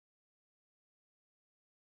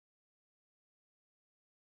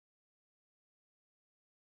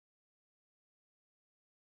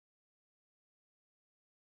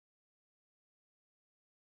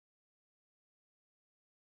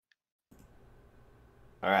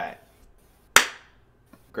All right.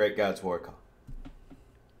 Great God's War Call.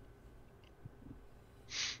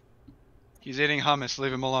 He's eating hummus.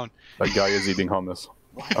 Leave him alone. That guy is eating hummus.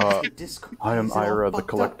 Why is the Discord? I am Ira, the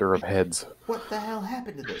collector of heads. What the hell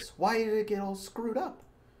happened to this? Why did it get all screwed up?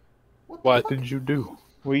 What did you do?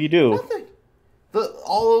 What do you do? Nothing.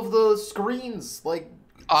 All of the screens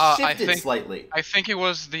shifted slightly. I think it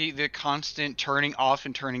was the constant turning off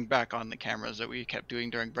and turning back on the cameras that we kept doing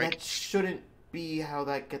during break. That shouldn't be how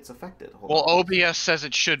that gets affected. Well, OBS says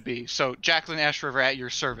it should be. So, Jacqueline Ash River at your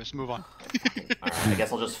service. Move on. Alright, I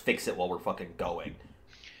guess I'll just fix it while we're fucking going.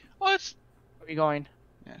 Well, it's... Where are you going?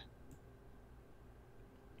 Yeah.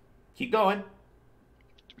 Keep going.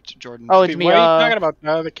 Jordan. Oh, it's me. What are you talking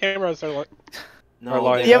about? The cameras are like...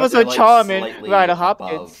 No, The episode they're, charming. slightly Right, a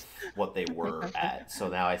Hopkins. above what they were at. So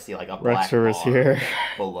now I see like a Red black service bar here.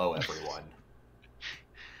 below everyone.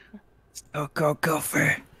 Go for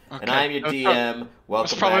it. And I'm your DM.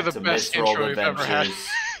 Welcome back to best Misrolled intro we've ever had. Adventures,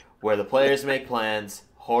 where the players make plans,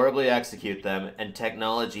 horribly execute them, and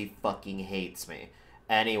technology fucking hates me.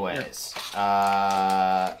 Anyways,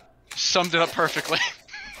 Summed it up perfectly.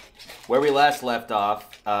 where we last left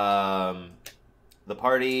off, the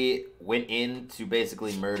party went in to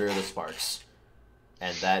basically murder the Sparks.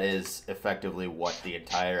 And that is effectively what the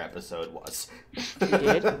entire episode was.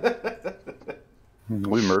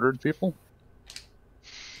 We murdered people?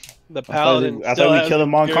 The paladin. I thought we killed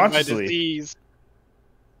him unconsciously. Disease.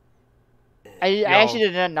 I actually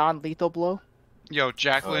did a non-lethal blow. Yo,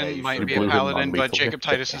 Jacqueline Oh, yeah, you might should be blew a him paladin, but non-lethal. Jacob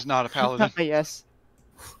Titus is not a paladin. Yes.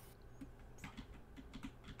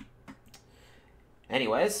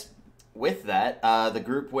 Anyways, with that, the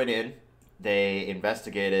group went in. They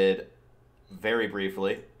investigated very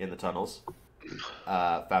briefly in the tunnels.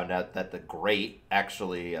 Found out that the grate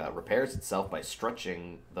actually repairs itself by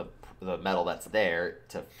stretching the metal that's there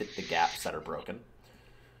to fit the gaps that are broken.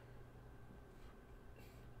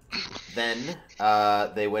 Then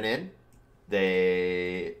they went in.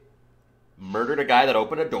 They murdered a guy that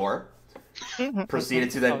opened a door. Proceeded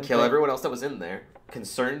to then kill everyone else that was in there.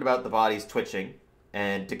 Concerned about the bodies twitching,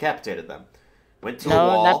 and decapitated them. Went to a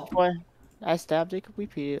wall. Not before. I stabbed Jacob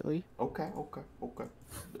repeatedly. Okay.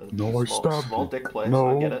 No, I stabbed Small him. dick play.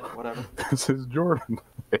 No. I get it. Whatever. This is Jordan.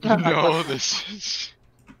 No, this is...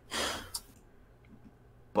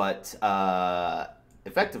 But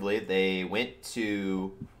effectively, they went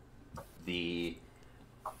to the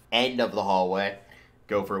end of the hallway.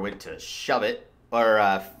 Gopher went to shove it,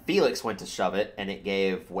 or Felix went to shove it, and it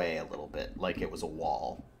gave way a little bit, like it was a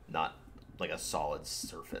wall, not like a solid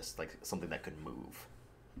surface, like something that could move,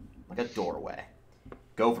 like a doorway.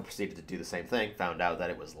 Gopher proceeded to do the same thing, found out that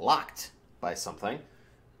it was locked by something.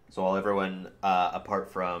 So while everyone,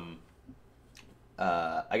 apart from,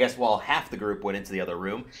 I guess while half the group went into the other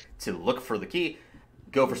room to look for the key,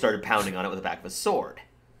 Gopher started pounding on it with the back of his sword,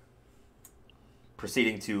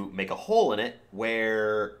 proceeding to make a hole in it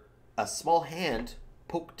where a small hand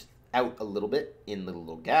poked out a little bit in the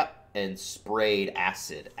little gap and sprayed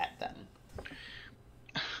acid at them.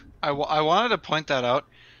 I wanted to point that out.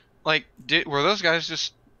 Like, were those guys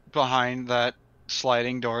just behind that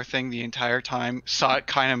sliding door thing the entire time? Saw it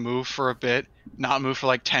kind of move for a bit, not move for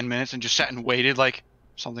like 10 minutes, and just sat and waited like,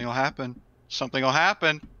 something will happen. Something will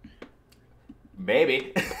happen.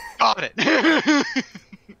 Maybe. Got it.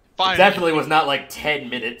 It definitely was not like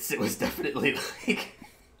 10 minutes. It was definitely like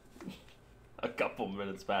a couple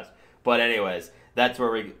minutes past. But anyways, that's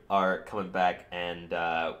where we are coming back, and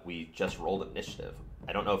we just rolled initiative.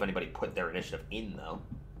 I don't know if anybody put their initiative in, though.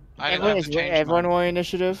 I didn't have to change Everyone mine. want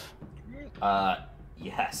initiative?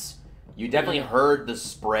 Yes. You definitely heard the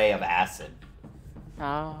spray of acid.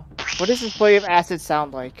 Ah. What does this spray of acid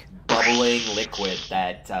sound like? Bubbling liquid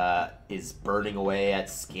that is burning away at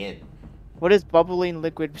skin. What does bubbling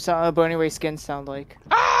liquid burning away skin sound like?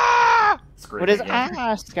 Ah! Screaming What does again.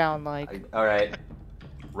 ass sound like? Alright.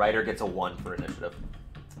 Ryder gets a 1 for initiative.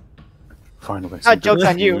 Finally. Oh, joke's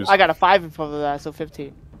on you. News. I got a 5 in front of that, so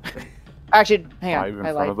 15. Actually, hang on. 5 in I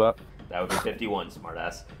front lied. of that. That would be 51,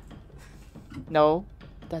 smartass. No,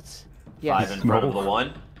 that's 5 in front of the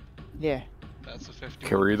 1. Yeah. That's a 50.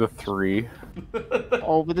 Carry the 3.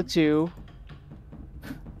 Over the 2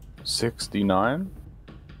 69.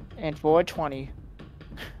 and 420.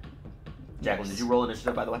 Jacqueline, did you roll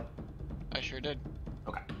initiative, by the way? I sure did.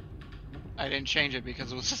 Okay. I didn't change it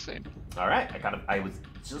because it was the same. Alright, I was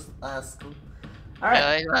just asking.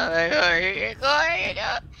 Alright.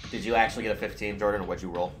 Did you actually get a 15, Jordan, or what'd you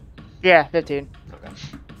roll? Yeah, 15. Okay.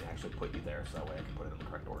 I actually put you there, so that way I can put it in the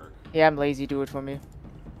correct order. Yeah, I'm lazy. Do it for me.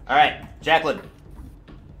 Alright, Jacqueline.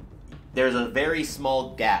 There's a very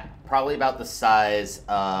small gap, probably about the size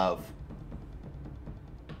of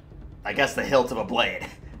I guess, the hilt of a blade.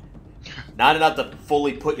 Not enough to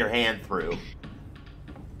fully put your hand through.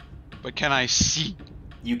 But can I see?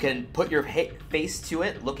 You can put your face to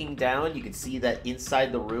it, looking down. You can see that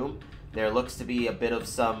inside the room, there looks to be a bit of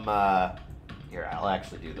some... Here, I'll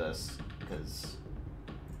actually do this, because...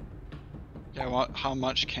 Yeah, how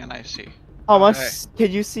much can I see? How much Okay.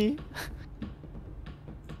 can you see?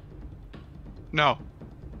 No.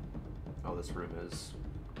 Oh, this room is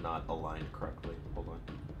not aligned correctly. Hold on.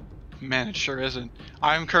 Man, it sure isn't.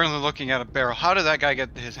 I'm currently looking at a barrel. How did that guy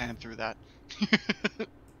get his hand through that?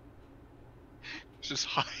 It's just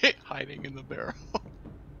hiding in the barrel.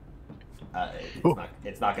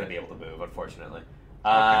 It's not going to be able to move, unfortunately.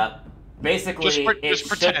 Okay. Basically, Just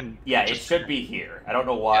pretend. It should be here. I don't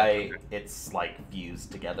know why it's like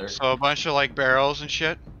fused together. So a bunch of like barrels and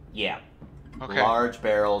shit. Yeah. Okay. Large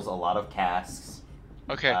barrels, a lot of casks.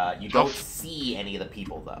 Okay. You don't see any of the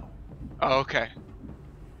people though. Oh, okay.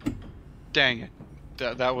 Dang it.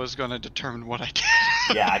 That was gonna determine what I did.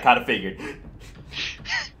 Yeah, I kind of figured.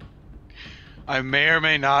 I may or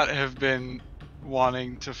may not have been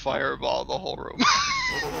wanting to fireball the whole room.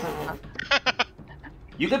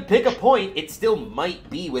 You could pick a point. It still might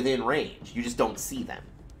be within range. You just don't see them.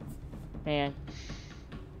 Man.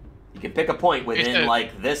 You can pick a point within It's a-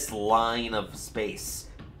 like this line of space.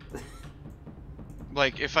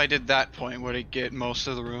 Like, if I did that point, would it get most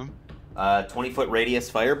of the room? 20-foot radius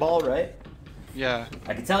fireball, right? Yeah.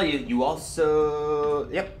 I can tell you, you also...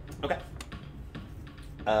 Yep, okay.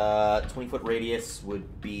 20-foot radius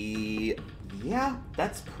would be... Yeah,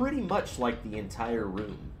 that's pretty much like the entire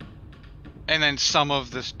room. And then some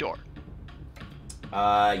of this door.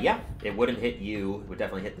 Yeah, it wouldn't hit you. It would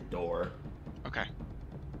definitely hit the door. Okay.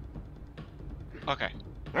 Okay.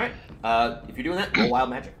 Alright, if you're doing that, roll wild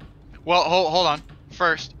magic. Well, hold on.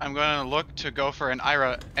 First, I'm gonna look to go for an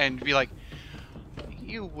Ira and be like,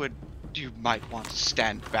 you might want to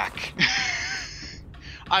stand back.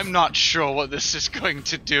 I'm not sure what this is going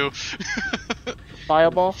to do.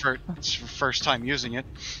 Fireball? It's your first time using it.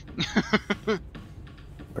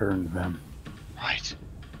 Burn them. Right.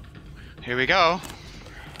 Here we go.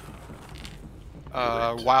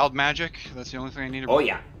 Wild magic. That's the only thing I need to Oh,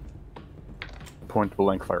 yeah. Point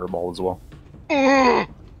blank fireball as well.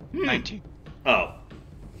 19. Oh.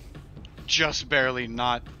 Just barely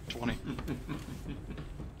not 20.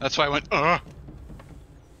 That's why I went,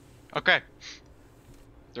 Okay.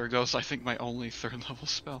 There goes, I think, my only third level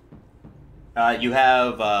spell. You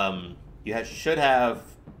should have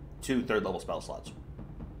 2 third-level spell slots.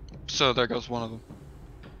 So there goes one of them.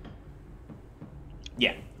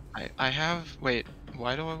 Yeah. I have, wait,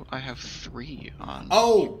 why do I have 3 on?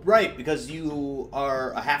 Oh, right, because you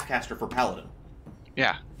are a half-caster for Paladin.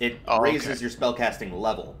 Yeah. It Oh, raises okay. your spellcasting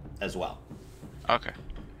level as well. Okay.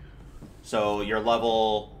 So your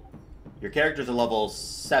character's a level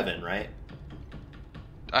 7, right?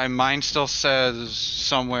 Mine still says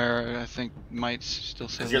somewhere, I think, might still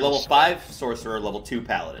say. Because you're level 5 sorcerer, level 2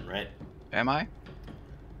 paladin, right? Am I?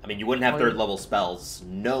 I mean, you wouldn't have Oh, third level spells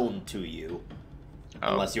known to you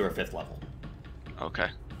Oh, unless you were 5th level. okay.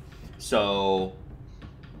 So,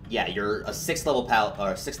 yeah, you're a 6th level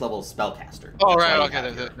 6th level spellcaster. Oh, That's right, why you okay,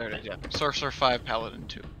 have there your- it is, yeah. Sorcerer 5, Paladin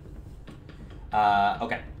 2.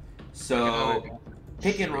 Okay. So,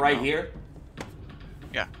 picking right here.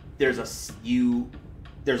 Yeah. There's a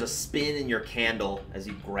spin in your candle as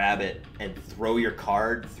you grab it and throw your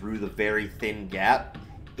card through the very thin gap.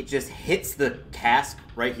 It just hits the cask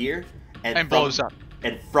right here And blows up.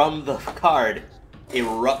 And from the card,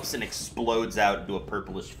 erupts and explodes out into a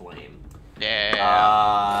purplish flame.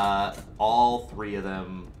 Yeah. All 3 of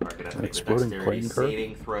them are going to make their Exploding dexterity flame card?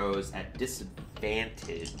 saving throws at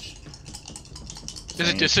disadvantage. Is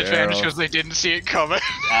it disadvantage because they didn't see it coming?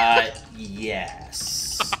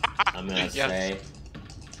 Yes. I'm gonna Yes. say.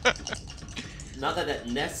 Not that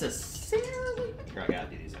necessarily. Here, I gotta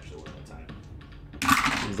do these actually one at a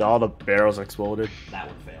time. Is all the barrels exploded? That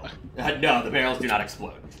one failed. No, the barrels do not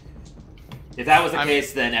explode. If that was the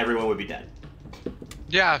case, then everyone would be dead.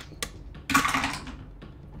 Yeah.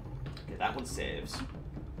 Okay, that one saves.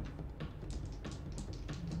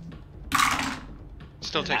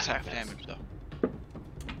 Still And takes that half one fails. damage, though.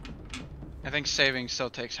 I think saving still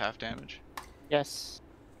takes half damage. Yes.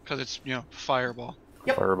 Because it's, fireball.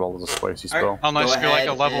 Yep. Fireball is a spicy All right. spell. Unless Go you're like a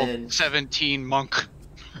ahead level and- 17 monk.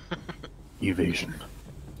 Evasion.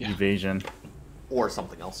 Yeah. Evasion. Or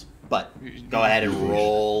something else. But go ahead and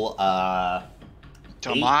roll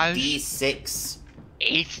Damage. 8d6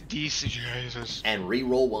 8 DC. Jesus. and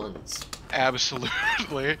re-roll ones.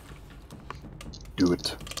 Absolutely. Do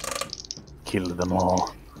it. Kill them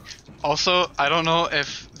all. Also, I don't know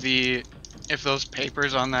if the if those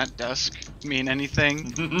papers on that desk mean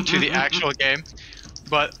anything to the actual game.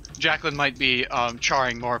 But Jacqueline might be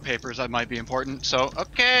charring more papers that might be important. So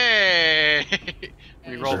okay,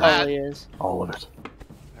 reroll that. Probably is. All of it.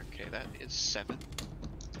 Okay, that is 7.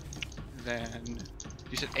 Then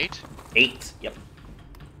you said 8. 8. Yep.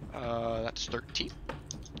 That's 13.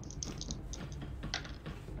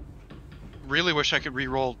 Really wish I could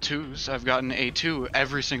re-roll 2s. I've gotten a 2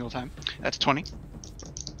 every single time. That's 20.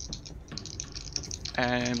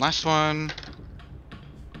 And last one,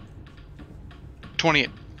 28.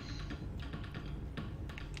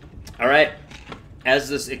 All right. As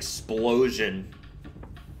this explosion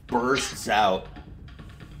bursts out,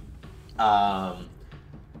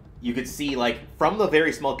 you could see, like, from the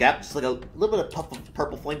very small gap, just like a little bit of puff of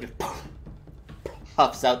purple flame just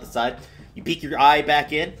puffs out the side. You peek your eye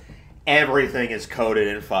back in. Everything is coated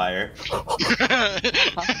in fire.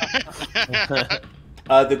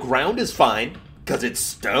 The ground is fine because it's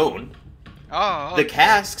stone. Oh, The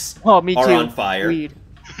casks Oh, me are too. on fire, Weed.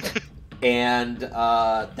 and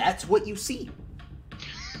that's what you see. Do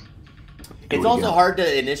It's it also again. hard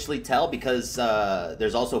to initially tell because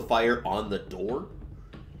there's also fire on the door,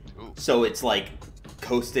 so it's like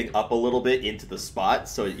coasting up a little bit into the spot.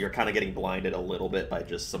 So you're kind of getting blinded a little bit by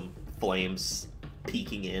just some flames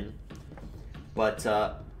peeking in. But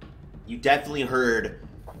you definitely heard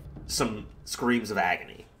some screams of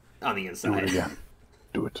agony on the Do it inside. again.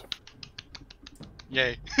 Do it.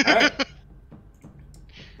 yay. Alright.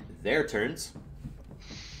 Their turns.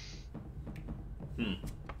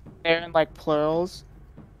 They're in like plurals.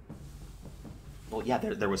 Well, yeah,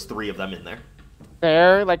 there was 3 of them in there.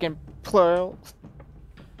 They're like in plural.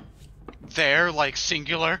 They're like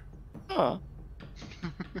singular. Huh.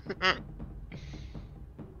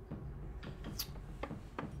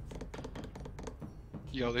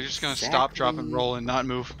 Yo, they're just gonna stop, drop, and Exactly. roll and not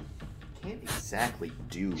move. Can't exactly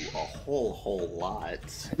do a whole lot.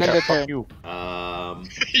 Then Yeah, their fuck turn. you.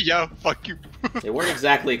 Yeah, fuck you. They weren't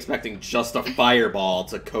exactly expecting just a fireball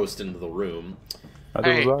to coast into the room.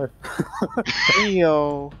 Neither Hey. was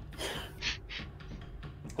Yo.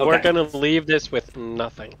 We're Okay. gonna leave this with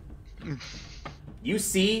nothing. You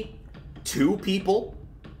see 2 people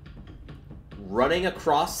running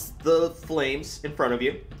across the flames in front of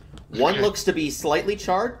you. One Okay. looks to be slightly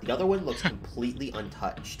charred, the other one looks completely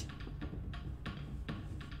untouched.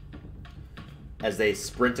 As they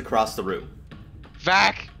sprint across the room.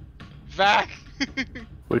 Vac! Vac!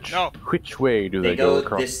 Which No. which way do They they go go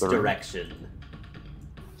across this the room? direction.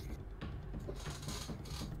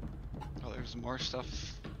 Oh, there's more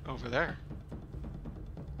stuff over there.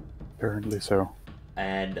 Apparently so.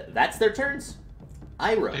 And that's their turns.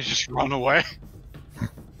 Ira. They just run away.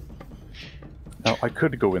 Now I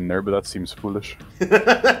could go in there, but that seems foolish.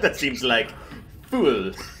 That seems like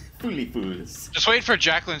fooly fools. Just wait for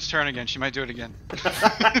Jacqueline's turn again. She might do it again.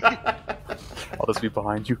 I'll just be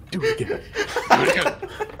behind you. Do it again.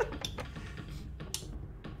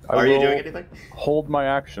 I Are you will doing anything? hold my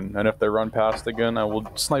action, and if they run past again, I will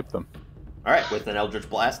snipe them. Alright, with an Eldritch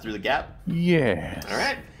Blast through the gap. Yes.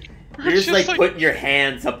 Alright. We're You're just just like putting your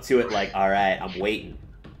hands up to it like, alright, I'm waiting.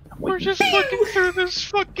 I'm We're waiting. just looking through this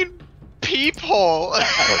fucking peephole.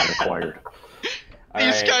 Target acquired. These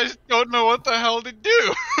Alright. guys don't know what the hell to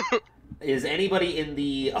do. Is anybody in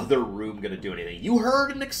the other room gonna do anything? You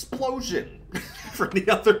heard an explosion from the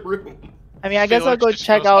other room. I mean, I guess I'll Felix go just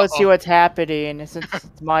check goes, out and see "Uh-oh." what's happening since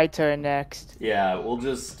it's my turn next. Yeah, we'll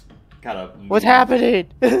just kind of. What's happening?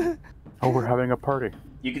 Oh, we're having a party.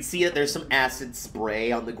 You can see that there's some acid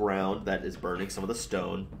spray on the ground that is burning some of the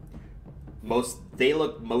stone. They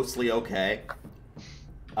look mostly okay.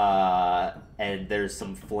 And there's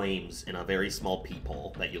some flames in a very small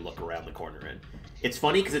peephole that you look around the corner in. It's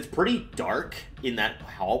funny because it's pretty dark in that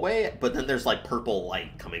hallway, but then there's like purple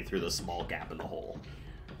light coming through the small gap in the hole.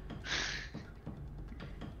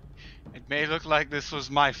 It may look like this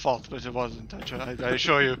was my fault, but it wasn't. I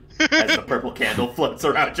assure you. As the purple candle floats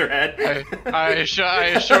around your head. I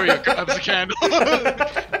assure you, grabs the candle.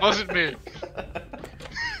 Wasn't me.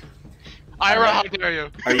 Ira, how dare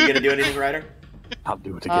you? Are you gonna do anything, Ryder? I'll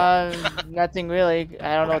do it again. Nothing really.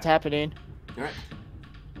 I don't know what's happening. All right,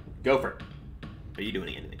 go for it. Are you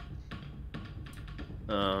doing anything?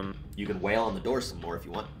 You can wail on the door some more if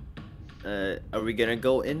you want. Are we gonna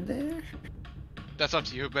go in there? That's up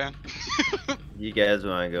to you, Ben. You guys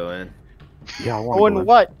wanna go in? Yeah, I Oh, want to. and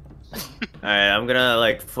what? Alright, I'm gonna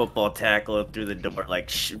like football tackle it through the door, like,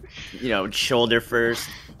 shoulder first.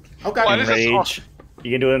 Okay. Why does this all- Rage.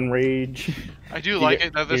 You can do it in rage. I do You like get-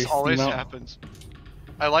 it that get this your always steam out. happens.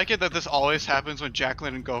 I like it that this always happens when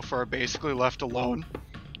Jacqueline and Gopher are basically left alone.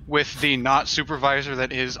 with the not supervisor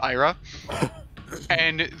that is Ira,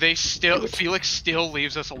 and Felix still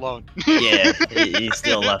leaves us alone. Yeah, he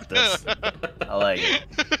still left us. I like it.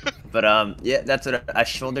 But yeah, that's what I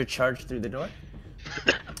shoulder charge through the door.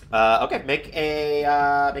 Okay, make an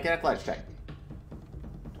athletics check.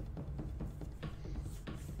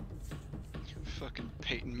 Fucking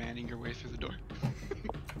Peyton Manning your way through the door.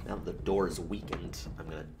 Now the door is weakened. I'm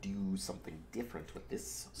gonna do something different with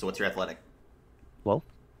this. So what's your athletic? 12.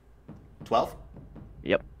 12?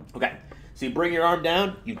 Yep. Okay. So you bring your arm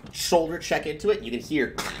down, you shoulder check into it, and you can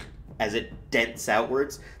hear as it dents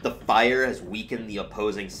outwards. The fire has weakened the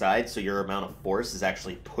opposing side, so your amount of force is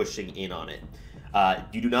actually pushing in on it.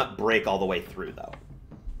 You do not break all the way through, though.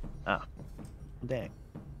 Ah. Dang.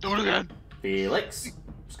 Do it again. Felix. I'm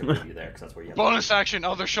just gonna move you there, because that's where you have Bonus action,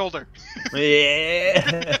 other shoulder.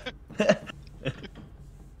 Yeah.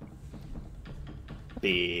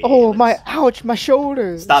 Felix. Oh, ouch, my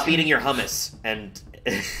shoulders. Stop eating your hummus and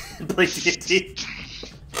bleaching your teeth.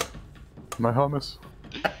 My hummus.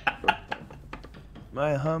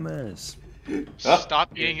 My hummus.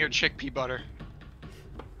 Stop eating your chickpea butter.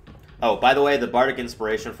 Oh, by the way, the bardic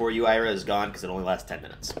inspiration for you, Ira, is gone because it only lasts 10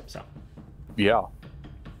 minutes. So. Yeah.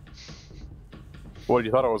 What,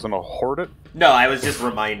 you thought I was gonna hoard it? No, I was just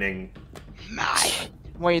reminding.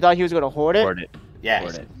 When you thought he was gonna hoard it? Hoard it. Yeah.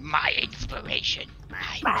 Hoard it. My inspiration.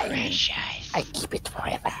 My precious. I keep it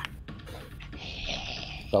forever.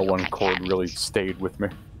 That one chord really stayed with me.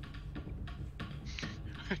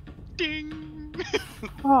 Ding.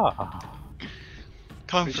 Ah.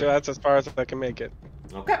 Pretty sure that's as far as I can make it.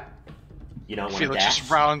 Okay. You don't want to Felix dash? just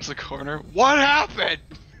rounds the corner. What happened?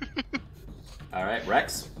 All right,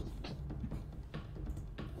 Rex.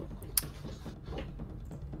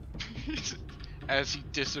 As he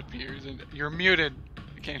disappears, and you're muted.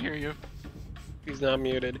 I can't hear you. He's not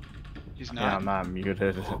muted. He's Yeah, not. I'm not muted. I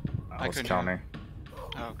was couldn't counting.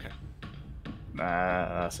 Oh, okay.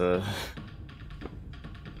 That's a.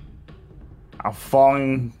 I'm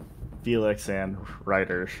following Felix and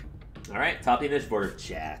Riders. All right, top of the initiative order,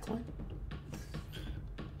 Jacqueline.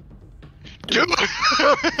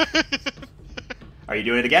 Are you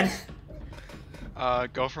doing it again?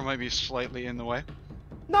 Gopher might be slightly in the way.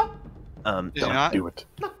 No. Is he Don't not? do it.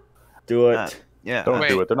 Do it. Yeah. Don't do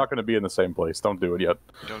Wait. it. They're not going to be in the same place. Don't do it yet.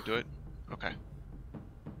 Don't do it. Okay.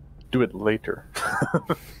 Do it later.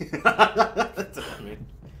 That's what I mean.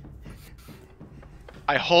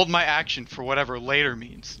 I hold my action for whatever later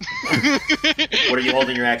means. What are you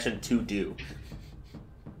holding your action to do?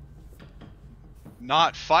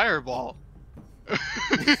 Not fireball.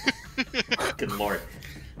 Good lord.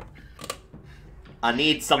 I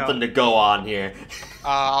need something to go on here.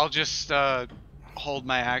 I'll just hold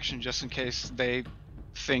my action just in case they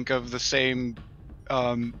think of the same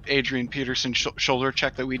Adrian Peterson shoulder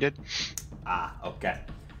check that we did. Ah, okay.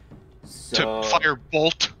 So To fire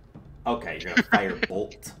bolt. Okay, you're gonna fire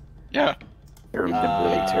bolt. Yeah.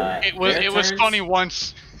 It was their turns. funny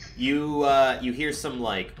once. You hear some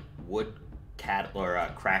like wood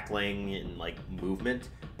crackling and like movement,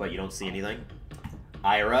 but you don't see anything.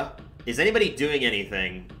 Ira, is anybody doing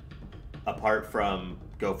anything apart from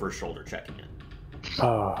Gopher shoulder checking it?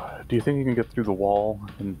 Do you think you can get through the wall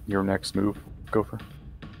in your next move, Gopher?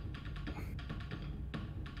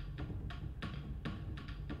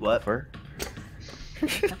 What?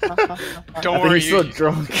 Don't worry. He's so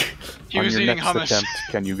drunk. He On was your eating next hummus. attempt,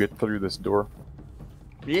 can you get through this door?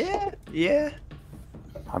 Yeah. Yeah.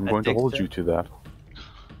 I'm I going to think hold so. you to that.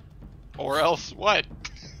 Or else what?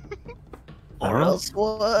 Or else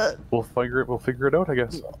what? We'll figure it out, I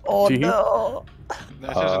guess. Oh Teehee? no.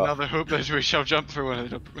 That is another hoop that we shall jump through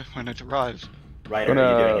when it arrives. Right, Gonna-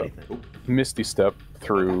 are you doing anything? Oop, Misty step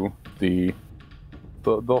through the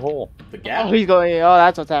hole. the gap. Oh, he's going. Oh,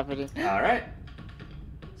 that's what's happening. All right.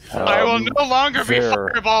 I will no longer be there.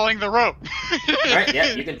 fireballing the rope. All right.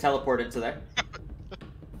 Yeah, you can teleport into there.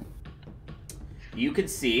 You can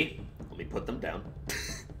see. Let me put them down.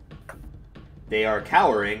 They are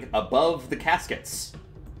cowering above the caskets.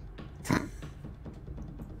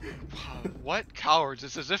 What cowards?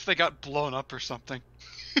 It's as if they got blown up or something.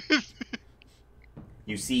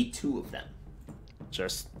 You see two of them.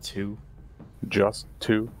 Just two. Just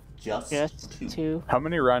two. Just two. Two. How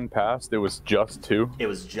many ran past? It was just two. It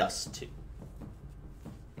was just two.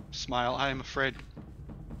 Smile, I am afraid.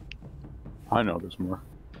 I know there's more.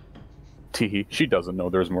 Teehee. She doesn't know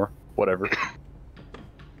there's more. Whatever.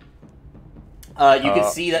 You can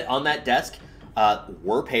see that on that desk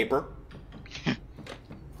were paper.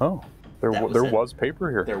 Oh, there That was there it. was paper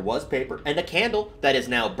here. There was paper and a candle that is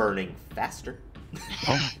now burning faster.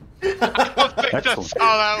 Oh, I don't think that's Excellent.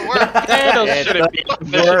 how that works. Candles It shouldn't be.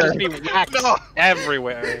 There should just be wax No.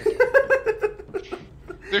 everywhere.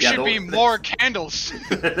 There Yeah, should be more candles.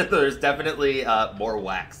 There's definitely more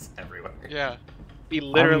wax everywhere. Yeah. Be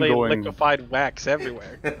literally I'm going- liquefied wax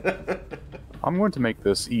everywhere. I'm going to make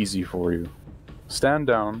this easy for you. Stand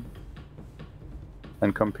down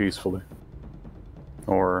and come peacefully.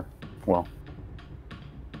 Or, well,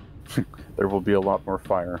 there will be a lot more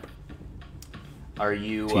fire. Are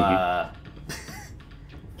you TV.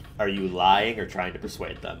 are you lying or trying to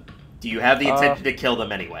persuade them? Do you have the intention to kill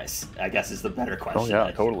them anyways? I guess is the better question. Oh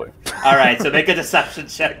yeah, totally. All right, so make a deception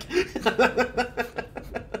check.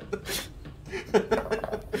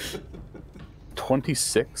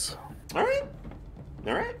 26. All right.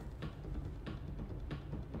 All right.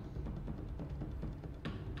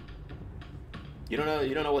 You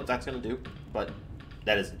don't know what that's going to do, but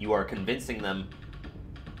that is you are convincing them.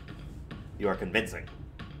 You are convincing.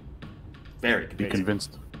 Very Be convincing.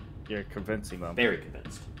 convinced. You're convincing them. Very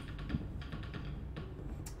convinced.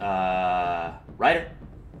 Ryder.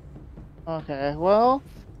 Okay, well,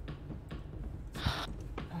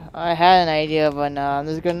 I had an idea, but nah, I'm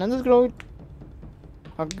just gonna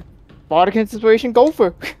bardic inspiration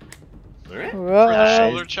gopher. All right. Right.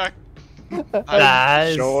 Shoulder check.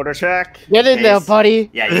 Nice. Shoulder check. Get in there, Nice. buddy.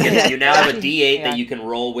 Yeah, you now have a D8 Yeah. that you can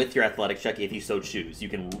roll with your athletic check if you so choose. You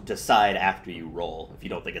can decide after you roll if you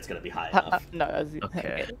don't think it's going to be high enough. No, that's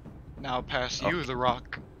Okay. Now pass you the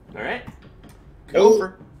rock. All right.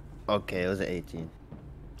 Gopher. Okay, it was an 18.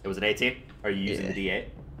 It was an 18. Are you using Yeah. the D8?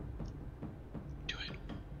 Do it.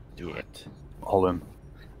 Do it. All in.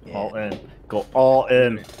 Yeah. All in. Go all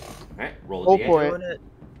in. All right. Roll Go a D8. for it. Doing it.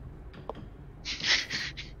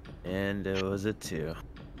 And it was a 2.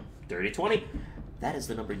 Dirty 20. That is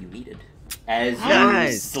the number you needed. As you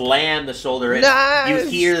Nice. slam the shoulder in, Nice. you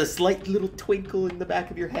hear the slight little twinkle in the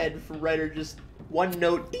back of your head from Ryder, just one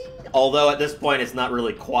note, ding. Although at this point it's not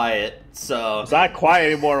really quiet, so It's not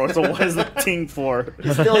quiet anymore. So what is the ting for?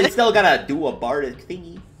 you still gotta do a bardic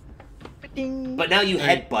thingy. Ding. But now you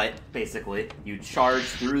headbutt, basically. You charge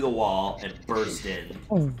through the wall and burst in.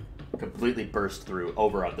 Completely burst through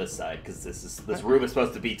over on this side, because this room is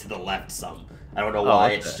supposed to be to the left some. I don't know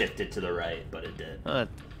why it okay. shifted to the right, but it did.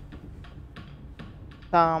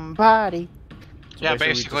 Somebody. Yeah, we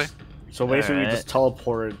basically. So basically, we Alright. just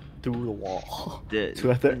teleported through the wall. Did,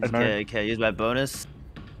 To other- can I use my bonus?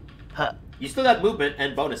 Huh. You still got movement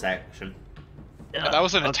and bonus action. That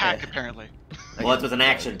was an Okay. attack, apparently. Well, it was an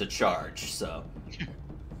action to charge, so.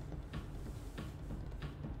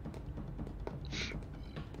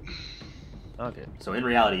 Okay. So in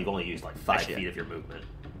reality, you've only used like 5 Actually, feet of your movement.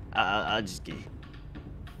 I'll just get.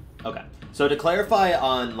 Okay. So to clarify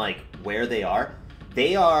on like where they are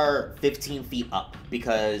 15 feet up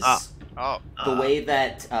because Oh. the way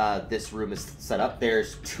that this room is set up,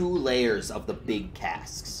 there's 2 layers of the big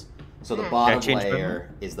casks. So the bottom change my layer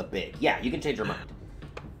is the big. Yeah, you can change your mind.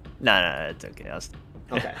 No, it's okay.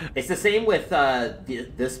 Okay. It's the same with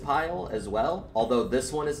this pile as well, although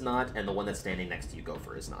this one is not, and the one that's standing next to you,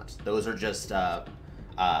 Gopher, is not. Those are just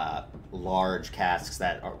large casks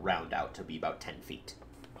that are round out to be about 10 feet.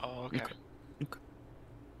 Oh, okay.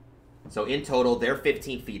 So in total, they're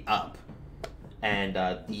 15 feet up, and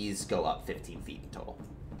these go up 15 feet in total.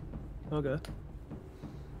 Okay.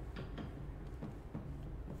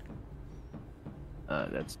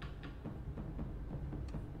 That's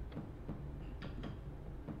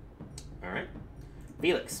All right.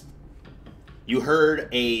 Felix, you heard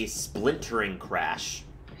a splintering crash.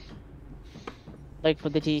 Like for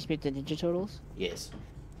the Teenage Mutant Ninja Turtles. Yes.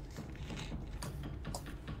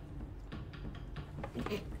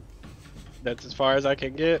 That's as far as I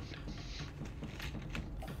can get.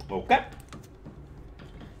 Okay.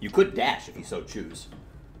 You could dash if you so choose.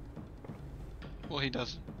 Well, he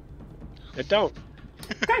doesn't. I don't.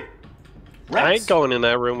 Okay. I Rex. ain't going in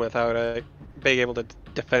that room without being able to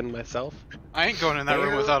defend myself. I ain't going in that room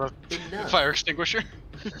Fair without enough. a fire extinguisher.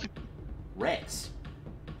 Rex.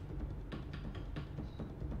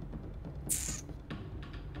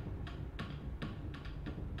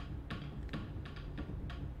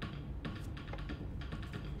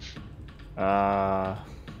 Uh,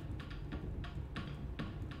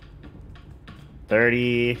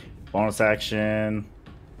 30 bonus action.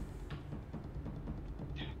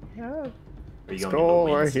 Yeah. Are you Let's going go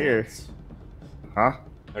into wind right here. stance? Huh?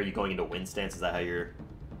 Are you going into wind stance? Is that how you're?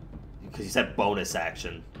 Because you said bonus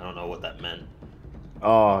action. I don't know what that meant.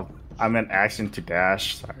 Oh, I meant action to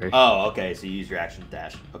dash. Sorry. Oh, okay. So you use your action to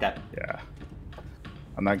dash. Okay. Yeah.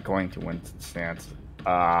 I'm not going to win stance.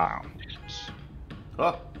 Oh.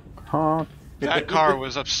 Huh? That car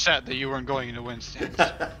was upset that you weren't going into wind stance.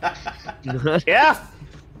 Yeah.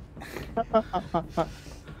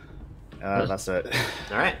 That's it.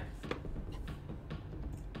 All right.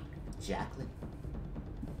 Jacqueline,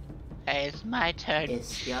 It's my turn.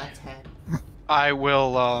 it's your turn. I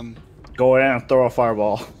will, Go in and throw a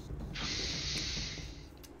fireball.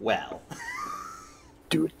 Well.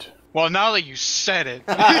 Do it. well, now that you said it,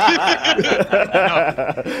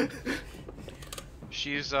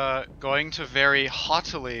 she's, going to very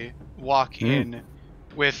haughtily walk in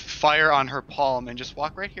with fire on her palm and just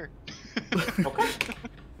walk right here. Okay.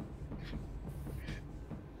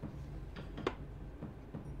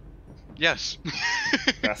 Yes.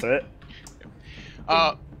 That's it.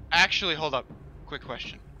 Actually, hold up. Quick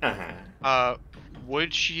question. Uh-huh.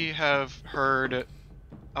 Would she have heard,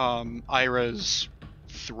 Ira's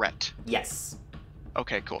threat? Yes.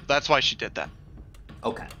 Okay, cool. That's why she did that.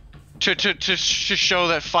 Okay. To show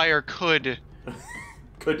that fire could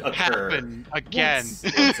Could occur. happen again. Once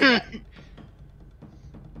again.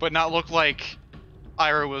 But not look like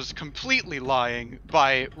Ira was completely lying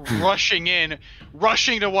by rushing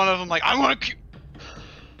to one of them like, I'm gonna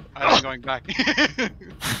I'm going back.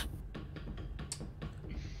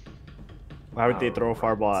 Why would they throw a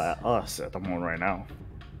fireball at us at the moment right now?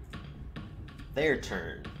 Their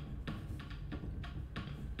turn.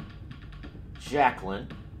 Jacqueline,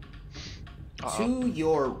 to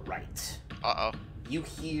your right, Uh-oh. you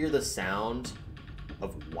hear the sound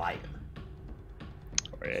of wire.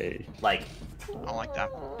 Hey. Like I don't like that.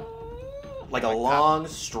 a long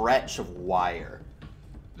stretch of wire.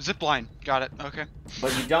 Zip line. Got it. Okay.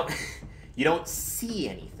 But you don't see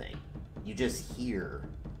anything. You just hear.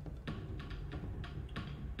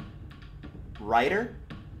 Ryder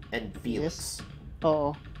and Felix.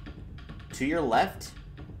 Oh. To your left,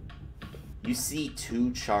 you see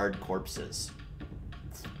two charred corpses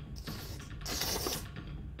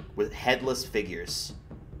with headless figures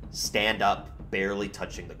stand up, barely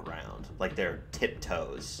touching the ground, like their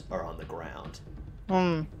tiptoes are on the ground.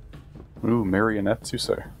 Ooh, marionettes, you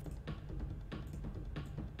say?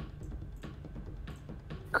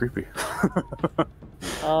 Creepy.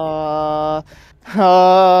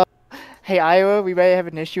 Hey, Iowa, we might have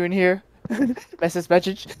an issue in here. Message.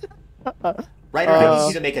 Ryder, I need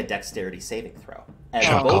you to make a dexterity saving throw. As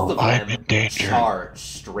both of them charge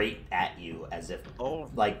straight at you as if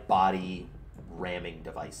like body ramming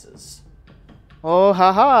devices. Oh,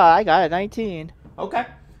 haha, I got a 19. Okay.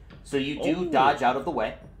 So you do dodge out of the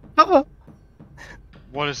way.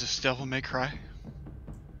 What is this, Devil May Cry?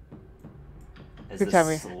 As Good this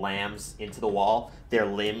timing. slams into the wall, their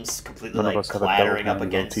limbs completely None of like us have a clattering belt up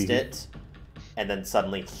and a against goatee. it, and then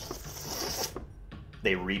suddenly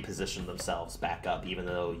they reposition themselves back up, even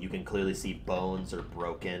though you can clearly see bones are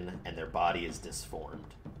broken and their body is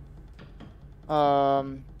disformed.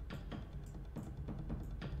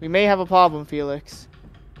 We may have a problem, Felix.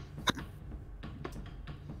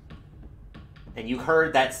 And you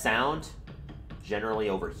heard that sound generally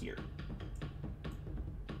over here.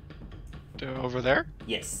 They're over there?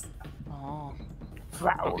 Yes. Oh.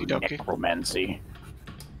 Foul Okie dokie. necromancy.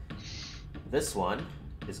 This one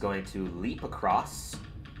is going to leap across,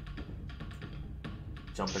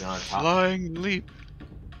 jumping on top. Flying leap.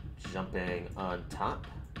 Jumping on top.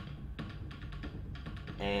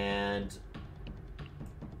 And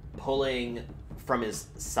pulling from his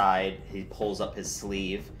side, he pulls up his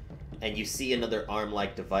sleeve, and you see another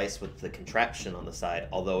arm-like device with the contraption on the side,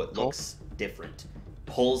 although it looks different.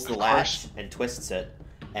 Pulls the latch and twists it,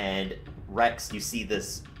 and Rex, you see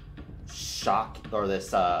this shock, or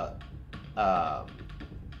this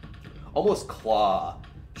almost claw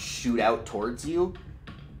shoot out towards you.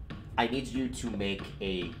 I need you to make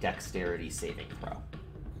a dexterity saving throw.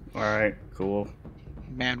 Alright, cool.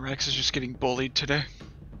 Man, Rex is just getting bullied today.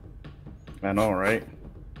 I know, right?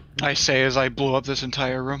 I say as I blew up this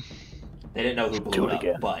entire room. They didn't know who blew Do it it up,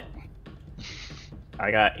 again. but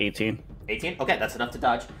I got 18. 18? Okay, that's enough to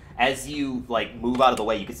dodge. As you like move out of the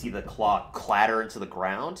way, you can see the claw clatter into the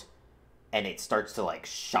ground, and it starts to like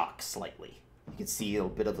shock slightly. You can see a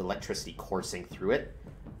bit of electricity coursing through it.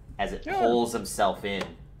 As it pulls himself in,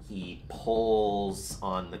 he pulls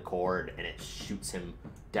on the cord, and it shoots him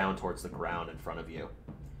down towards the ground in front of you.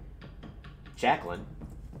 Jacqueline,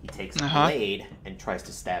 he takes a blade and tries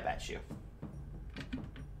to stab at you.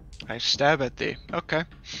 I stab at thee. Okay.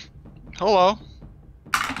 Hello.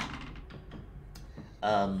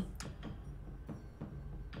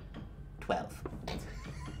 12.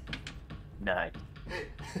 9.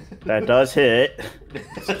 That does hit.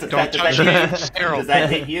 Does Don't that touch hit me, you? sterile. Does that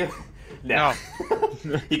hit you? No.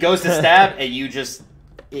 He goes to stab, and you just...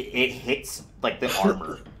 It hits, like, the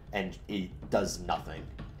armor. and it does nothing,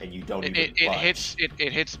 and you don't even it budge.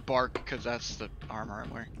 hits bark because that's the armor I'm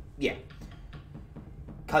wearing. Yeah.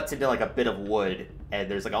 Cuts into like a bit of wood, and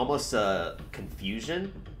there's like almost a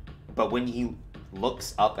confusion, but when he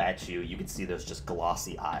looks up at you, you can see there's just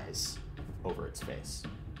glossy eyes over its face.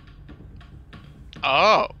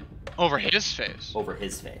 Oh, over his face. Over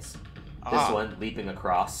his face. This Ah. one leaping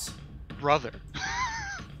across. Brother.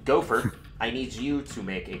 Gopher, I need you to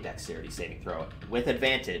make a dexterity saving throw with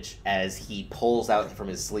advantage as he pulls out from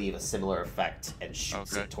his sleeve a similar effect and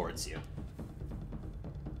shoots Okay. it towards you.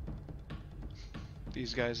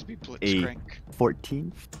 These guys be blitzcrank.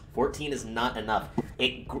 14. 14 is not enough.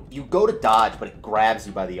 You go to dodge, but it grabs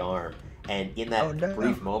you by the arm, and in that Oh, no.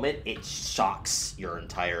 brief moment, it shocks your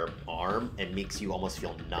entire arm and makes you almost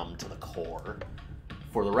feel numb to the core.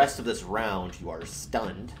 For the rest of this round, you are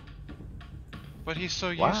stunned. But he's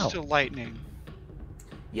so Wow. used to lightning.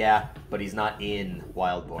 Yeah, but he's not in I'm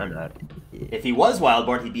Wildborn. not. If he was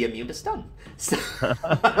Wildborn, he'd be immune to stun. So,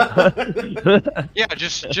 Yeah,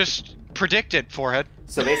 just predict it, forehead.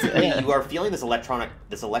 so basically, you are feeling this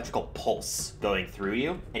electrical pulse going through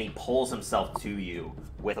you, and he pulls himself to you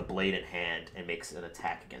with a blade in hand and makes an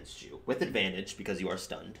attack against you with advantage because you are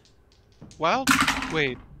stunned.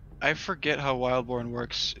 Wait, I forget how Wildborn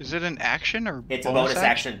works. Is it an action or It's a bonus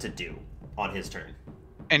action to do on his turn.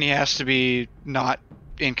 And he has to be not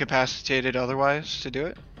incapacitated otherwise to do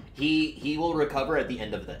it? He will recover at the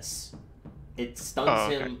end of this. It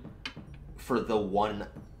stuns him for the one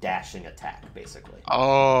dashing attack, basically.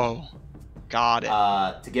 Oh, got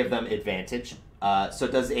it. To give them advantage. So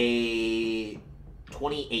does a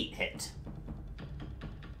 28 hit?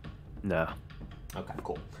 No. Okay,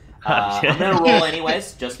 cool. I'm gonna roll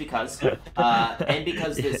anyways, just because. And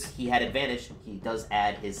because he had advantage, he does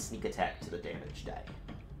add his sneak attack to the damage die.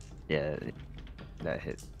 Yeah, that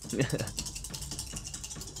hit.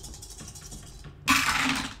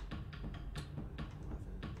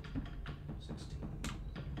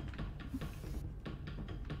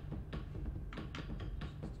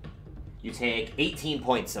 You take 18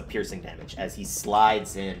 points of piercing damage as he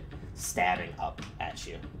slides in, stabbing up at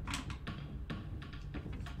you.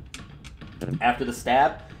 After the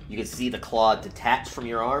stab, you can see the claw detach from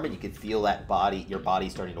your arm, and you can feel that your body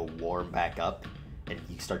starting to warm back up, and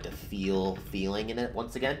you start to feel feeling in it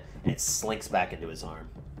once again, and it slinks back into his arm.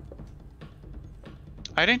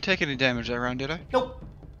 I didn't take any damage that round, did I? Nope.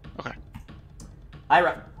 Okay.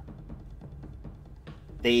 Ira.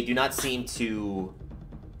 They do not seem to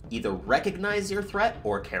either recognize your threat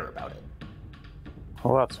or care about it.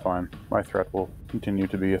 Well, that's fine. My threat will continue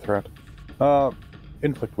to be a threat.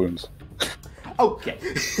 Inflict wounds. Okay.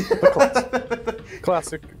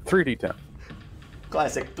 Classic 3d10.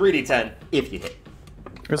 Classic 3d10 if you hit.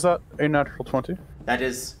 Is that a natural 20? That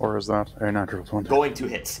is Or is that a natural 20? going to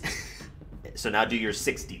hit. So now do your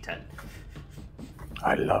 6d10.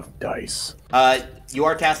 I love dice. You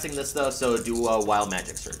are casting this though, so do a wild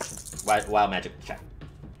magic search. Wild magic check.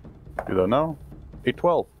 Do that now? A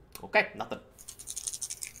 12. Okay, nothing.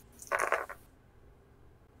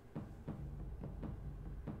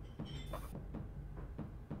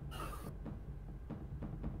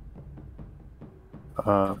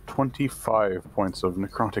 Uh, 25 points of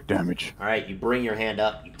necrotic damage. Alright, you bring your hand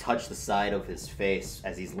up, you touch the side of his face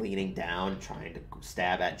as he's leaning down, trying to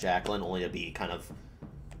stab at Jacqueline, only to be kind of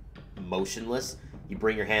motionless. You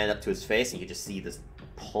bring your hand up to his face, and you just see this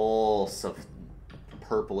pulse of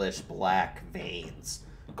purplish black veins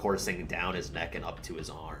coursing down his neck and up to his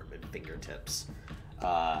arm and fingertips.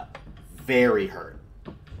 Very hurt.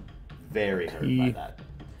 Very hurt by that.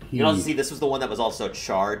 You can also see this was the one that was also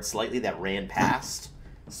charred slightly that ran past.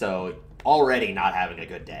 So already not having a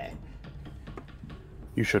good day.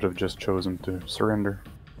 You should have just chosen to surrender.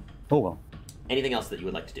 Oh well. Anything else that you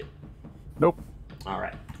would like to do? Nope.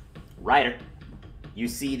 Alright. Ryder, you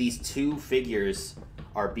see these two figures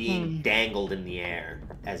are being dangled in the air,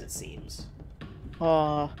 as it seems.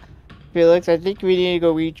 Felix, I think we need to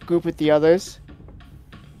go regroup with the others.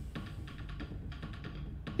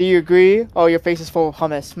 Do you agree? Oh, your face is full of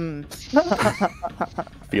hummus.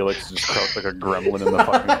 Felix just crouched like a gremlin in the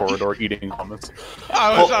fucking corridor eating hummus.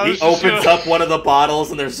 He opens up one of the bottles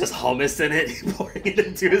and there's just hummus in it. He's pouring it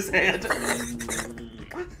into his hand.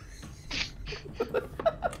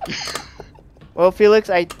 Well, Felix,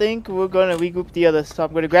 I think we're gonna regroup the others. So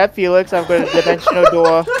I'm gonna grab Felix. I'm gonna dimensional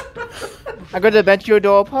door. I'm gonna dimensional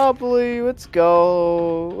door. Probably. Let's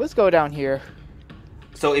go down here.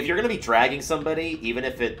 So if you're gonna be dragging somebody, even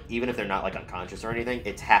if they're not like unconscious or anything,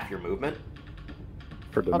 it's half your movement.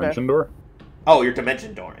 For dimension door? Oh, you're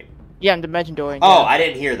dimension dooring. Yeah, I'm dimension dooring. Oh, Yeah. I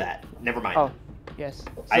didn't hear that. Never mind. Oh. Yes.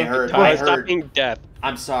 I So, heard. Tyler, stop being deaf.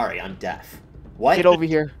 I'm sorry, I'm deaf. What? Get over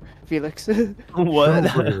here, Felix.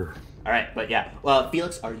 What? Over. All right, but yeah. Well,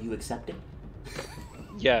 Felix, are you accepting?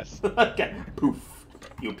 Yes. Okay. Poof.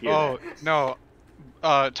 You appear. Oh there.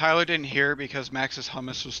 no, Tyler didn't hear because Max's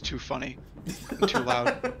hummus was too funny, and too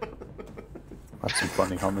loud. That's some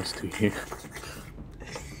funny hummus to hear.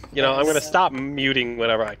 You know, I'm gonna stop muting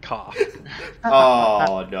whenever I cough.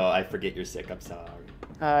 Oh no, I forget you're sick. I'm sorry.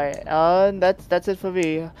 Alright, that's it for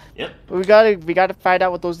me. Yep. We gotta find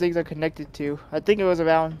out what those things are connected to. I think it was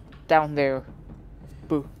around down there.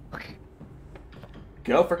 Boo.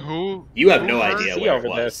 Go for. Who? You have who no heard- idea See where it over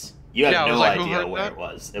was. this. You have Yeah, I was no like, who idea heard where that? it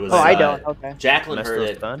was. It was. Oh, I don't. Okay. Jacqueline Am I heard still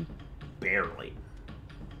it stunned? barely.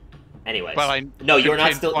 Anyways. But I No, you're could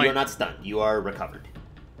not still. pinpoint- You're not stunned. You are recovered.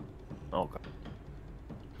 Okay.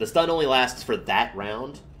 The stun only lasts for that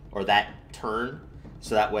round or that turn,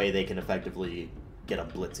 so that way they can effectively get a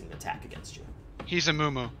blitzing attack against you. He's a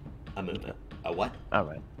moo. A movement. A what? All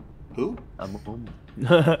right. Who?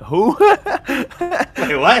 Who?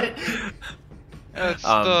 Wait, what? It's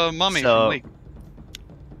the mummy so- from League.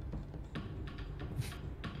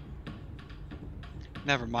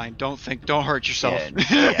 Never mind. Don't hurt yourself.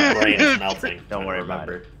 Yeah, brain is melting. Don't worry about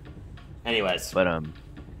about it. Anyways, But I'm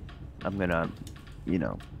gonna,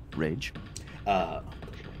 rage. uh,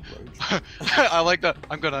 I like that.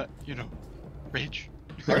 I'm gonna, rage.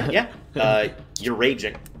 alright, yeah, you're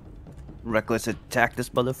raging. Reckless attack this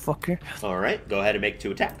motherfucker. All right, go ahead and make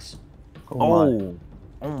 2 attacks Oh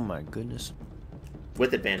my goodness.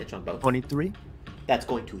 with advantage on both. 23 That's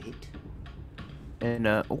going to hit. and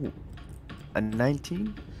a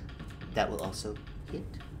 19. That will also hit.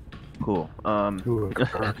 Cool. Ooh,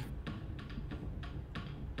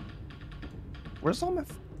 Where's all my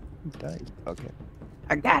dice? Okay.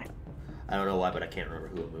 I got it. I don't know why, but I can't remember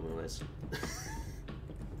who Amumu is.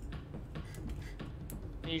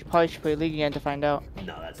 You probably should play League again to find out.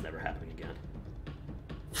 No, that's never happening again.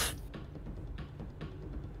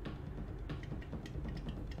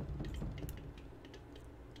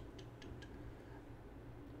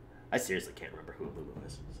 I seriously can't remember who Amumu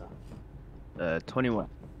is. So 21.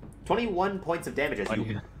 21 points of damage as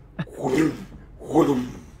you Okay.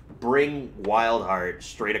 bring Wildheart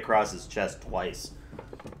straight across his chest twice.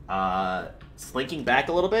 Slinking back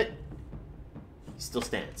a little bit, he still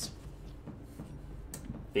stands.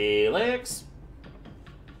 Felix.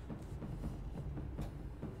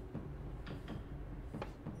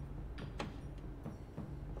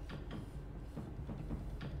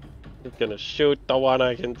 I'm gonna shoot the one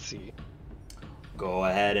I can see. Go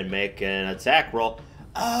ahead and make an attack roll.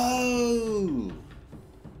 Oh,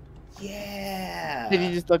 yeah. Did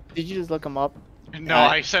you just look him up? No,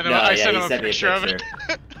 I sent him. no, I yeah, sent he him a sent me a picture of it.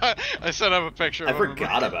 picture. I sent him a picture. I of him.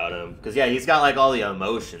 forgot about him because yeah, he's got like all the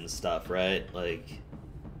emotion stuff, right? Like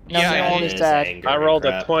No, Yeah, he's he only sadness, sad. anger, I and rolled a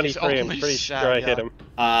crap. 23. I'm only pretty sad, sure I yeah. hit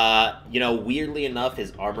him. Weirdly enough,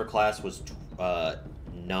 his armor class was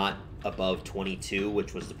not above 22,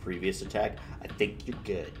 which was the previous attack. I think you're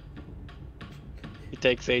good. He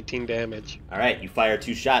takes 18 damage. All right, you fire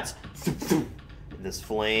 2 shots. And this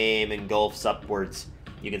flame engulfs upwards.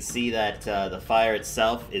 You can see that the fire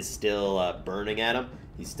itself is still burning at him.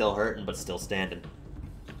 He's still hurting, but still standing.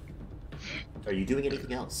 Are you doing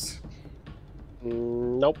anything else?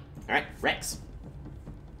 Nope. All right, Rex.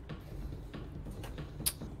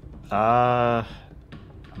 I'm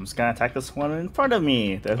just gonna attack this one in front of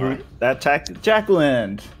me. That Alright. that attacked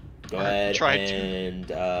Jacqueline. Go ahead Try to. and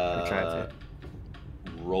Try to.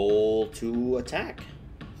 roll to attack.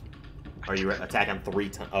 Are you attacking 3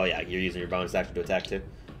 times? Oh yeah, you're using your bonus action to attack too.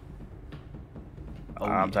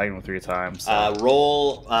 I'm attacking him 3 times. So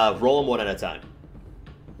Roll them one at a time.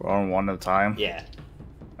 we're on one at a time. Yeah.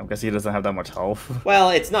 I guess he doesn't have that much health. Well,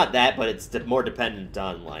 it's not that, but it's more dependent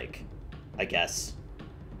on like, I guess.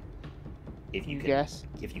 If you can, Guess.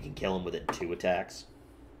 if you can kill him within 2 attacks.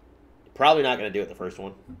 Probably not going to do it the first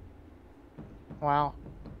one. Wow.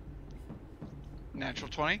 Natural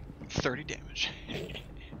 20, 30 damage.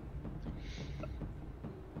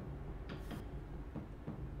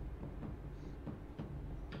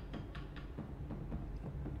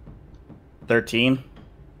 13.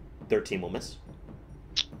 13 will miss.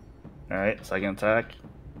 Alright, second attack.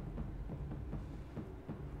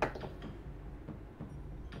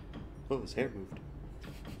 Oh, his hair moved.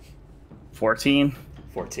 14.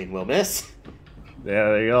 14 will miss. Yeah,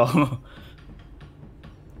 there you go.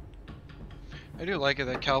 I do like it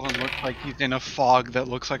that Calvin looks like he's in a fog that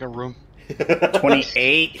looks like a room.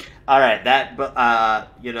 28. All right, that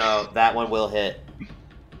that one will hit.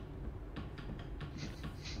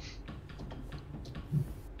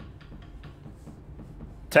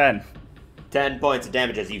 10 points of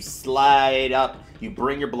damage as you slide up. You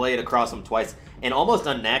bring your blade across him twice, and almost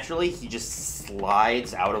unnaturally, he just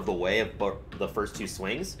slides out of the way of the first 2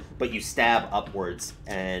 swings, but you stab upwards,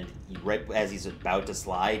 and right as he's about to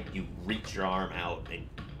slide, you reach your arm out and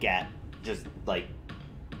just like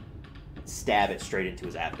stab it straight into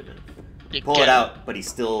his abdomen. You pull it out, but he's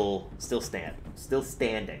still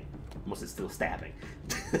standing. Almost still stabbing.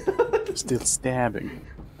 Still stabbing.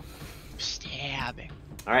 Stabbing.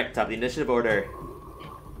 All right, top of the initiative order.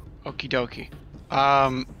 Okie dokie.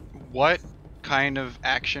 What kind of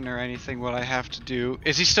action or anything would I have to do?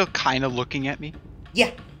 Is he still kind of looking at me?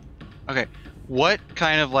 Yeah. Okay. What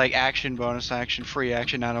kind of like action, bonus action, free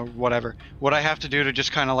action, I don't know, whatever, would I have to do to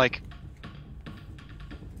just kind of like,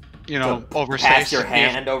 you know, over his pass face? your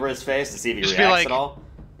hand over his face to see if he Just reacts be like- at all?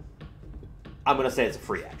 I'm gonna say it's a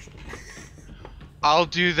free action. I'll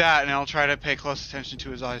do that, and I'll try to pay close attention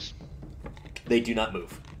to his eyes. They do not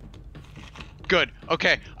move. Good.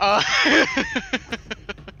 Okay.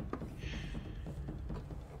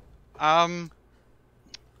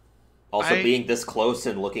 Also, being this close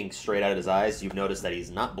and looking straight out of his eyes, you've noticed that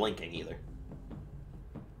he's not blinking either.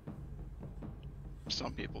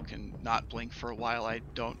 Some people can not blink for a while. I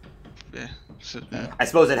don't. I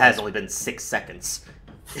suppose it has only been 6 seconds.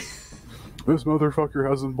 This motherfucker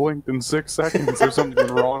hasn't blinked in 6 seconds. There's something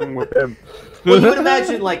wrong with him. Well, you would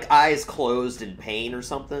imagine, like, eyes closed in pain or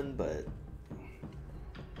something, but...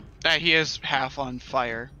 He is half on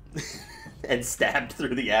fire. And stabbed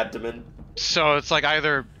through the abdomen. So it's like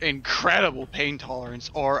either incredible pain tolerance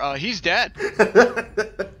or he's dead.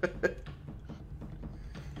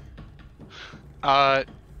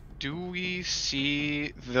 Do we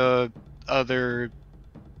see the other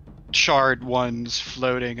charred ones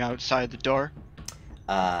floating outside the door?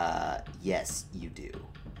 Yes, you do.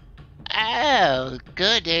 Oh,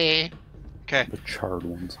 goody. Okay. The charred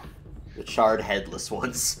ones. The charred headless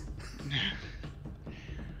ones.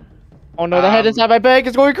 Oh no, the head inside my bag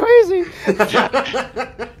is going crazy!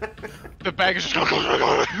 The bag is just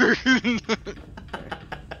going.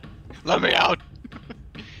 Let me out.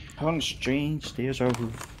 On strange deja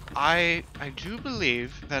vu. I do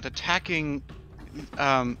believe that attacking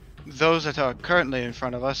those that are currently in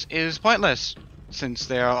front of us is pointless, since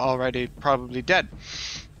they are already probably dead.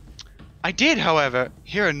 I did, however,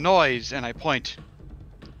 hear a noise, and I point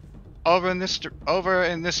over in this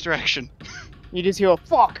direction. You just hear a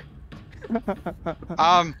fuck!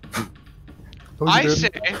 Oh, you I didn't? say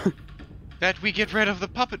that we get rid of the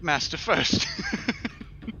puppet master first.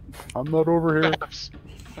 I'm not over here. Perhaps.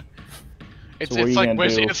 It's, So what are it's you like gonna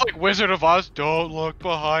do? It's like Wizard of Oz. Don't look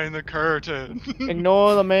behind the curtain.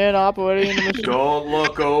 Ignore the man operating the machine. Don't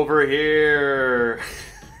look over here.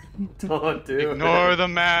 Don't do it. Ignore the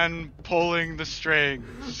man pulling the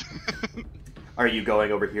strings. Are you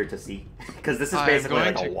going over here to see? Because this is I'm basically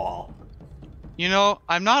going like a to. wall. You know,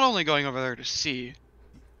 I'm not only going over there to see,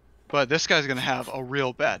 but this guy's gonna have a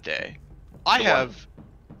real bad day. I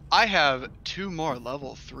have 2 more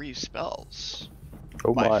level 3 spells,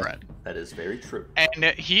 Oh my my. friend. That is very true. And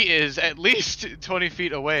he is at least 20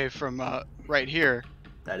 feet away from right here.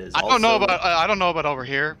 That is. I don't know about over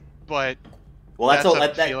here, but Well, that's all.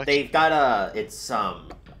 up to Felix. They've got a. It's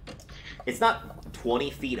not 20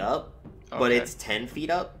 feet up, but Okay. it's 10 feet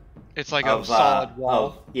up. it's like a solid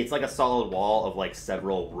wall. It's like a solid wall of like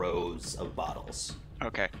several rows of bottles.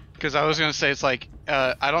 Okay, because I was gonna say it's like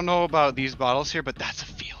I don't know about these bottles here, but that's a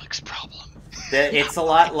Felix problem. It's a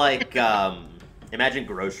lot like imagine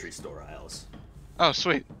grocery store aisles. Oh,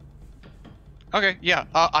 sweet. Okay, yeah.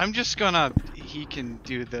 I'm just gonna. He can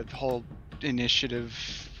do the whole initiative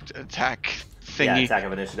attack thingy. Yeah, attack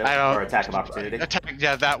of initiative or attack of opportunity. Attack.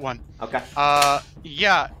 Yeah, that one. Okay.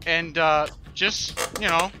 Yeah, and just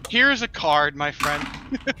here's a card, my friend.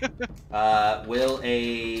 Will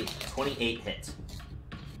a 28 hit?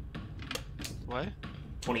 What?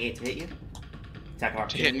 28 to hit you? Attack of To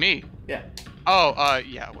opportunity. hit me? Yeah. Oh,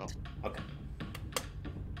 yeah. Well. Okay.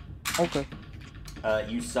 Okay.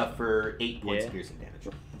 You suffer 8 points Yeah. of piercing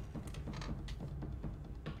damage.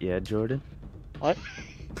 Yeah, Jordan. What?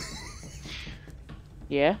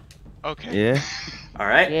 Yeah? Okay. Yeah. All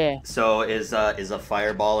right. Yeah. So is a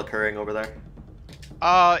fireball occurring over there?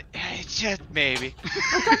 It's just maybe.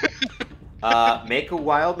 Make a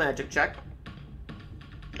wild magic check.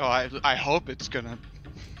 Oh, I hope it's gonna.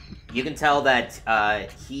 You can tell that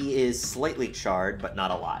he is slightly charred, but not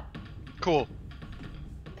a lot. Cool.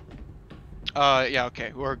 Yeah.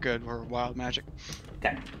 Okay. We're good. We're wild magic.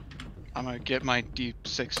 Okay. I'm gonna get my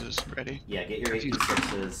D6s ready. Yeah, get your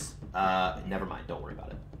 8d6s. Never mind, don't worry about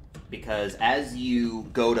it. Because as you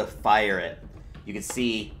go to fire it, you can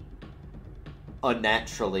see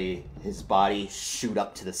unnaturally, his body shoot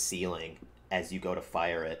up to the ceiling as you go to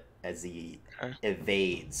fire it, as he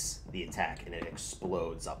evades the attack, and it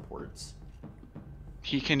explodes upwards.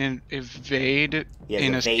 He can evade He has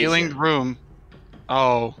in a evasion. ceilinged room.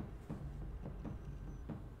 Oh.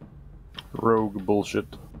 Rogue bullshit.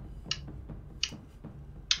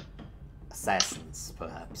 Assassins,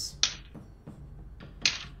 perhaps.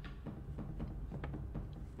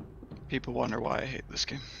 People wonder why I hate this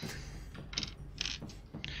game.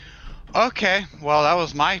 Okay, well that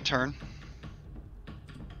was my turn.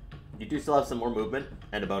 You do still have some more movement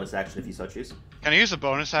and a bonus action if you so choose. Can I use a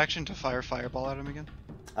bonus action to fire fireball at him again?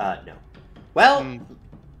 No. Well,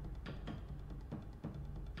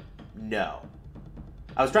 no.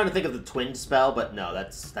 I was trying to think of the twin spell, but no,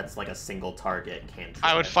 that's like a single target cantrip.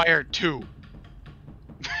 I would fire 2.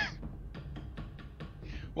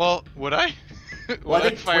 Well, would I? Well, I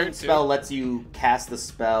think twin spell lets you cast the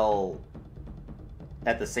spell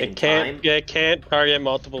at the same time. It can't target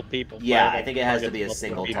multiple people. Yeah, I think it has to be a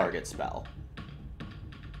single target spell.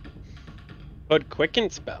 But quicken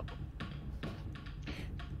spell.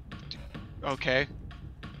 Okay.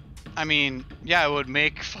 I mean, yeah, it would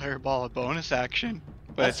make fireball a bonus action,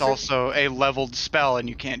 but That's it's true. also a leveled spell, and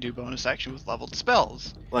you can't do bonus action with leveled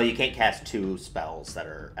spells. Well, you can't cast 2 spells that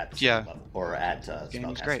are at the same level, or at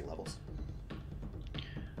Gaming's spellcasting great. levels.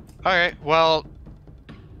 All right. Well,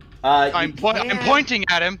 I'm pointing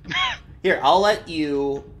at him. Here, I'll let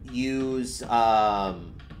you use.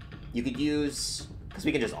 You could use, because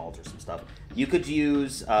we can just alter some stuff. You could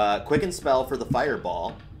use Quicken Spell for the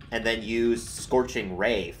fireball, and then use Scorching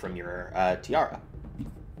Ray from your tiara.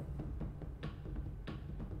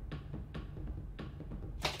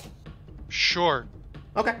 Sure.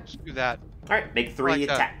 Okay. Let's do that. All right. Make 3 like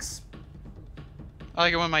that. attacks. I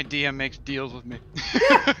like it when my DM makes deals with me.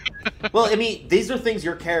 Well, I mean, these are things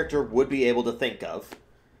your character would be able to think of.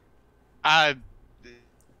 And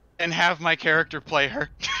have my character play her.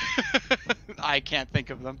 I can't think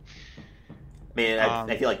of them. I mean,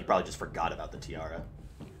 I feel like you probably just forgot about the tiara.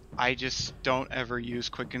 I just don't ever use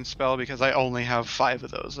Quicken Spell because I only have 5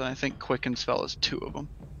 of those, and I think Quicken Spell is 2 of them.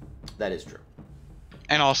 That is true.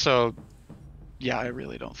 And also, yeah, I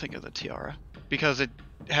really don't think of the tiara because it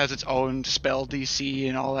has its own spell DC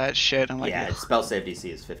and all that shit. I'm like, Yeah, its spell save DC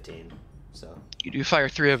is 15, so. You do fire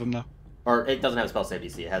 3 of them though. Or it doesn't have a spell save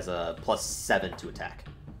DC. It has a +7 to attack.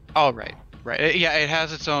 Oh right. Yeah, it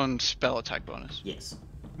has its own spell attack bonus. Yes.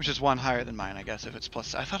 Which is 1 higher than mine, I guess. If it's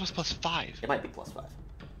plus, I thought it was +5. It might be +5.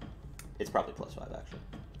 It's probably +5 actually.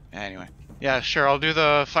 Anyway, yeah, sure. I'll do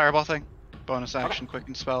the fireball thing, bonus action,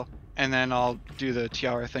 Quicken Spell, and then I'll do the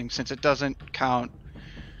tiara thing since it doesn't count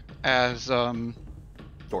as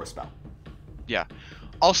Door spell. Yeah.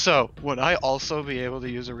 Also, would I also be able to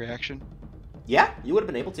use a reaction? Yeah, you would have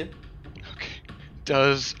been able to. Okay.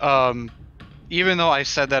 Does even though I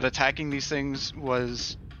said that attacking these things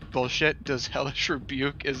was bullshit, does Hellish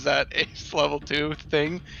Rebuke, is that a level 2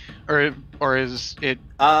 thing, or is it?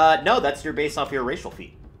 No, that's your base off your racial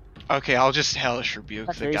feat. Okay, I'll just Hellish Rebuke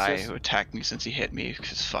That's the guy racist. who attacked me since he hit me,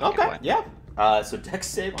 because fuck it, Okay, why? yeah. So Dex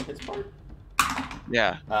save on his part.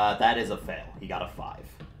 Yeah. That is a fail. He got a 5.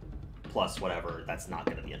 Plus whatever. That's not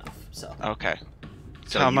going to be enough. So. Okay.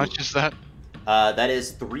 So How much is that? That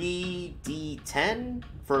is 3d10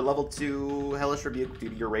 for level 2 Hellish Rebuke due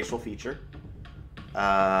to your racial feature.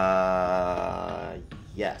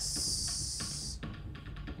 Yes.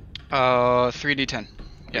 3d10.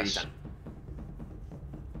 Yes. 3d10.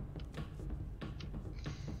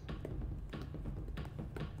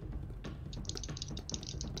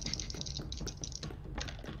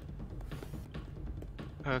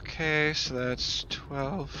 Okay, so that's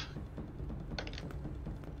 12.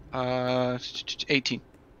 18.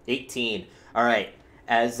 18. All right.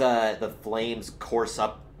 As the flames course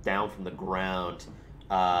up down from the ground,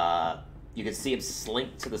 you can see him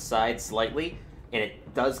slink to the side slightly, and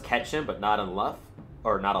it does catch him, but not enough,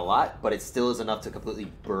 or not a lot. But it still is enough to completely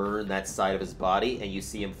burn that side of his body, and you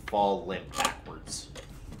see him fall limp backwards.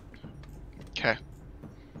 Okay.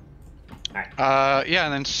 Alright. Yeah,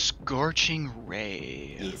 and then Scorching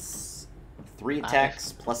Ray. Yes. 3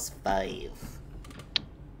 attacks plus 5.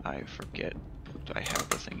 I forget. I have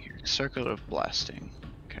the thing here. Circle of Blasting.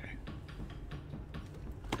 Okay.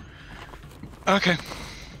 Okay.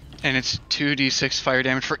 And it's 2d6 fire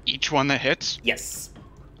damage for each one that hits? Yes.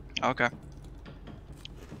 Okay.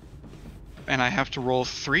 And I have to roll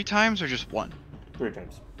 3 times or just 1? 3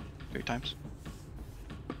 times. 3 times.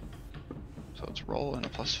 So let's roll and a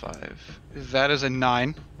 +5. That is a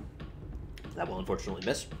 9. That will unfortunately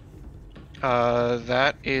miss.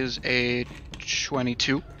 That is a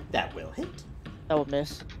 22. That will hit. That would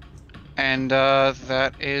miss. And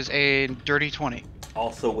that is a dirty 20.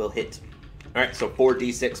 Also will hit. All right, so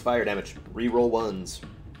 4d6 fire damage. Reroll ones.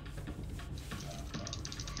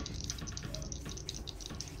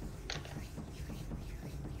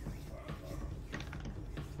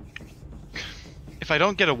 If I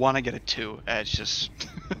don't get a 1, I get a 2. It's just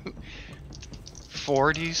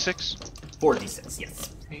 4d6. 4d6,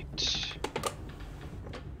 yes. 8.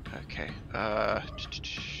 Okay.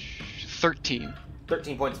 13.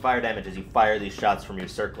 13 points of fire damage as you fire these shots from your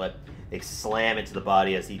circlet. They slam into the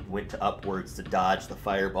body as he went upwards to dodge the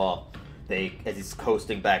fireball. As he's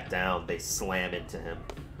coasting back down, they slam into him.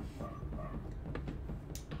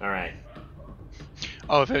 All right.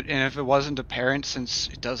 Oh, if it wasn't apparent, since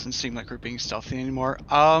it doesn't seem like we're being stealthy anymore,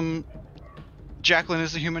 Jacqueline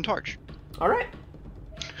is the Human Torch. All right.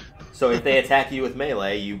 So if they attack you with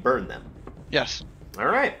melee, you burn them. Yes. All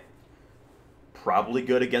right. Probably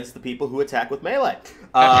good against the people who attack with melee.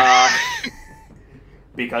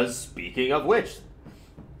 Because speaking of which,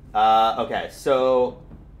 okay, so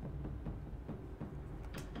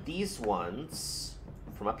these ones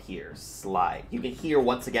from up here slide. You can hear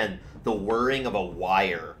once again the whirring of a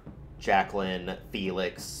wire. Jacqueline,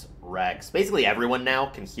 Felix, Rex, basically everyone now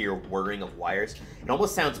can hear whirring of wires. It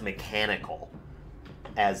almost sounds mechanical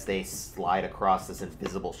as they slide across this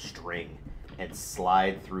invisible string and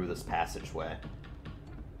slide through this passageway.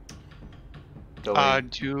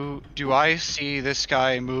 Do I see this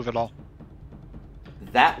guy move at all?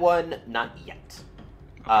 That one, not yet.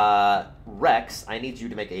 Rex, I need you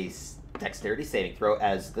to make a dexterity saving throw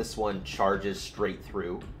as this one charges straight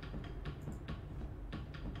through.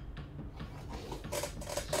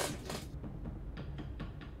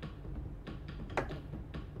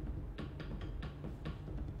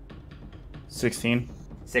 $16.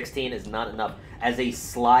 16 is not enough. As he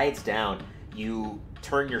slides down, you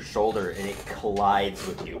turn your shoulder and it collides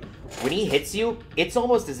with you. When he hits you, it's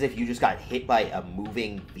almost as if you just got hit by a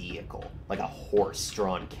moving vehicle, like a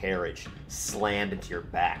horse-drawn carriage slammed into your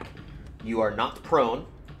back. You are knocked prone,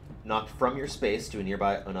 knocked from your space to a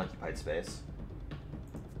nearby unoccupied space,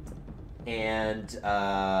 and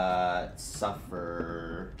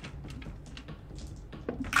suffer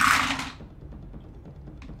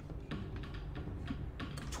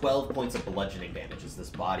 12 points of bludgeoning damage as this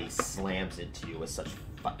body slams into you with such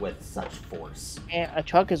force. And a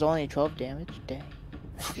truck is only 12 damage? Dang.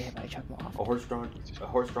 I should get hit by a truck more often. A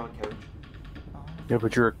horse-drawn carriage. Oh. Yeah,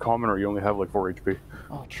 but you're a commoner. You only have like 4 HP.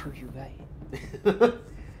 Oh, true, you right.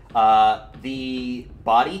 The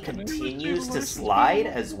body continues to slide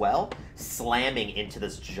as well, slamming into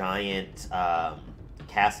this giant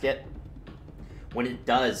casket. When it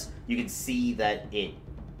does, you can see that it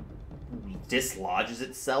dislodges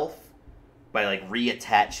itself by like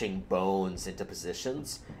reattaching bones into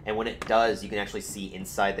positions, and when it does, you can actually see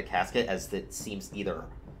inside the casket as it seems either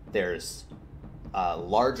there's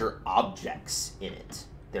larger objects in it.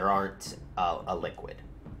 There aren't a liquid.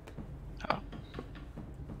 Oh.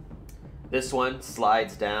 This one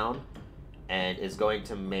slides down and is going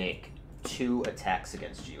to make 2 attacks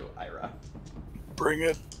against you, Ira. Bring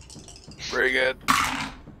it. Bring it.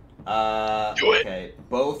 Okay,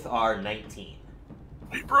 both are 19.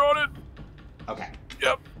 He brought it. Okay.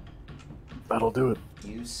 Yep. That'll do it.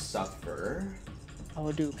 You suffer. I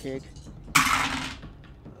will do, pig. 9,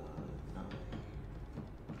 11,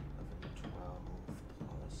 12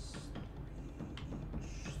 plus 3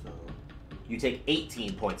 each. So you take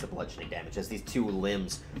 18 points of bludgeoning damage as these 2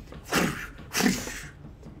 limbs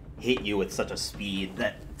hit you with such a speed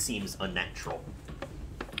that seems unnatural.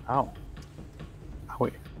 Ow.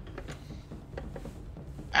 Owie.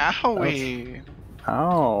 Owie.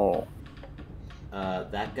 Ow.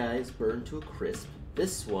 That guy's burned to a crisp.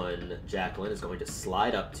 This one, Jacqueline, is going to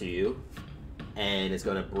slide up to you and is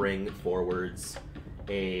going to bring forwards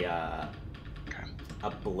a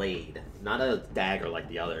blade. Not a dagger like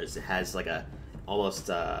the others. It has like a almost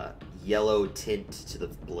yellow tint to the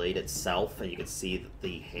blade itself, and you can see that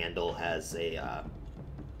the handle has a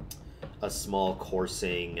small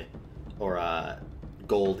coursing or a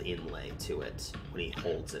gold inlay to it when he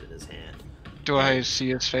holds it in his hand. Do I see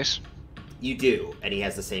his face? You do, and he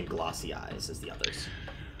has the same glossy eyes as the others.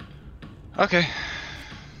 Okay.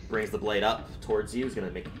 Brings the blade up towards you. He's going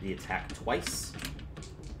to make the attack twice.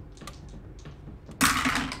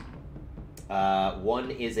 One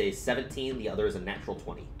is a 17, the other is a natural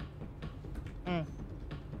 20.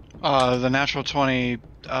 The natural 20,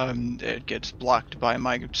 it gets blocked by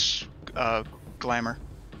my glamour.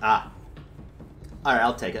 Ah. Alright,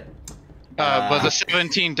 I'll take it. But the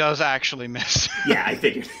 17 does actually miss. Yeah, I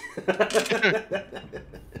figured.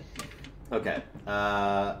 Okay.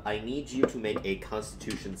 I need you to make a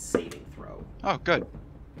Constitution saving throw. Oh, good.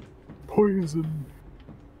 Poison.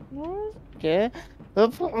 Okay.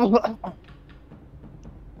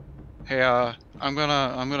 Hey, I'm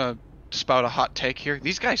gonna spout a hot take here.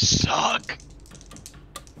 These guys suck.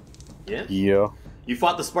 Yeah. Yeah. You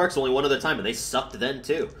fought the Sparks only one other time, and they sucked then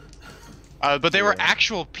too. But they were Yeah.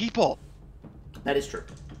 actual people. That is true.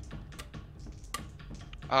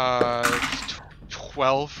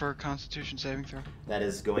 12 for Constitution saving throw. That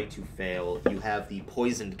is going to fail. You have the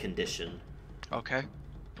poisoned condition. Okay.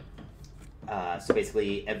 So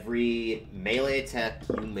basically, every melee attack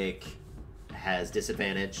you make has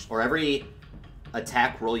disadvantage, or every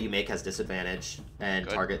attack roll you make has disadvantage, and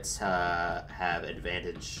Good. targets have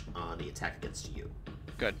advantage on the attack against you.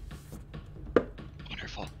 Good.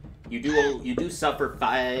 Wonderful. You do suffer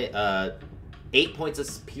 8 points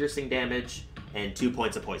of piercing damage and 2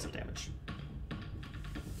 points of poison damage.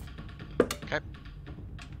 Okay.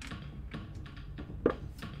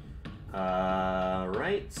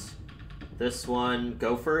 Right. This one,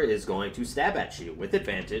 Gopher, is going to stab at you with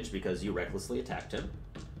advantage because you recklessly attacked him.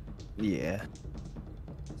 Yeah.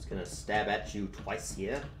 It's gonna stab at you twice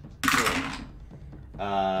here.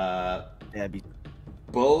 That'd be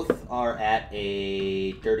Both are at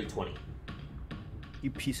a dirty 20. you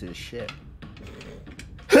piece of shit.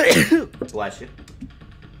 Bless you.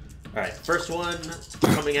 Alright, first one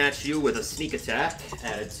coming at you with a sneak attack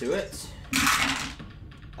added to it.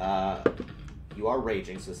 You are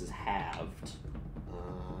raging, so this is halved.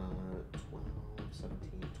 12,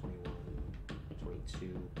 17, 21,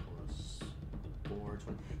 22 plus 4,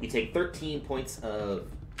 20. You take 13 points of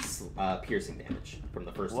piercing damage from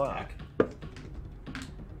the first Wow. attack.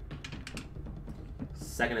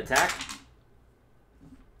 Second attack,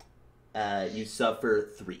 you suffer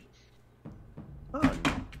 3. Oh,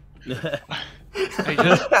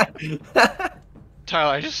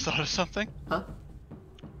 Tyler, I just thought of something. Huh?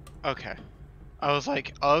 Okay. I was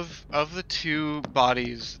like, of the two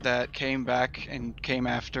bodies that came back and came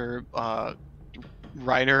after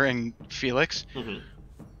Ryder and Felix, Mm-hmm.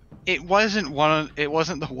 it wasn't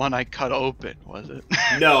the one I cut open, was it?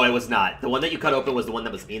 No, it was not. The one that you cut open was the one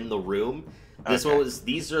that was in the room. This Okay. one was.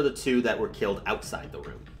 These are the two that were killed outside the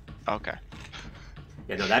room. Okay.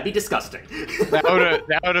 Yeah, no, that'd be disgusting. That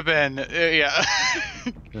would have been yeah.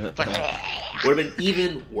 It's like, Would have been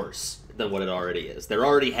even worse than what it already is. They're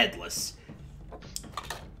already headless.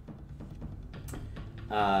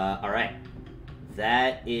 All right.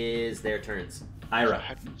 That is their turns. Ira.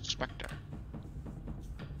 Spectre.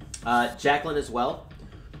 Jacqueline as well.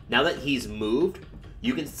 Now that he's moved,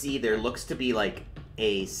 you can see there looks to be like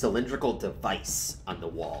a cylindrical device on the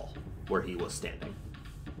wall where he was standing.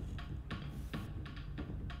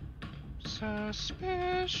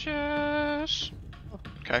 Suspicious.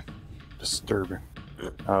 Okay. Disturbing.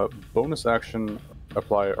 Bonus action,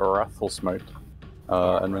 apply a Wrathful Smite.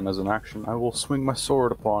 And then as an action, I will swing my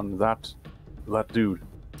sword upon that dude.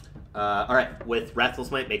 All right. With Wrathful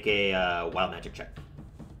Smite, make a wild magic check.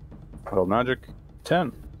 Wild magic,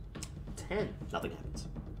 10. 10. Nothing happens.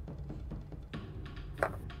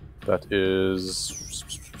 That is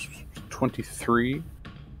 23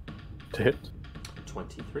 to hit.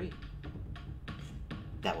 23.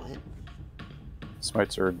 That will hit.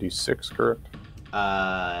 Smites are a d6, correct?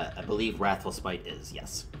 I believe Wrathful Smite is,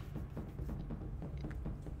 yes.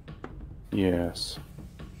 Yes.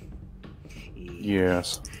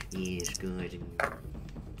 Yes. Yes, good.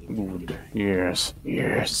 Good. Yes.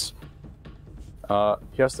 Yes.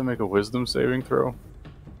 He has to make a wisdom saving throw.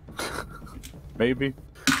 Maybe.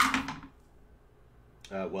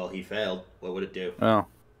 Well, he failed. What would it do? Oh.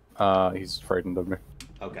 He's frightened of me.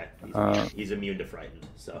 Okay. He's immune to frightened,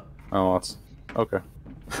 so. Oh, that's... Okay.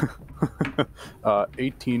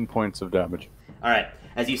 18 points of damage. Alright.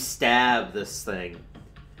 As you stab this thing,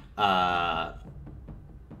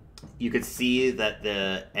 you can see that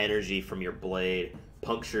the energy from your blade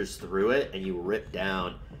punctures through it, and you rip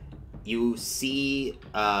down. You see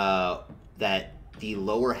that the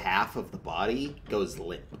lower half of the body goes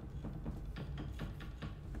limp,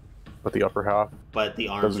 But the upper half... but the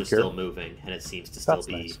arms Doesn't are care. still moving, and it seems to still That's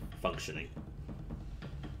be nice. functioning.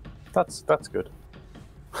 That's good.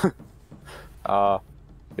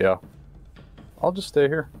 Yeah. I'll just stay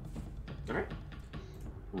here. Alright.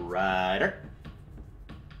 Ryder.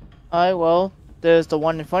 Alright, well, there's the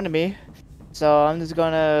one in front of me. So I'm just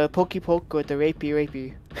gonna pokey poke with the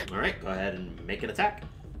rapey. Alright, go ahead and make an attack.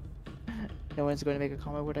 No one's gonna make a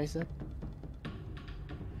comment what I said.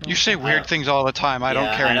 You say weird things all the time. I don't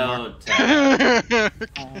Yeah, care I anymore.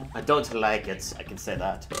 I don't like it, I can say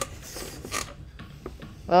that.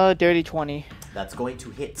 Dirty 20. That's going to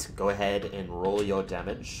hit. Go ahead and roll your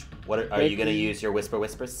damage. What are you going to Rapey. use your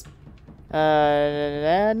Whispers?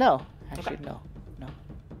 No. Actually, no.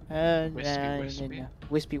 Wispy. No.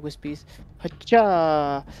 Wispies.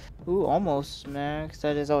 Hacha! Ooh, almost max.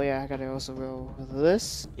 That is. Oh yeah, I gotta also roll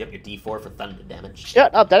this. Yep, your D4 for thunder damage.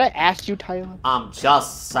 Shut up! Did I ask you, Tyler? I'm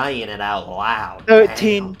just saying it out loud.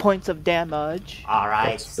 13 Damn. points of damage. All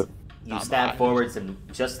right. That's You Not stab bad. forwards, and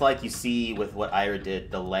just like you see with what Ira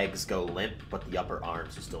did, the legs go limp, but the upper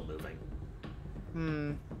arms are still moving.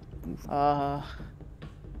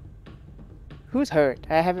 Who's hurt?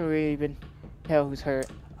 I haven't really even tell who's hurt.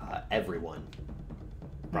 Everyone.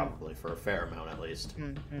 Probably, for a fair amount at least.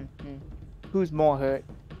 Who's more hurt?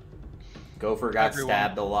 Gopher got Everyone.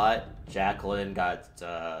 stabbed a lot. Jacqueline got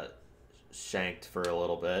shanked for a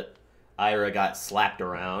little bit. Ira got slapped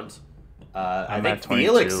around. I I'm think at 22.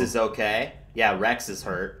 Felix is okay. Yeah, Rex is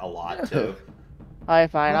hurt a lot too. Alright,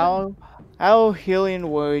 fine. I'll healing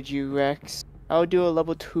word you, Rex. I'll do a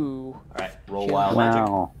level 2. Alright, roll Sure. wild magic.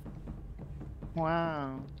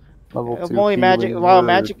 Wow. Level 2 Only magic. healing Wild word.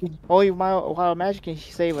 magic. Only wild magic can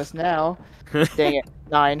save us now. Dang it.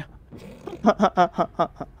 9.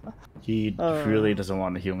 He really doesn't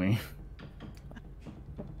want to heal me.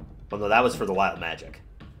 Well, no, that was for the wild magic.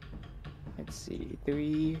 Let's see.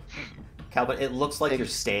 3. Calvin, it looks like you're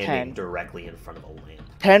 6, standing 10. directly in front of a lamp.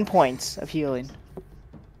 10 points of healing.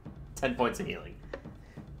 10 points of healing.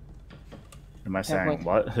 Am I 10 saying points.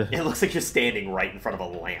 what? It looks like you're standing right in front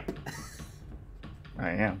of a lamp.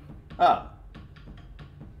 I am. Oh.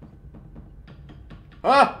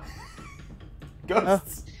 Ah!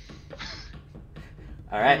 Ghosts!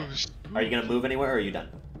 Alright. Are you gonna move anywhere or are you done?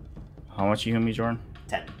 How much you heal me, Jordan?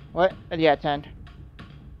 10. What? Yeah, 10.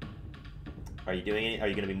 Are you doing any, are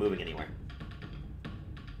you gonna be moving anywhere?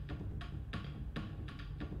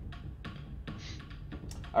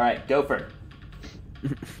 Alright, Gopher.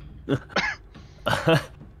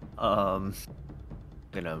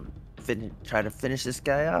 Gonna try to finish this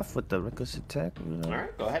guy off with the reckless attack. You know?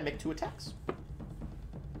 Alright, go ahead, make 2 attacks.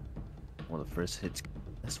 One of the first hits.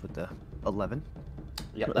 That's with the 11.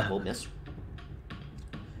 Yep, that will miss.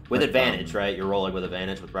 With advantage, right? You're rolling with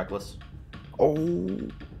advantage with reckless. Oh.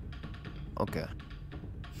 Okay.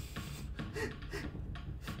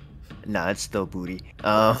 Nah, it's still booty.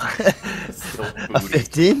 Still A booty.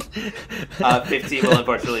 15. 15 will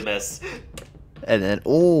unfortunately miss. And then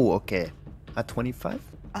okay. A 25.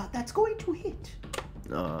 That's going to hit.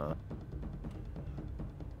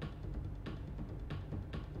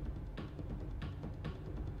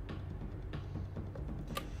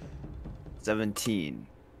 17.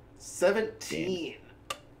 17.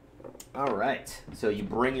 All right. So you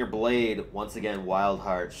bring your blade once again, wild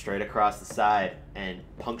heart, straight across the side and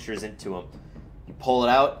punctures into him. You pull it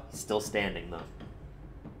out. He's still standing though.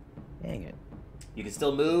 Dang it. You can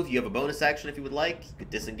still move. You have a bonus action if you would like. You could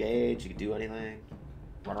disengage. You could do anything.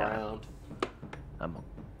 Run around. I'm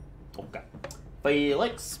Okay.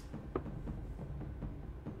 Felix.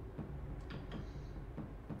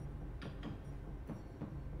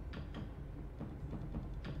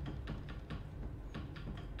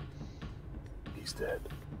 He's dead.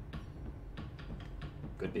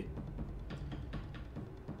 Could be.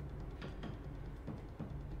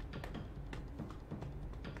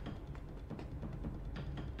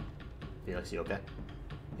 Felix, you okay?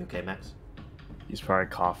 You okay, Max? He's probably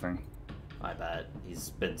coughing. I bet. He's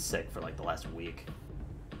been sick for like the last week.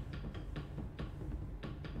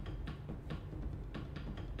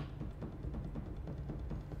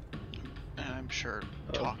 I'm sure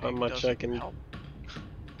How talking much doesn't I can- help.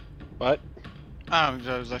 What? I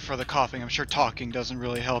was like, for the coughing, I'm sure talking doesn't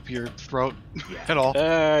really help your throat Yeah. at all.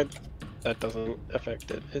 That doesn't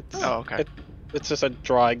affect it. It's Oh, okay. it's just a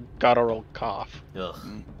dry guttural cough, Ugh.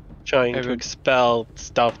 trying to Maybe- expel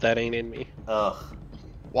stuff that ain't in me. Ugh.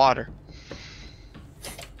 Water.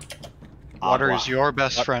 Water Agua. is your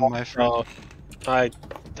best friend, my friend. Oh, I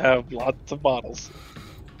have lots of bottles.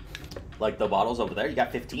 Like the bottles over there. You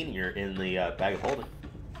got 15 in the bag of holding.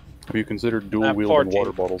 Have you considered dual wielding 14.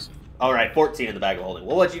 water bottles? All right, 14 in the bag of holding.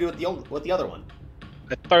 Well, what'd you do with the other one?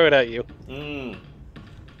 I throw it at you.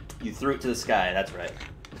 You threw it to the sky. That's right.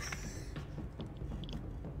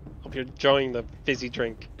 Hope you're enjoying the fizzy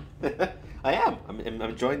drink. I am. I'm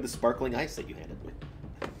enjoying the sparkling ice that you handed me.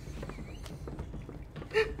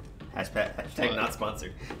 Hashtag not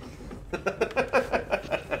sponsored.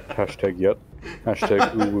 Hashtag yet.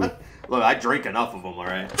 Hashtag ooh. Look, I drink enough of them, all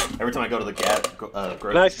right? Every time I go to the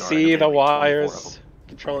grocery Can I store, see end up getting the like 24 of wires them.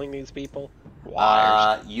 controlling these people?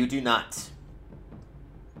 You do not.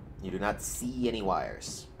 You do not see any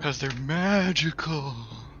wires. Because they're magical.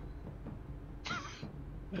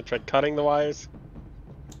 I tried cutting the wires.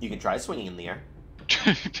 You can try swinging in the air.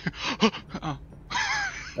 Oh.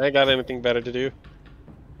 I ain't got anything better to do.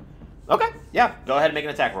 Okay, yeah, go ahead and make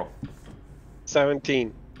an attack roll.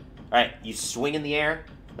 17. Alright, you swing in the air,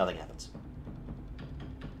 nothing happens.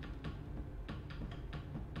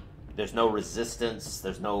 There's no resistance,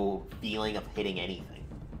 there's no feeling of hitting anything.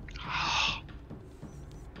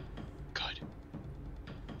 Good.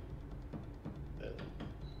 I'm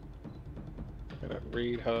gonna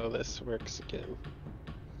read how this works again.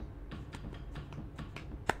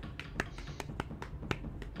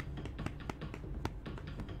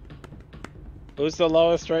 Who's the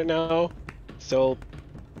lowest right now? Still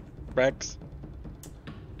Rex?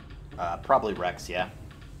 Probably Rex, yeah.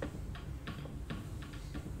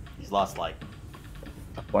 He's lost like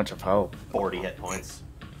A bunch of health. 40 hit points.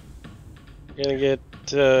 You're gonna get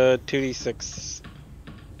 2d6.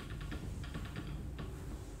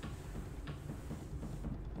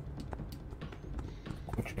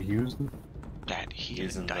 What you using? That healing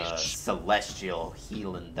Using the dice. celestial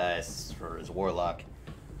healing dice for his warlock.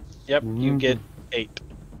 Yep, you get 8.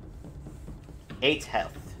 8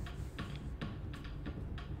 health.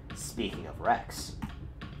 Speaking of Rex,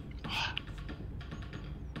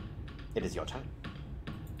 it is your turn.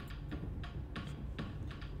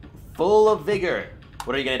 Full of vigor.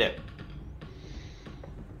 What are you gonna do?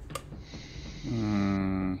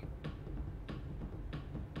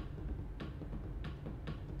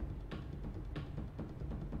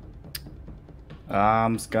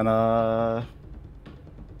 I'm just gonna.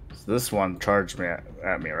 So this one charged me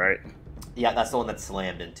at me, right? Yeah, that's the one that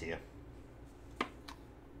slammed into you.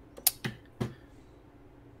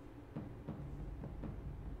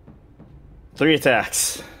 Three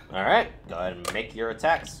attacks. Alright, go ahead and make your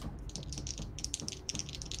attacks.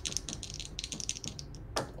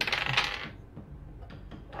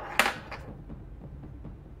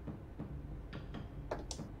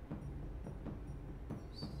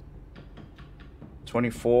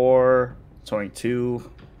 $24,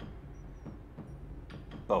 22.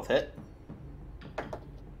 Both hit.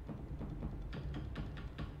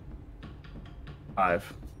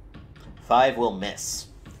 5. 5 will miss.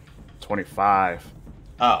 25.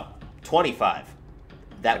 Oh, 25.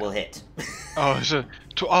 That will hit. Oh, so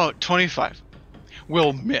 25.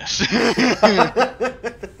 Will miss.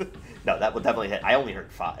 No, that will definitely hit. I only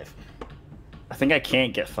heard 5. I think I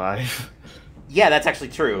can't get 5. Yeah, that's actually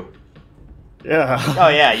true. Yeah. Oh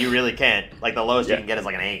yeah, you really can't. Like the lowest you Yeah. can get is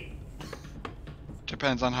like an 8.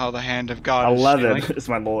 Depends on how the hand of God 11 is is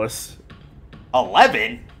my lowest.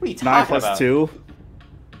 11? What are you talking 9 plus about? 2.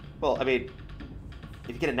 Well, I mean, if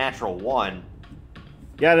you get a natural 1,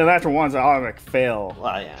 Yeah, the natural ones I automatic fail.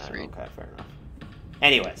 well, yeah, 3. okay, fair enough.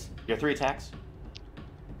 Anyways, your 3 attacks.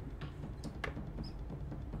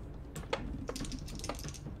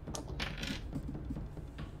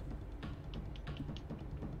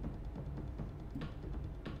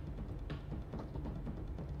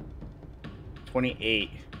 $28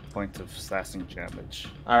 points of slashing damage.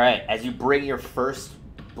 All right, as you bring your first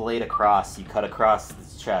blade across, you cut across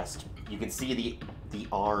his chest. You can see the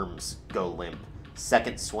arms go limp.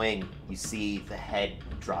 Second swing, you see the head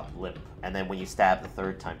drop limp. And then when you stab the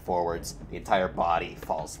third time forwards, the entire body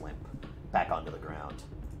falls limp back onto the ground.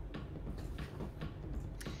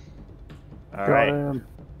 All right.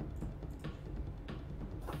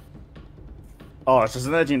 Oh, so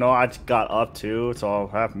that you know I just got up too, so I'll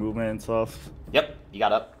have movement and stuff. Yep, you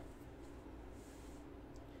got up.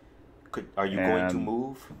 Are you going to And-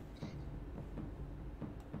 move?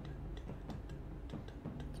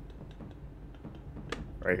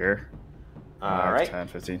 Right here. All right. 10,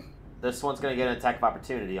 15. This one's going to get an attack of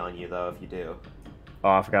opportunity on you, though, if you do. Oh,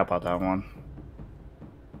 I forgot about that one.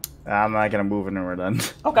 I'm not gonna move anywhere then.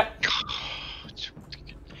 Okay.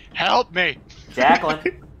 Help me!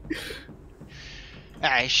 Jacqueline.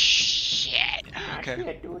 Ah, shit. Okay.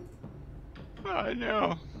 Shit, dude. I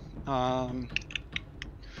know.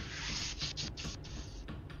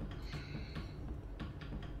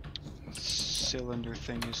 Cylinder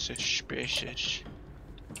thing is suspicious.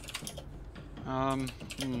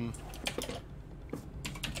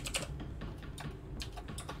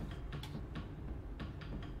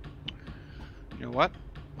 You know what?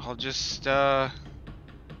 I'll just, I'll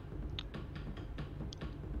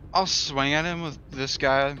swing at him with this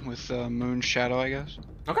guy with Moon Shadow, I guess.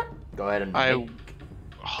 Okay. Go ahead and I- make...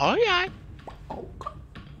 Oh, yeah.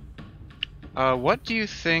 Oh. What do you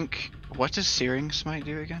think? What does Searing Smite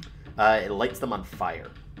do again? It lights them on fire.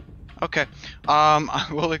 Okay. I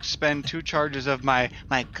will expend 2 charges of my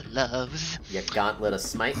gloves, You gauntlet a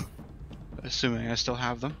smite. assuming I still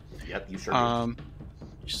have them. Yep, you sure do.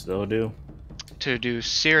 You still do. To do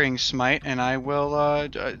Searing Smite, and I will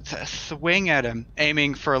swing at him,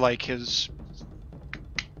 aiming for like his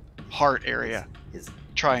heart area. Is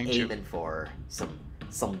Trying to. aiming for some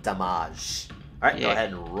damage. All right, go Yeah. ahead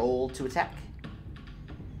and roll to attack.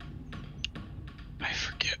 I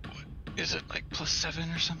forget what is it, like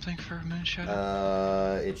 +7 or something for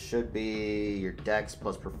Moonshadow? It should be your dex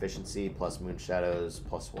plus proficiency plus Moonshadow's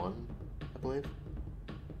 +1, I believe.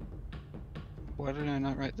 Why did I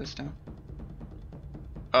not write this down?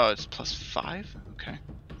 Oh, it's +5. Okay.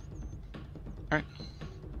 All right.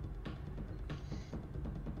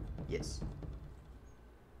 Yes.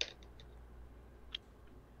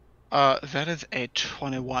 That is a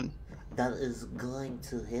 21. That is going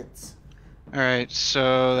to hit. All right,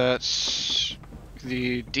 so that's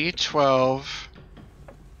the D12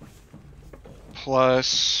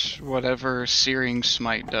 plus whatever Searing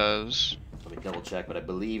Smite does. Let me double check, but I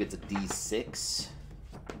believe it's a D6.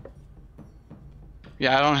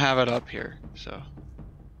 Yeah, I don't have it up here, so.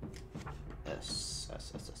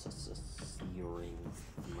 Searing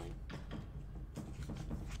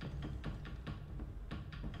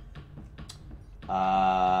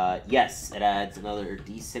Smite. Yes, it adds another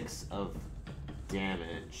D6 of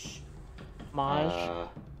damage. Causes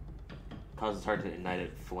target to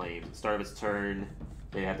ignited flames. At the start of its turn,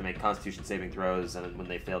 they have to make Constitution saving throws, and when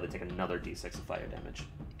they fail, they take another D6 of fire damage.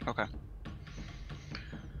 Okay.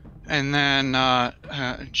 And then,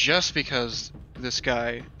 just because this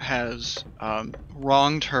guy has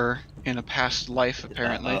wronged her in a past life,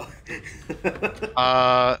 apparently,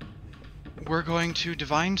 we're going to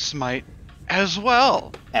Divine Smite as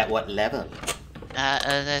well. At what level?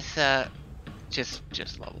 That's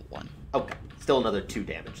just level 1. Okay, still another 2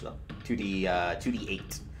 damage though.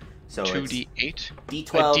 2d8. So 2d8, it's D12,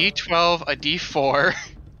 a d12, a d4,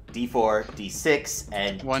 D4, D6,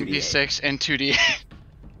 and 1d6, and 2d8.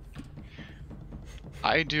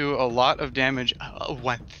 I do a lot of damage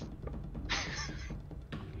once.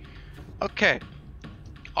 Okay,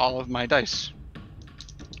 all of my dice.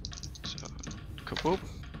 So, kaboop.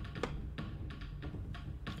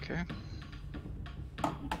 Okay.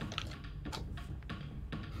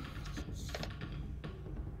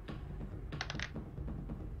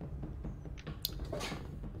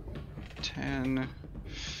 $10,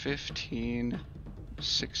 15,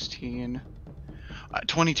 16,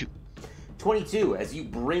 22. 22, as you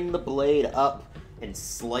bring the blade up and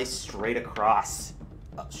slice straight across,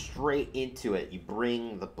 straight into it. You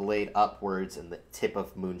bring the blade upwards, and the tip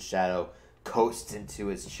of Moonshadow coasts into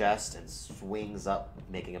his chest and swings up,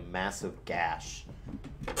 making a massive gash.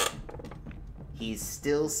 He's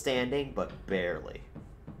still standing, but barely.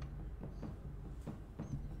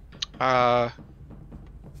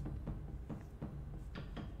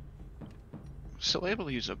 Still able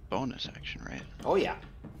to use a bonus action, right? Oh yeah.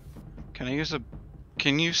 Can I use a...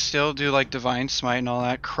 Can you still do, like, Divine Smite and all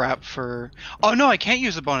that crap for... Oh, no, I can't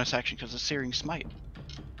use a bonus action because of Searing Smite.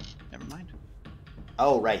 Never mind.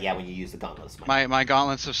 Oh, right, yeah, when you use the Gauntlet of Smite. My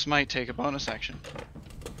Gauntlets of Smite take a bonus action.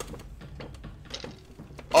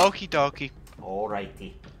 Okie dokie.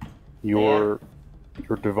 Alrighty. Your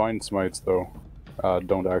Divine Smites, though,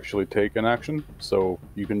 don't actually take an action, so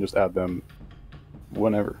you can just add them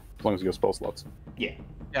whenever, as long as you have spell slots. Yeah.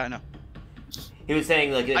 Yeah, I know. He was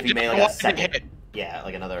saying, like, if you made, like, a second... Hit. Yeah,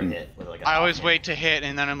 like another hit. With, like, I always wait to hit,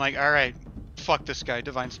 and then I'm like, alright, fuck this guy,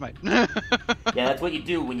 Divine Smite. Yeah, that's what you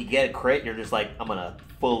do when you get a crit. You're just like, I'm gonna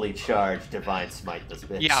fully charge Divine Smite this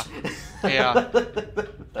bitch. Yeah. Yeah.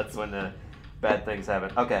 That's when bad things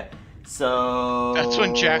happen. Okay, so... That's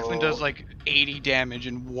when Jacqueline does, like, 80 damage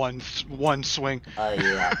in one swing.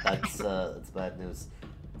 Yeah, that's bad news.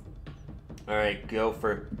 Alright, go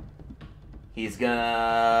for... He's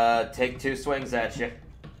gonna take 2 swings at you.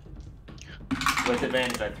 With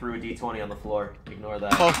advantage, I threw a d20 on the floor. Ignore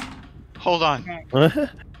that. Oh, hold on.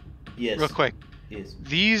 Yes. Real quick. Yes.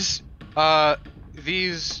 These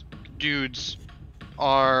dudes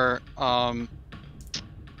are They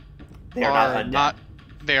are not undead.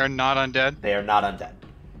 They are not undead? They are not undead.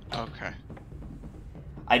 Okay.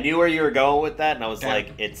 I knew where you were going with that, and I was Damn.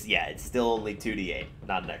 like, it's still only 2d8,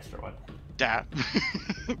 not an extra one. Damn.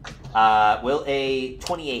 Will a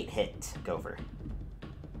 28 hit, Gopher?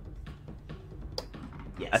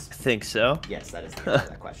 I Yes. think so. Yes, that is the answer to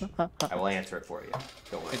that question. I will answer it for you.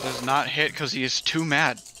 Don't worry It about does not hit because he is too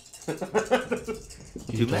mad. it.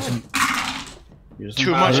 He doesn't.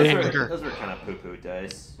 Too much those anger. Those were kind of poo-poo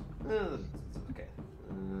dice. Okay.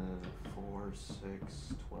 4,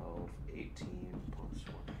 6, 12, 18, plus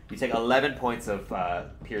 1. You take 11 points of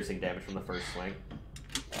piercing damage from the first swing.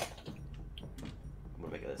 I'm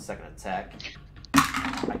going to make a second attack.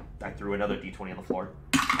 I threw another d20 on the floor.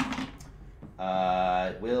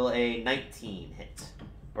 Will a 19 hit?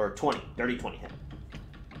 Or 20, dirty 20 hit?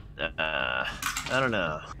 I don't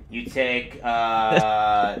know. You take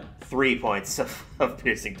 3 points of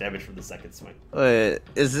piercing damage from the second swing. Wait,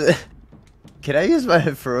 is it? Can I use my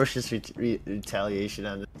ferocious retaliation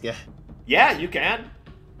on this guy? Yeah, you can.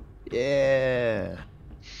 Yeah.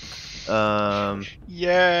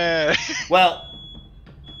 Yeah. Well.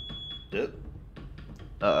 Oop,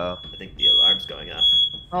 Uh-oh. I think the alarm's going off.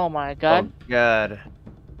 Oh my god. Oh god.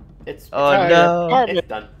 It's Oh Sorry, no. pardon. it's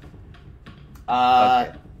done.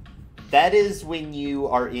 Okay. That is when you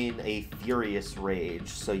are in a furious rage.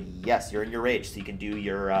 So yes, you're in your rage, so you can do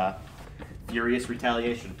your furious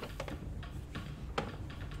retaliation.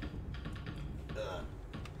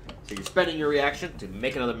 So you're spending your reaction to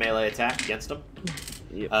make another melee attack against them.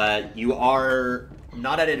 Yep. You are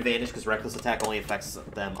not at an advantage because reckless attack only affects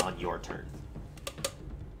them on your turn.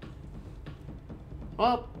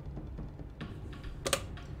 Well,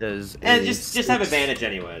 Does and a just have six- advantage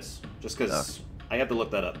anyways. Just because I have to look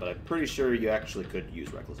that up, but I'm pretty sure you actually could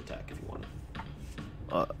use reckless attack if you wanted.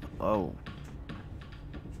 Oh.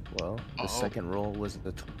 Well, the Uh-oh. second roll was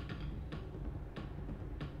the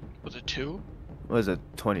Was it 2? was a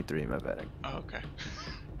 23. My bad. Oh, okay.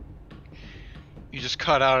 You just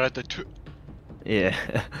cut out at the 2. Yeah.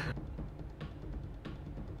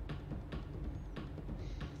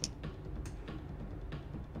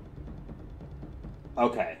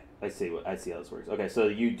 Okay, I see how this works. Okay, so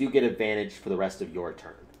you do get advantage for the rest of your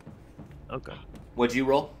turn. Okay. What'd you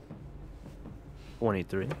roll?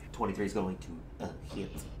 23. 23 is going to hit.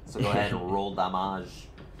 So go ahead and roll damage.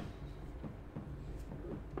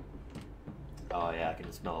 Oh yeah, I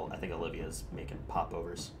can smell. I think Olivia's making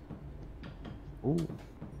popovers. Ooh.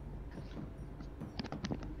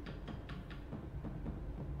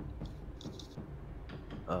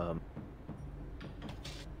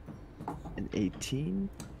 An 18.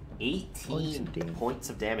 18 points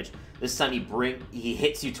of damage. This time he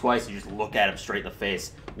hits you twice. You just look at him straight in the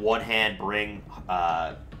face. One hand bring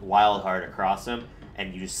Wildheart across him,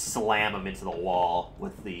 and you just slam him into the wall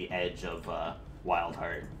with the edge of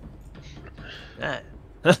Wildheart.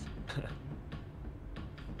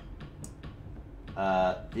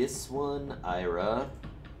 This one, Ira,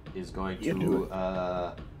 is going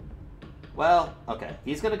to well, okay.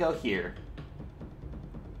 He's gonna go here.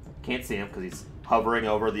 Can't see him because he's hovering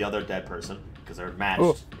over the other dead person because they're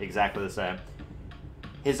matched exactly the same.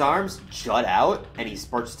 His arms jut out and he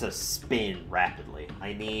starts to spin rapidly.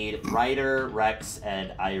 I need Ryder, Rex,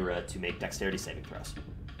 and Ira to make dexterity saving throws.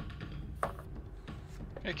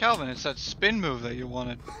 Hey Calvin, it's that spin move that you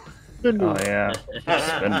wanted. Oh yeah.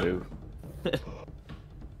 Spin move.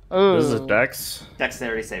 Ooh. This is a dex.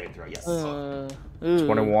 Dexterity saving throw, yes. Ooh.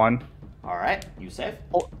 21. All right, you save.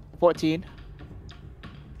 14.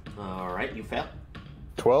 All right, you fail.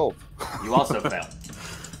 12. You also fail.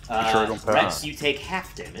 Sure I don't pass. Rex, you take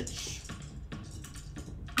half damage.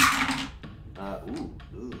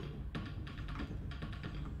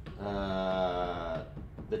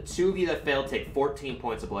 The two of you that failed take 14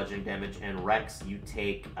 points of bludgeoning damage, and Rex, you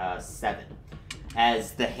take 7.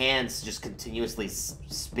 As the hands just continuously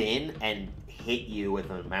spin and hit you with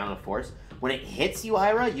an amount of force. When it hits you,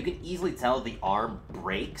 Ira, you can easily tell the arm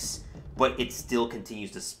breaks, but it still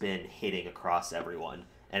continues to spin, hitting across everyone.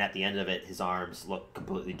 And at the end of it, his arms look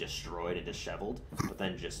completely destroyed and disheveled, but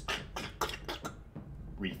then just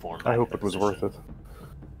reformed. I hope it was worth it.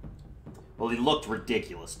 Well, he looked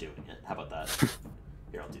ridiculous doing it. How about that?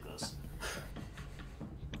 Here, I'll do this.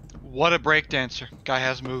 What a breakdancer. Guy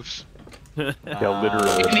has moves. Yeah,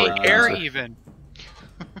 literally. In the break air dancer. even.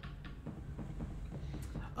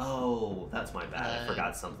 Oh, that's my bad. I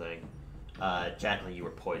forgot something. Jacqueline, you were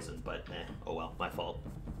poisoned, but oh well, my fault.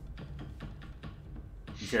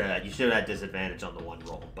 You should have had disadvantage on the one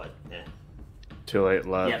roll, but Too late,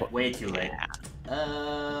 lad. yeah, way too late.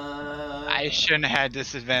 I shouldn't have had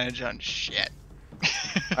disadvantage on shit.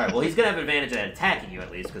 All right, well he's gonna have advantage at attacking you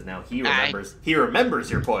at least because now he remembers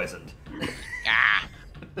you're poisoned, Ah.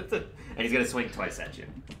 and he's gonna swing twice at you.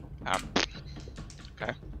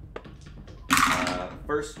 Okay.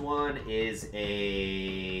 First one is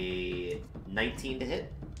a 19 to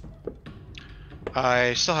hit.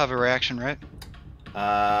 I still have a reaction, right?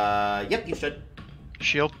 Yep, you should.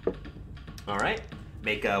 Shield. All right,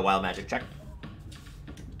 make a wild magic check.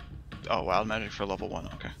 Oh, wild magic for level 1.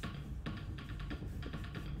 Okay.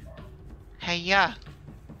 Hey, yeah.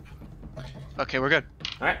 Okay, we're good.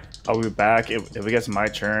 All right. I'll be back. If it gets my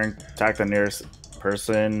turn, attack the nearest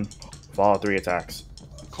person, follow 3 attacks.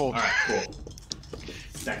 Cool. All right, cool.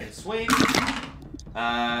 Second swing.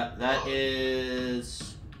 That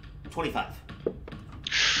is 25.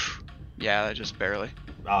 Yeah, that just barely.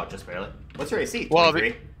 Oh, just barely. What's your AC? Well,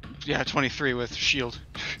 23? Yeah, 23 with shield.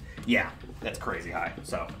 Yeah. That's crazy high.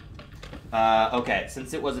 So, okay,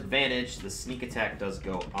 since it was advantage, the sneak attack does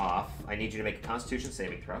go off. I need you to make a Constitution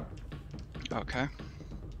saving throw. Okay.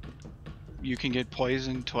 You can get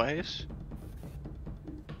poisoned twice?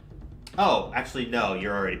 Oh, actually, no,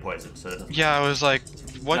 you're already poisoned, so that doesn't... Yeah, I was like,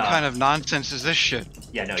 what No. kind of nonsense is this shit?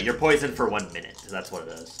 Yeah, no, you're poisoned for 1 minute. That's what it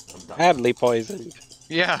is. I'm done. Badly poisoned.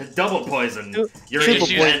 Yeah, Double poison. You're Triple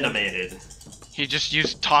just poison. animated. he just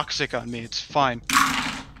used toxic on me. It's fine.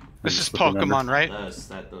 This is Slipping under. Pokemon, right?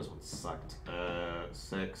 Those ones sucked.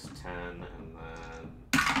 6, 10, and then...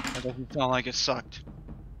 That doesn't sound like it sucked.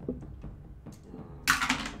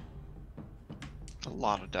 A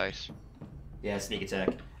lot of dice. Yeah, sneak attack.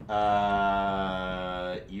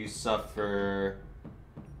 You suffer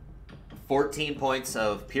 14 points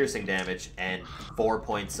of piercing damage and 4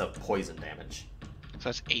 points of poison damage. So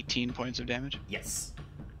that's 18 points of damage. Yes.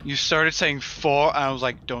 You started saying 4, and I was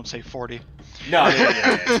like, don't say 40. No,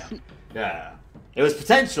 yeah. It was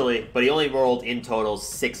potentially, but he only rolled in total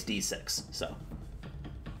 66, so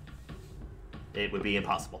it would be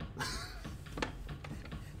impossible.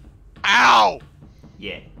 Ow!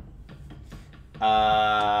 Yeah.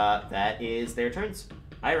 That is their turns.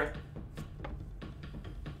 Ira.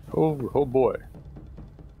 Oh boy.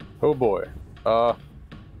 Oh boy. How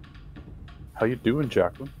you doing,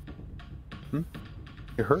 Jacqueline?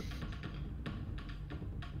 You hurt?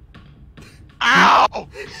 Ow!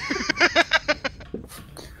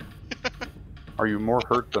 Are you more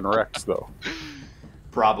hurt than Rex, though?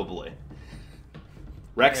 Probably.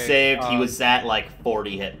 Rex Hey, saved. He was at like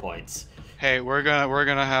 40 hit points. Hey, we're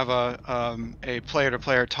gonna have a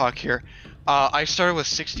player-to-player talk here. I started with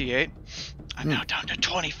 68. I'm now down to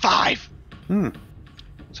 25.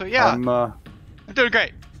 So yeah, I'm doing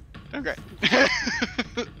great. Doing great.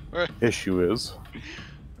 We're issue is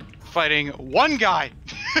fighting one guy.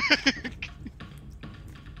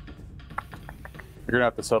 you're gonna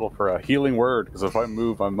have to settle for a healing word, because if I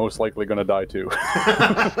move, I'm most likely gonna die too.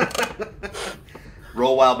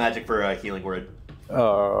 Roll wild magic for a healing word.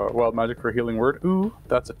 Wild magic for a healing word. Ooh,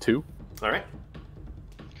 that's a 2. All right.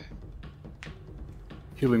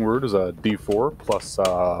 Healing word is a D4 plus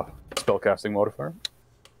spellcasting modifier.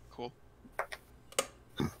 Cool.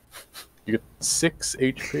 You get 6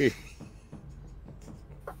 HP.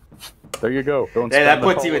 There you go. Don't Hey, that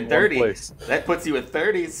spend it puts you all in one 30. place. That puts you in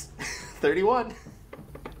 30s. 31.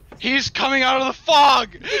 He's coming out of the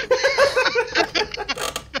fog.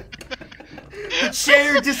 The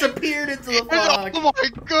chair disappeared into the fog. Oh my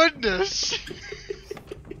goodness!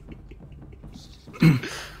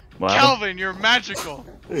 What happened? Calvin, you're magical.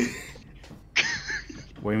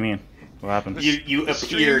 What do you mean? What happened? You The appeared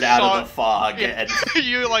stream out saw- of the fog. Yeah, And...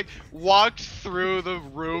 you like walked through the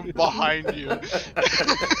room behind you.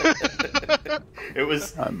 It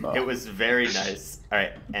was I'm, it was very nice. All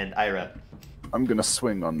right, and Ira. I'm gonna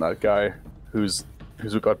swing on that guy who's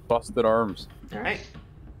got busted arms. All right.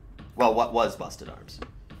 Well, what was busted arms?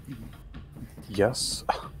 Yes.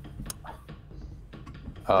 What'd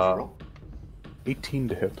you roll? 18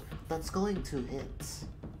 to hit. That's going to hit.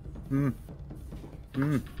 Hmm.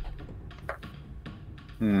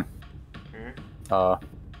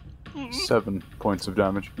 7 points of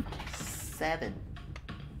damage. 7.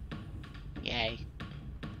 Yay.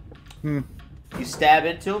 You stab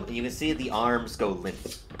into him, and you can see the arms go limp.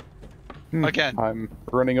 Again. I'm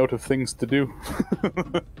running out of things to do.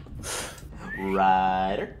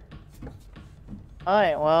 Ryder.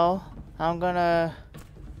 Alright, well, I'm gonna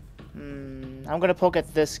poke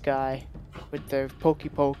at this guy with the pokey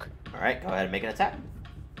poke. All right, go ahead and make an attack.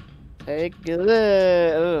 Take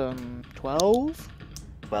 12?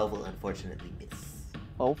 12 will unfortunately miss.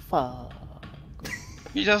 Oh fuck.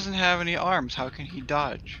 He doesn't have any arms. How can he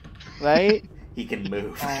dodge? Right? He can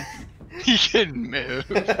move. He can move.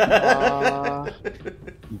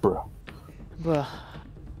 Bro.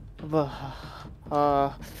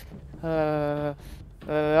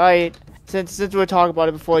 Alright. Since we're talking about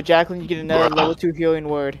it before, Jacqueline, you get another Bruh. level 2 healing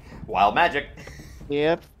word. Wild magic.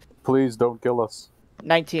 Yep. Please don't kill us.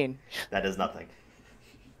 19. That is nothing.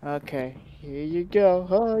 Okay, here you go.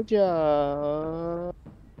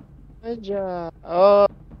 Oh,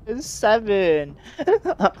 it's 7.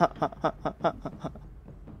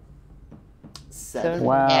 7.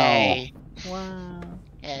 Wow. Yay. Wow.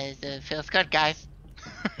 It feels good, guys.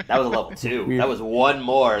 That was a level 2. That was 1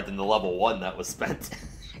 more than the level 1 that was spent.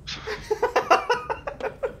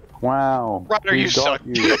 Wow. Ryder, We you got suck.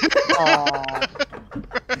 you. Aw.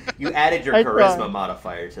 You added your I charisma tried.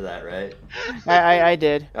 modifier to that, right? I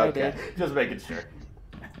did. I Okay, did. just making sure.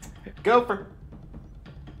 Gopher.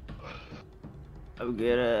 I'm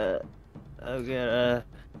gonna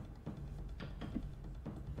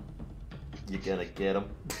You gonna get him?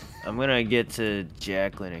 I'm gonna get to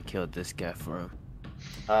Jacqueline and kill this guy for him.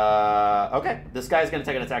 Okay. This guy's gonna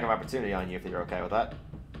take an attack of opportunity on you if you're okay with that.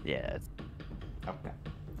 Yeah. Okay.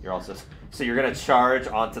 You're also so you're gonna charge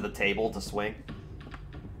onto the table to swing.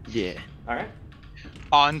 Yeah. All right.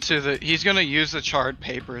 He's gonna use the charred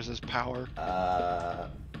paper as his power.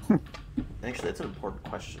 Actually, that's an important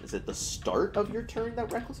question. Is it the start of your turn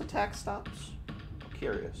that reckless attack stops? I'm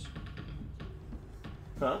curious.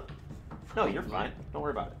 Huh? No, you're fine. Don't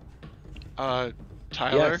worry about it.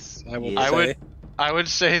 Tyler. Yes, I will Yeah. say. I would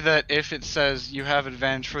say that if it says you have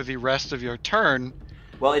advantage for the rest of your turn.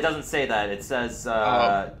 Well, it doesn't say that. It says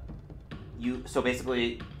So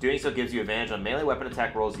basically, doing so gives you advantage on melee weapon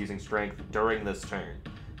attack rolls using strength during this turn,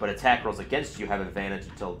 but attack rolls against you have advantage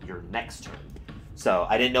until your next turn. So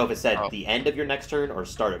I didn't know if it said the end of your next turn or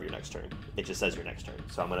start of your next turn. It just says your next turn,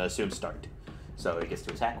 so I'm gonna assume start. So he gets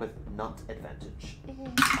to attack with not advantage.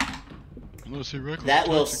 That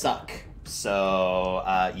will suck. So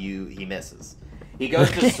he misses. He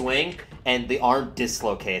goes to swing, and the arm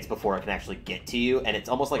dislocates before it can actually get to you, and it's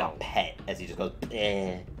almost like a pet as he just goes.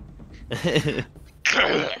 Eh.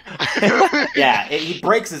 Yeah, he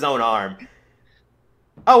breaks his own arm.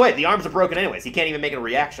 Oh wait, the arms are broken anyways. He can't even make a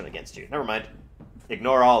reaction against you. Never mind.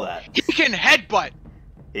 Ignore all that. He can headbutt.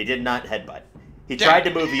 He did not headbutt. He tried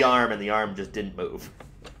to move the arm, and the arm just didn't move.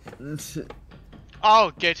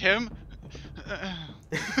 I'll get him.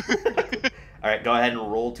 All right, go ahead and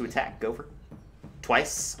roll to attack. Go for it.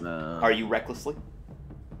 Twice. Are you recklessly?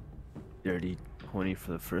 Dirty 20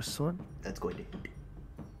 for the first one. That's going to hit.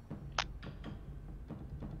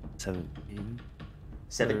 17.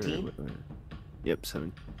 17? Yep,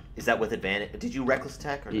 7. Is that with advantage? Did you reckless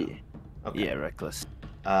attack or no? Yeah. Okay. Yeah, reckless.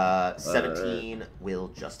 17 will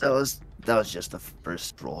just. That was just the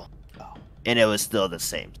first roll. Oh. And it was still the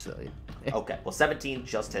same. So. Okay. Well, 17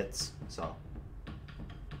 just hits. So.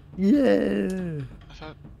 Yeah. I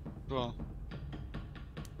thought. Well.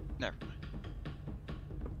 Never mind.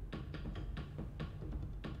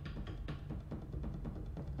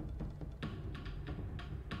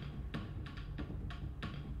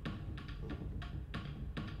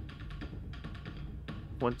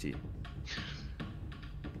 $20.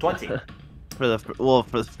 20. for the first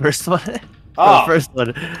one. Oh. For the first one.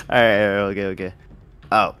 All right. Okay.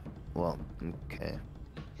 Oh. Well. Okay.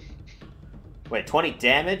 Wait, 20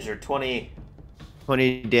 damage or 20?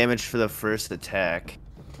 20 damage for the first attack.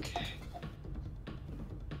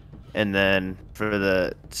 And then for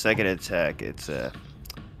the second attack, it's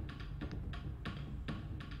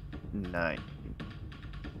 9.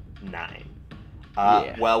 9.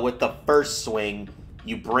 Yeah. Well, with the first swing,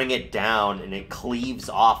 you bring it down and it cleaves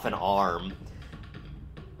off an arm.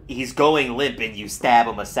 He's going limp and you stab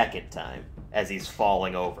him a second time as he's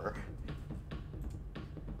falling over.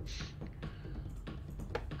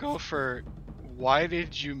 Gopher, why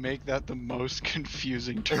did you make that the most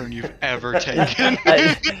confusing turn you've ever taken?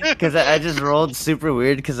 Because I just rolled super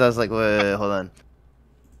weird because I was like, wait, hold on.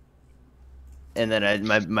 And then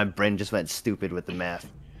my brain just went stupid with the math.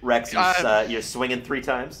 Rex, you're swinging 3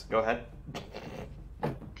 times. Go ahead.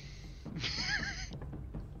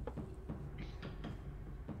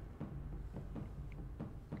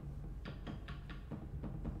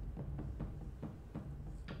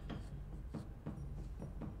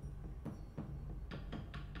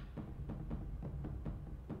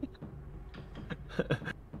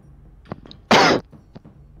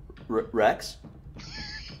 Rex?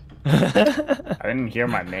 I didn't hear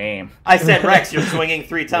my name. I said, Rex, you're swinging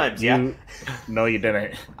 3 times, yeah? No, you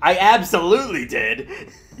didn't. I absolutely did.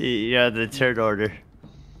 Yeah, the turn order.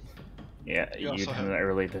 Yeah, You you also have-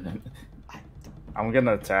 really didn't. I'm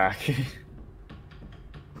gonna attack.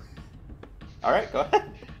 All right, go ahead.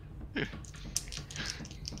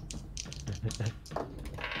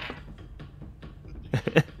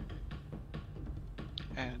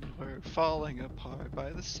 And we're falling apart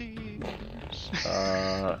by the seams.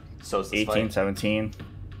 So it's this 18, fight. 17.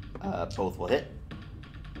 Both will hit.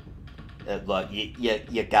 Look,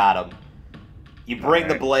 you got him. You bring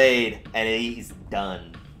the blade, and he's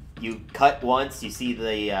done. You cut once, you see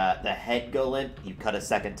the head go limp. You cut a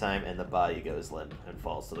second time, and the body goes limp and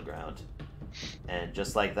falls to the ground. And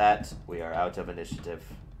just like that, we are out of initiative.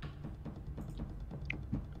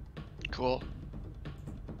 Cool.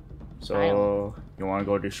 So, you want to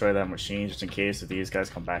go destroy that machine just in case if these guys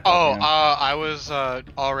come back? Oh, up again? I was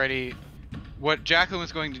already. What Jacqueline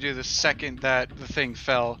was going to do the second that the thing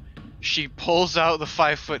fell, she pulls out the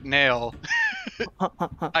 5-foot nail.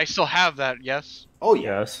 I still have that, yes? Oh,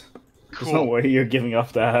 yeah. Yes. There's Cool. no way you're giving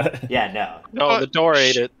up that. Yeah, no. No, the door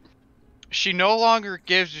ate it. She no longer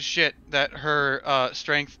gives a shit that her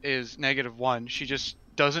strength is -1. She just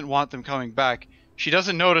doesn't want them coming back. She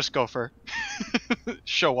doesn't notice Gopher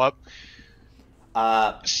show up.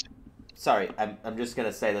 Sorry, I'm just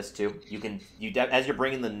gonna say this too. As you're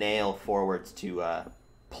bringing the nail forwards to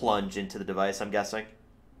plunge into the device, I'm guessing.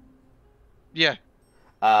 Yeah.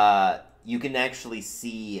 You can actually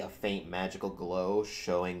see a faint magical glow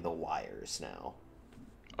showing the wires now.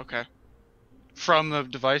 Okay. From the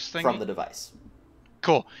device thing? From the device.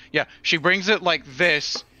 Cool. Yeah, she brings it like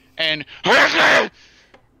this, and...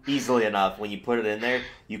 Easily enough, when you put it in there,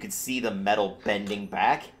 you can see the metal bending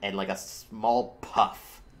back, and like a small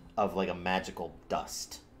puff of like a magical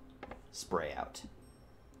dust spray out.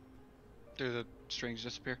 Do the strings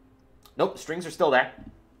disappear? Nope, strings are still there.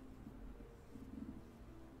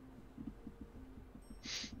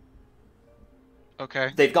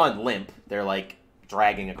 Okay. They've gone limp. They're like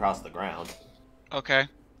dragging across the ground. Okay.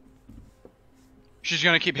 She's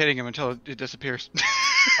gonna keep hitting him until it disappears.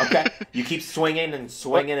 Okay. You keep swinging and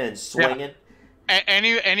swinging and swinging. Yeah.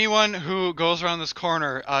 Anyone who goes around this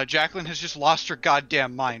corner, Jacqueline has just lost her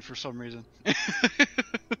goddamn mind for some reason.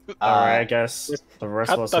 Alright, I guess the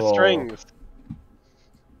rest of Cut us the will... strings.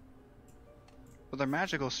 Well, they're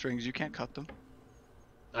magical strings. You can't cut them.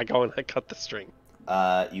 I go and I cut the string.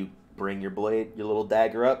 You bring your blade, your little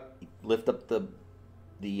dagger up, you lift up the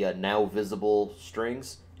now visible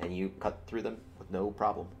strings, and you cut through them with no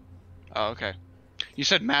problem. Oh, okay. You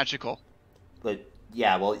said magical. But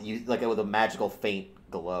yeah, well, you like with a magical faint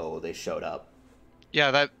glow, they showed up.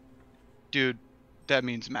 Yeah, dude, that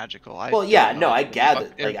means magical. Well, yeah, no, I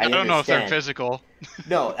gather. Like, I don't know if they're physical.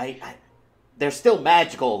 No, they're still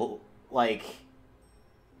magical, like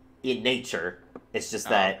in nature. It's just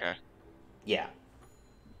that, okay. Yeah,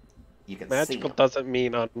 you can Magical see them. doesn't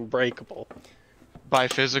mean unbreakable. By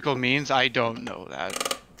physical means, I don't know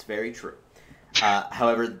that. It's very true.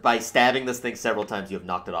 However, by stabbing this thing several times, you have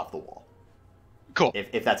knocked it off the wall. Cool.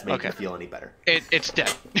 If that's making you feel any better. It's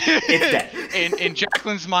dead. It's dead. In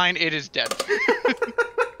Jacqueline's mind, it is dead.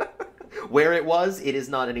 Where it was, it is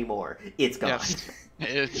not anymore. It's gone.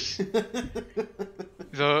 Yes.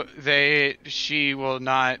 She will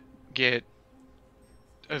not get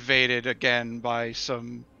evaded again by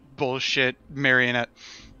some bullshit marionette.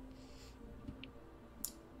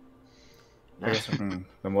 I guess then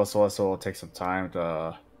most of us will take some time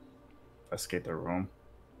to escape the room.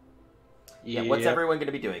 Yeah, what's everyone going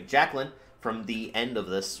to be doing? Jacqueline, from the end of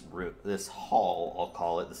this room, this hall, I'll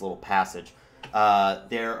call it, this little passage,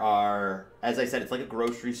 there are, as I said, it's like a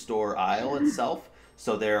grocery store aisle itself.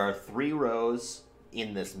 So there are 3 rows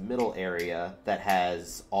in this middle area that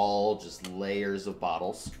has all just layers of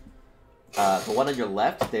bottles. The one on your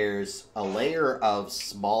left, there's a layer of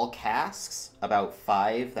small casks, about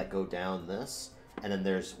 5 that go down this, and then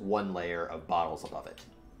there's 1 layer of bottles above it.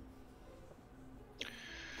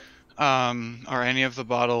 Are any of the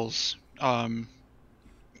bottles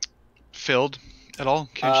filled at all?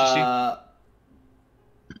 Can't you see?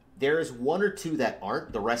 There's 1 or 2 that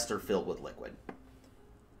aren't. The rest are filled with liquid.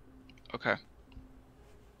 Okay.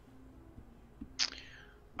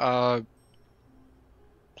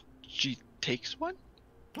 She takes one?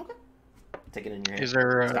 Okay. Take it in your hand. Is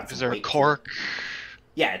there a cork?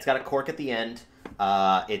 Yeah, it's got a cork at the end.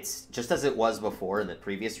 It's just as it was before in the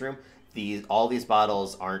previous room. All these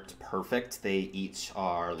bottles aren't perfect. They each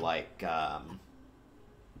are like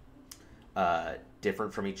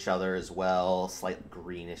different from each other as well. Slight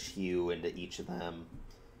greenish hue into each of them.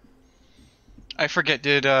 I forget.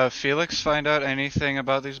 Did Felix find out anything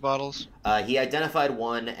about these bottles? He identified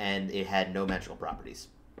one, and it had no magical properties.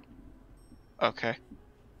 Okay.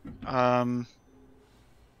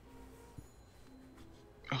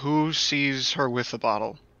 Who sees her with the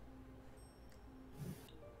bottle?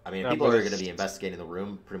 I mean, if people are going to be investigating the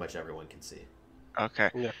room, pretty much everyone can see. Okay.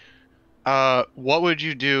 Yeah. What would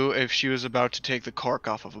you do if she was about to take the cork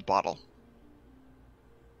off of a bottle?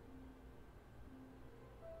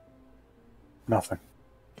 Nothing.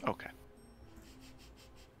 Okay.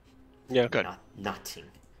 Yeah. Good. Nothing.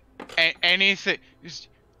 Anything.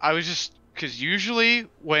 I was just... Because usually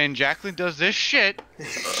when Jacqueline does this shit,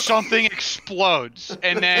 something explodes.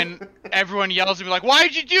 And then everyone yells at me like,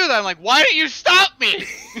 why'd you do that? I'm like, why didn't you stop me?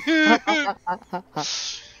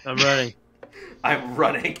 I'm running. I'm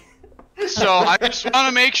running. So I just want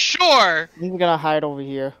to make sure He's gonna hide over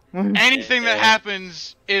here. anything that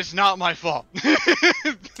happens is not my fault.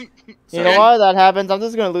 You know what? That happens. I'm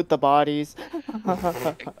just gonna loot the bodies.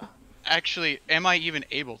 Actually, am I even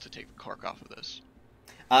able to take the cork off of this?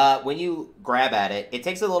 When you grab at it, it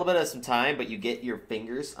takes a little bit of some time, but you get your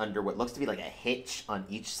fingers under what looks to be like a hitch on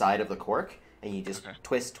each side of the cork, and you just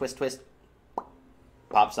twist, twist, twist,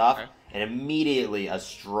 pops off, Okay. and immediately a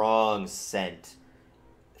strong scent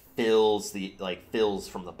fills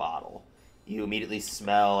from the bottle. You immediately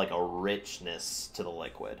smell like a richness to the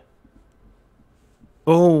liquid,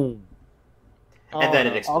 Boom. and then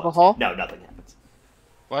it explodes. Alcohol? No, nothing happens.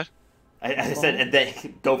 What? I said, and then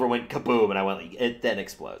Gopher went kaboom, and I went like, it then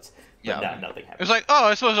explodes. But Yeah, no, okay. nothing It happens. was like, oh,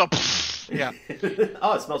 I suppose I'll. Yeah.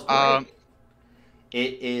 Oh, it smells great. Um,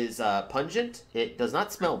 It is pungent. It does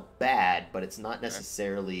not smell bad, but it's not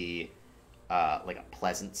necessarily like a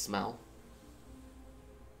pleasant smell.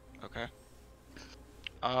 Okay.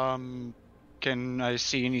 Can I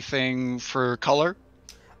see anything for color?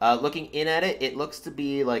 Looking in at it, it looks to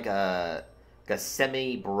be like a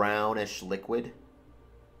semi-brownish liquid.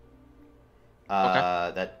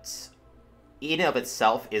 That in and of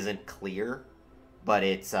itself isn't clear, but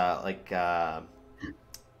it's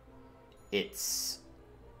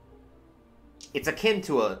it's akin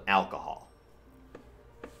to an alcohol.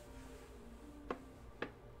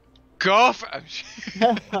 Go for...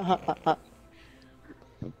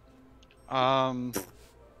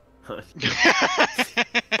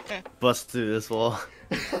 Bust through this wall.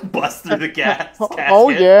 Bust through the gas. Oh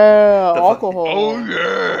casket. yeah, The fu- alcohol. Oh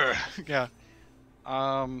yeah. Yeah.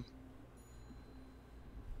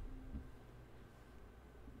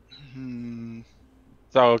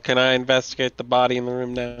 So, can I investigate the body in the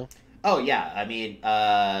room now? Oh yeah, I mean,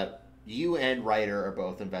 you and Ryder are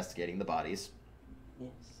both investigating the bodies. Yes.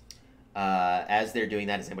 As they're doing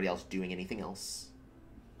that, is anybody else doing anything else?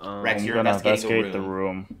 Rex, I'm you're gonna investigating investigate the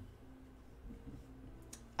room.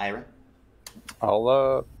 Ira,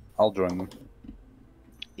 I'll join them.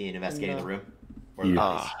 in investigating the room. Or Yeah. the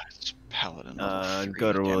bodies? It's Paladin. level 3,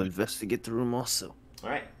 Gutter will damn it. investigate the room also. All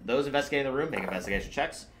right, those investigating the room make investigation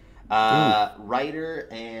checks. Ryder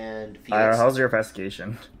and Felix. How's your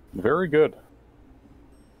investigation? Very good.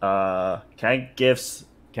 Can I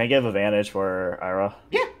give advantage for Ira?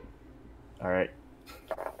 Yeah. All right.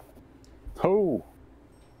 Oh,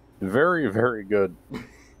 very, very good.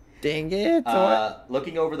 Dang it.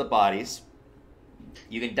 Looking over the bodies,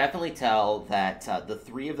 you can definitely tell that the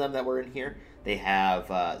three of them that were in here, they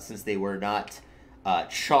have, since they were not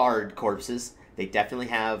charred corpses, they definitely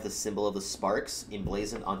have the symbol of the sparks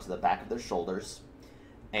emblazoned onto the back of their shoulders.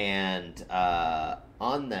 And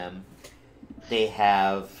on them, they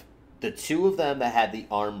have the two of them that had the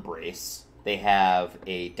arm brace. They have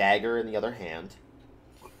a dagger in the other hand.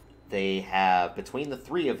 They have, between the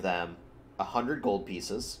three of them, 100 gold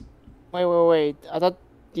pieces. Wait. I thought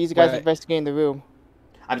these guys were Wait. investigating the room.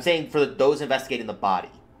 I'm saying for those investigating the body.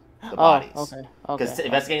 The Oh, bodies. okay. Because Okay.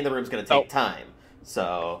 investigating the room is going to take time.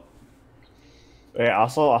 So, Yeah.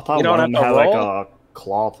 Also, I thought You don't one of them have had to like roll? a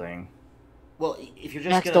claw thing. well, if you're just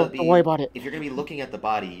Max, going to don't worry about it. if you're going to be looking at the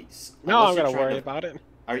bodies, No, unless I'm you're gonna trying worry to- about it.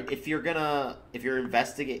 if you're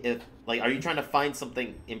investigating, are you trying to find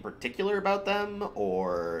something in particular about them,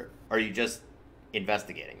 or are you just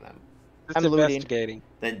investigating them? Just I'm looting. investigating.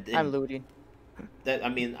 Then I'm looting. I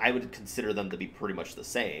mean, I would consider them to be pretty much the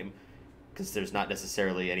same, because there's not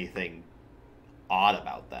necessarily anything odd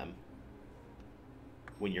about them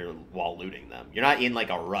while looting them. You're not in like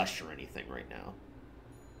a rush or anything right now.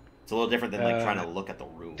 It's a little different than like trying to look at the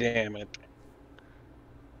room. Damn it.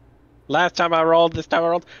 Last time I rolled, this time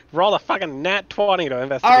I rolled a fucking nat 20 to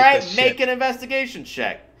investigate All right, this make shit. an investigation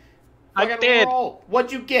check. I Fucking did. roll.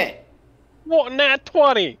 What'd you get? What, nat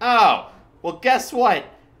 20? Oh, well, guess what?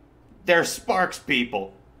 They're Sparks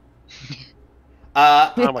people.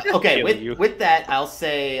 gonna Okay, kill you. with that, I'll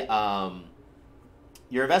say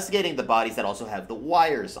you're investigating the bodies that also have the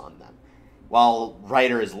wires on them. While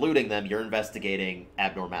Ryder is looting them, you're investigating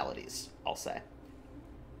abnormalities, I'll say.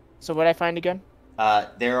 So what I find again?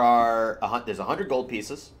 There's 100 gold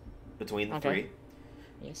pieces between the Okay. three.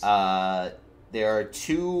 Yes. There are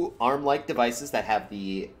two arm-like devices that have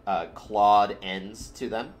the clawed ends to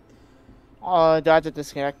them. Do I have to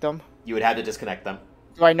disconnect them? You would have to disconnect them.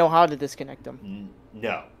 Do I know how to disconnect them?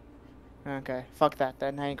 No. Okay, fuck that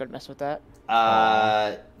then. I ain't gonna mess with that.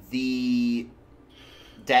 The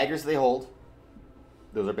daggers they hold,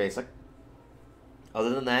 those are basic. Other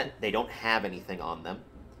than that, they don't have anything on them.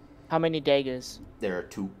 How many daggers? There are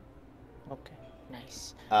two. Okay,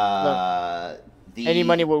 nice. The Any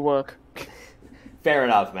money will work. Fair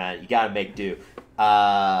enough, man. You gotta make do.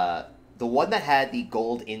 The one that had the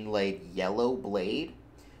gold inlaid yellow blade,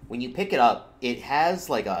 when you pick it up, it has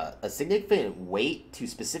like a significant weight to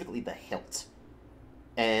specifically the hilt.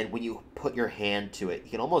 And when you put your hand to it,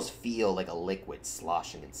 you can almost feel like a liquid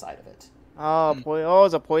sloshing inside of it.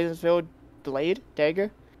 It's a poison-filled blade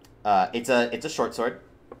dagger. It's a short sword,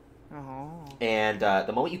 Oh. and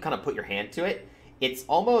the moment you kind of put your hand to it, It's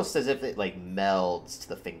almost as if it like melds to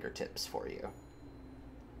the fingertips for you.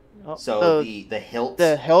 Oh, So the hilt.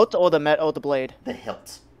 The hilt or the blade? The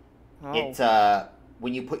hilt. Oh. It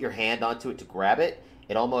when you put your hand onto it to grab it,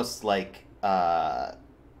 it almost like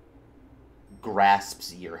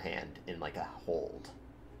grasps your hand in like a hold.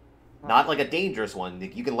 Not like a dangerous one.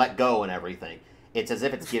 You can let go and everything. It's as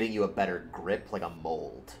if it's giving you a better grip, like a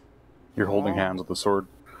mold. You're holding hands with the sword.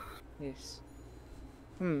 Yes.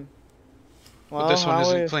 Well, But this one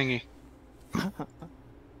isn't clingy.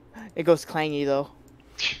 It goes clangy though.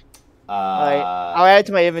 Alright, I'll add it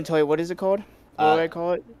to my inventory. What is it called? What do I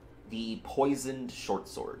call it? The poisoned short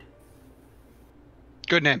sword.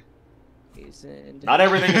 Good name. Poisoned. Not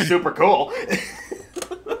everything is super cool.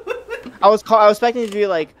 I was expecting it to be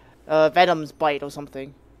like Venom's bite or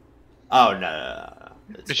something. Oh no.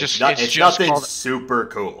 It's nothing called... super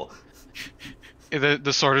cool.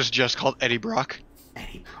 The sword is just called Eddie Brock.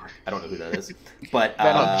 Eddie Brock. I don't know who that is. But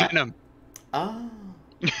Venom. Oh.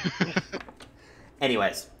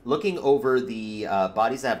 Anyways, looking over the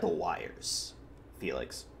bodies that have the wires,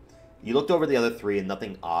 Felix, you looked over the other three and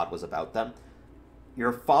nothing odd was about them.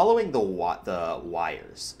 You're following the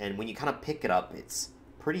wires, and when you kind of pick it up, it's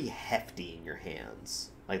pretty hefty in your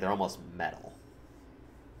hands. Like they're almost metal.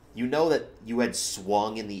 You know that you had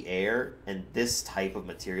swung in the air, and this type of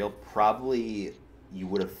material, probably you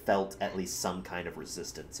would have felt at least some kind of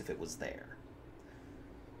resistance if it was there.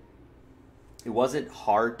 It wasn't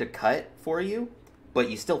hard to cut for you, but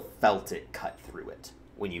you still felt it cut through it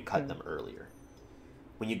when you cut them earlier.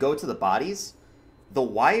 When you go to the bodies, the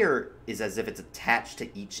wire is as if it's attached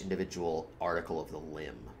to each individual article of the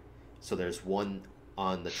limb. So there's one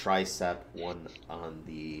on the tricep, one on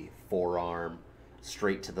the forearm,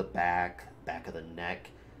 straight to the back of the neck.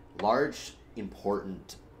 Large,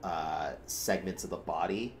 important segments of the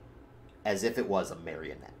body, as if it was a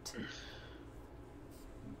marionette.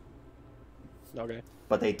 Okay.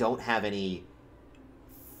 But they don't have any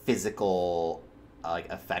physical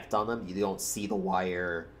effect on them. You don't see the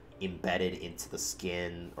wire embedded into the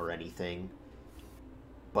skin or anything,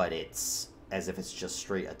 but it's as if it's just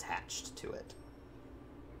straight attached to it.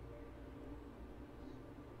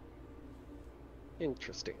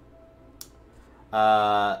 Interesting.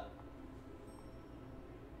 What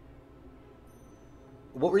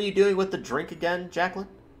were you doing with the drink again, Jacqueline?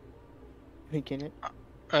 Drinking it.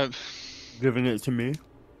 Giving it to me.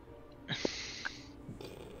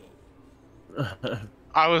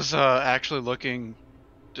 I was actually looking.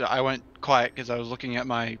 I went quiet because I was looking at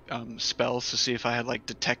my spells to see if I had like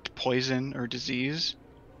detect poison or disease.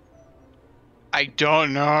 I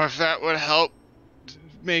don't know if that would help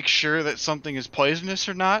make sure that something is poisonous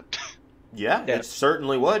or not. Yeah, it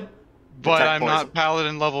certainly would. But Detect I'm poison. not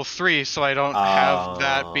paladin level 3, so I don't have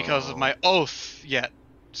that because of my oath yet.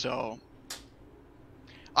 So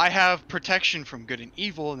I have protection from good and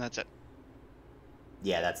evil, and that's it.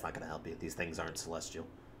 Yeah, that's not going to help you. These things aren't celestial.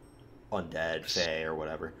 Undead, fae, or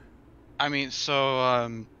whatever. I mean,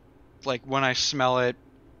 so, like, when I smell it,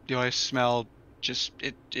 do I smell just,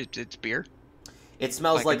 it's beer? It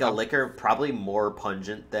smells like a liquor, probably more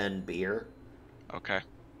pungent than beer. Okay.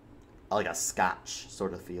 Like a scotch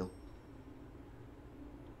sort of feel.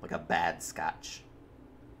 Like a bad scotch.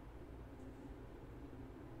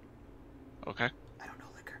 Okay. I don't know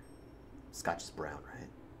liquor. Scotch is brown, right?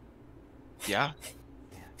 Yeah.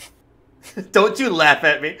 Don't you laugh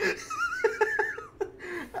at me.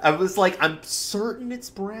 I was like, I'm certain it's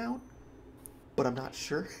brown, but I'm not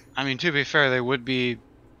sure. I mean, to be fair, they would be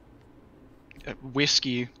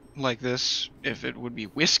whiskey like this if it would be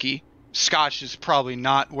whiskey. Scotch is probably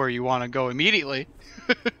not where you want to go immediately.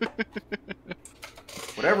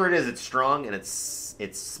 Whatever it is, it's strong and it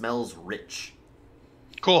smells rich.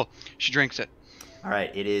 Cool. She drinks it. All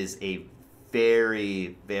right, it is a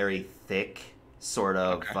very, very thick sort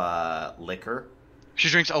of liquor. She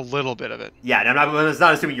drinks a little bit of it. Yeah, and I was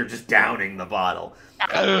not assuming you're just downing the bottle.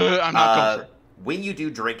 I'm not going for it. When you do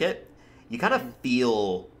drink it, you kind of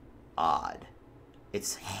feel odd.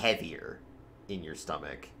 It's heavier in your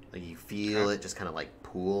stomach. Like you feel it just kind of like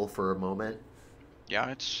pool for a moment. Yeah,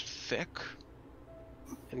 it's thick.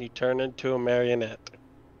 And you turn into a marionette.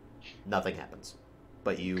 Nothing happens,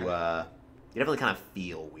 but you definitely kind of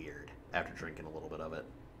feel weird after drinking a little bit of it.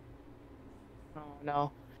 Oh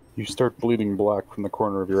no. You start bleeding black from the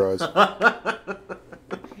corner of your eyes.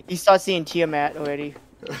 You start seeing Tiamat already.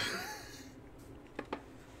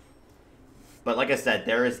 But like I said,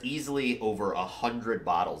 there is easily over 100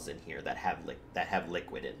 bottles in here that have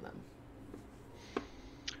liquid in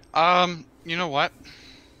them. You know what?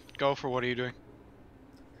 Go for what are you doing?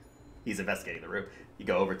 He's investigating the room. You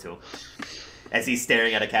go over to him. as he's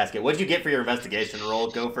staring at a casket. What'd you get for your investigation roll,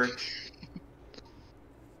 Gopher?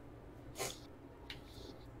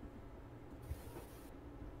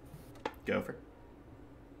 Gopher.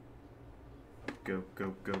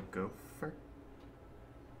 Gopher.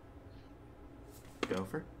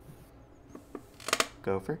 Gopher.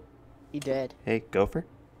 Gopher. He dead. Hey, Gopher.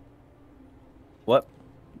 What?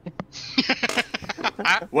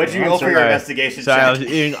 What'd you roll for your investigation Sorry, I check?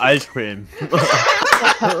 was eating ice cream.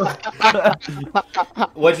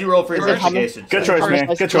 What'd you roll for your First- investigation Good check? choice, man.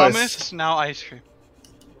 Good choice. Hummus, now ice cream.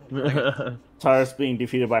 Tyler's being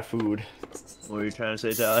defeated by food. What were you trying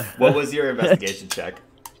to say, Tyler? What was your investigation check?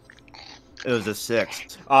 It was a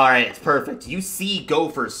 6. Alright, it's perfect. You see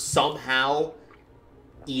Gopher somehow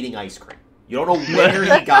eating ice cream. You don't know where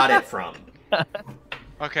he got it from.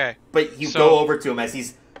 Okay. But you So- go over to him as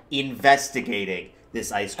he's investigating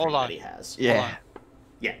this ice cream Hold on. that he has. Hold on.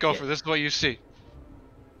 Yeah. Gopher, this is what you see.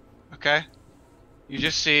 Okay? You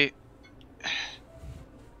just see...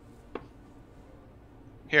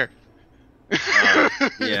 Here.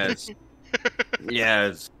 Yes.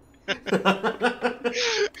 Yes.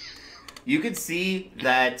 You can see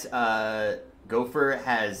that Gopher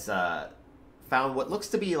has found what looks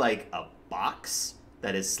to be like a box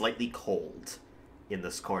that is slightly cold in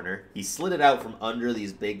this corner. He slid it out from under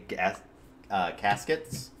these big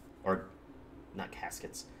caskets. Or, not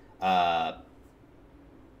caskets. Oh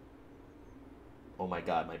my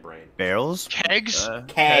god, my brain. Barrels? Kegs?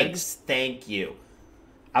 Kegs, thank you.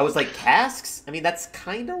 I was like, casks? I mean, that's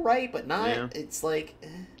kind of right, but not. Yeah. It's like...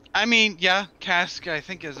 I mean, yeah, cask, I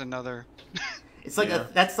think, is another... It's like Yeah.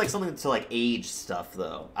 that's like something to like age stuff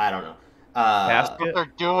though. I don't know. Casket? What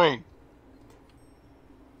they're doing.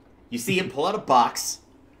 You see him pull out a box,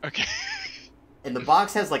 Okay. and the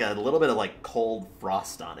box has like a little bit of like cold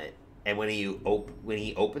frost on it. And when he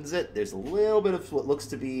opens it, there's a little bit of what looks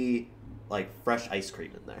to be like fresh ice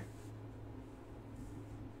cream in there.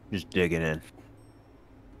 Just digging in.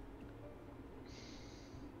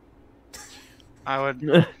 I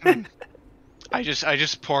would... I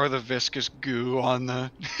just pour the viscous goo on the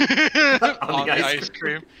on the ice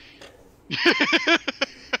cream.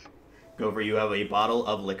 Gopher, you have a bottle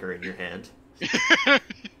of liquor in your hand.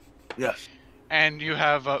 Yes. And you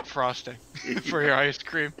have frosting for your ice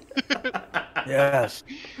cream. Yes.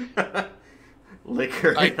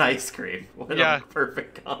 Liquor and ice cream. What Yeah. a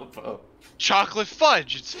perfect combo. Chocolate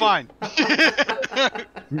fudge, it's fine.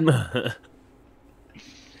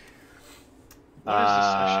 What is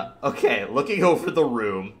this session? Okay, looking over the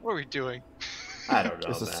room. What are we doing? I don't know.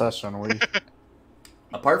 It's a man. session. We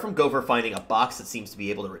Apart from Gopher finding a box that seems to be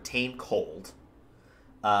able to retain cold,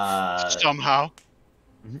 Somehow.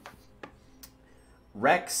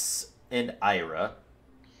 Rex and Ira,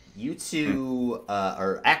 you two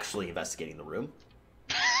are actually investigating the room,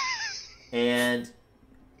 and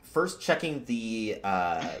first checking the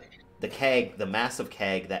keg, the massive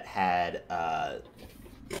keg that had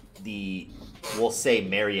we'll say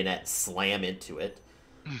marionette slam into it.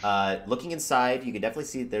 Looking inside, you can definitely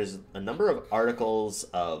see there's a number of articles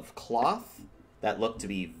of cloth that look to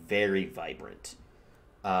be very vibrant.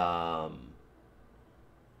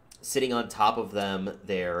 Sitting on top of them,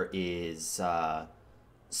 there is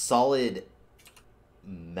solid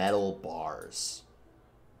metal bars.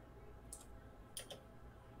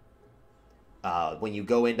 When you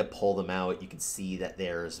go in to pull them out, you can see that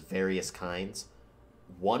there's various kinds.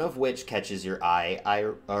 One of which catches your eye,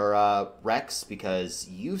 Rex, because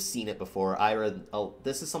you've seen it before. Ira,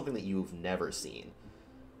 this is something that you've never seen.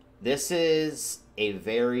 This is a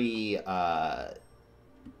very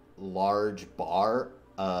large bar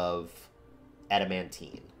of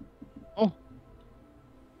adamantine. Oh.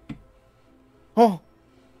 Why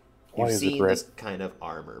You've is it seen red? this kind of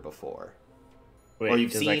armor before. Wait, Or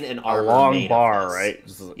you've it's seen like an a armor long made of bar, this. right?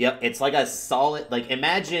 Just- Yep, it's like a solid, like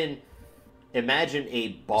imagine a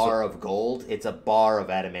bar of gold. It's a bar of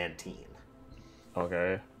adamantine.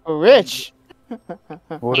 Okay. Rich.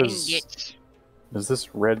 What And is? it's- Is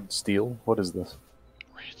this red steel? What is this?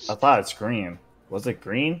 I thought it's green. Was it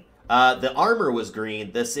green? The armor was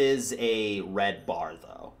green. This is a red bar,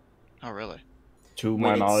 though. Oh, really? To When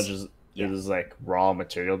my it's- knowledge, is yeah. it is like raw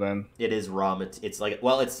material then? It is raw. It's like,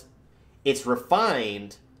 well, it's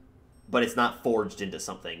refined, but it's not forged into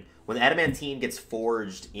something. When adamantine gets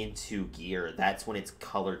forged into gear, that's when its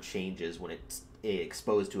color changes when it's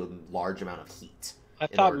exposed to a large amount of heat. I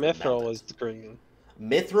in thought order to melt mithril it. was green.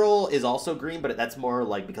 Mithril is also green, but that's more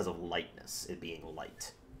like because of lightness, it being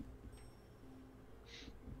light.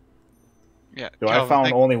 Yeah. So I Calvin, found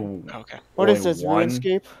think- only Okay. What is only this, one.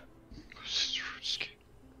 RuneScape?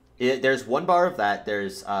 There's one bar of that.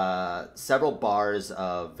 There's several bars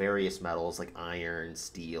of various metals like iron,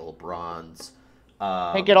 steel, bronze.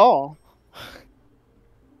 Take it all.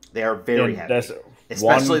 They are very And heavy, that's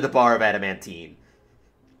especially one- the bar of adamantine.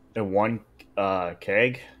 In one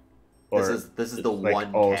keg? This is the like,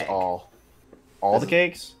 one oh, keg. It's all the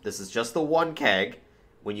kegs? This is just the one keg.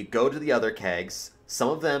 When you go to the other kegs, some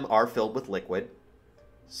of them are filled with liquid,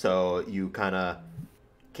 so you kind of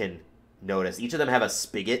can notice. Each of them have a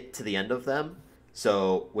spigot to the end of them.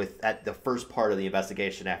 So at the first part of the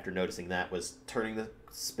investigation, after noticing that, was turning the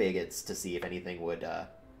spigots to see if anything would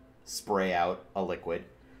spray out a liquid.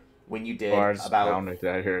 When you did Found it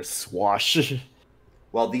out here, swash.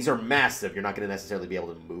 Well, these are massive. You're not going to necessarily be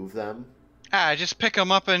able to move them. Just pick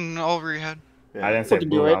them up and over your head. Yeah. I didn't say Fucking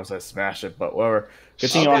do move, it. I said smash it, but whatever.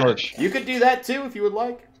 Continue Okay. onward. You could do that too if you would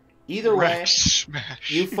like. Either way, Rex smash.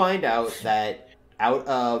 you find out that out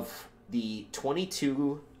of the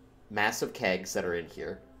 22 massive kegs that are in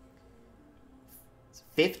here,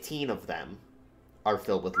 15 of them are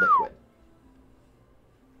filled with liquid.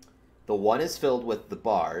 The one is filled with the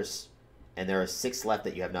bars, and there are 6 left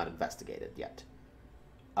that you have not investigated yet.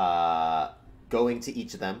 Going to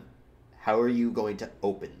each of them, how are you going to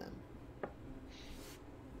open them?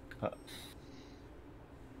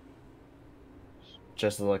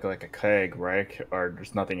 Just to look like a keg, right? Or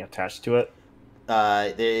there's nothing attached to it?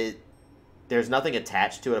 There's nothing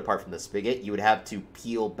attached to it apart from the spigot. You would have to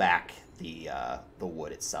peel back the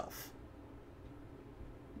wood itself.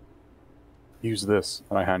 Use this,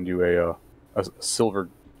 and I hand you a silver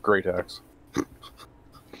great axe.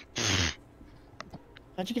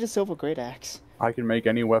 How'd you get a silver great axe? I can make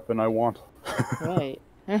any weapon I want. Right.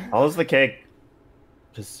 How's the keg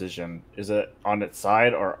position? Is it on its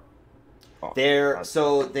side or? Oh, They're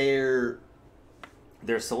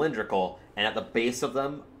cylindrical, and at the base of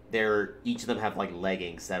them, each of them have like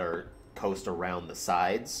leggings that are coast around the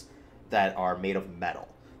sides that are made of metal.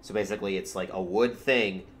 So basically, it's like a wood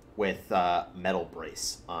thing with metal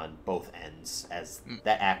brace on both ends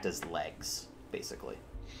that act as legs, basically.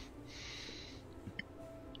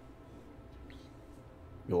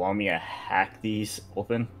 You want me to hack these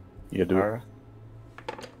open? You do. Or-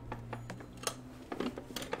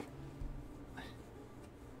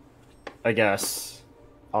 I guess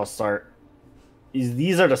I'll start.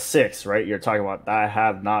 These are the 6, right? You're talking about that I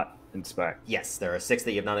have not inspected. Yes, there are 6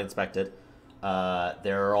 that you have not inspected.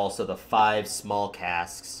 There are also the 5 small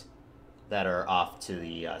casks that are off to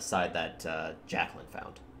the side that Jacqueline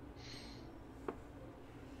found.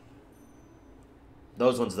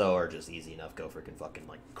 Those ones, though, are just easy enough. Gopher can fucking,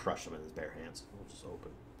 like, crush them in his bare hands. We'll just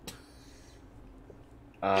open.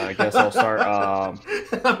 I guess I'll start.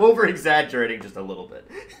 I'm over-exaggerating just a little bit.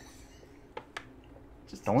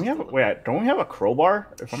 Don't we have a crowbar?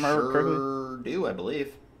 If I remember correctly. Sure do, I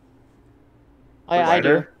believe. I do.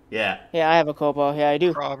 Provider? Yeah. Yeah, I have a crowbar. Yeah, I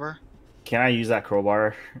do. Robber. Can I use that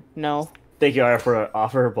crowbar? No. Thank you for the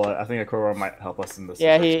offer, but I think a crowbar might help us in this.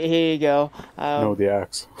 Yeah, situation. here you go. No, the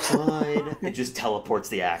axe. Fine. It just teleports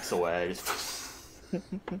the axe away.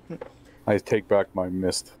 I take back my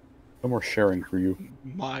mist. No more sharing for you.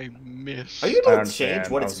 My miss. Are you I able to change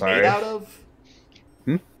understand. what I'm it's sorry. made out of?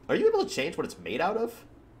 Hmm? Are you able to change what it's made out of?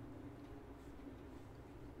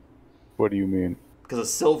 What do you mean? Because a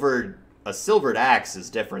silvered axe is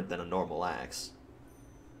different than a normal axe.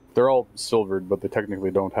 They're all silvered, but they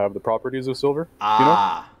technically don't have the properties of silver.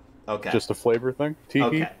 Ah, okay. Just a flavor thing. Tiki.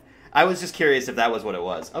 Okay. I was just curious if that was what it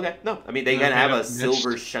was. Okay, no. I mean, they can have a mixed.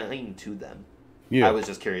 silver shine to them. Yeah. I was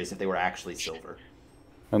just curious if they were actually silver.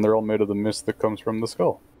 And they're all made of the mist that comes from the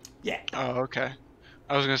skull. Yeah. Oh, okay.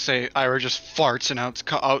 I was gonna say Ira just farts and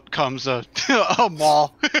out comes a a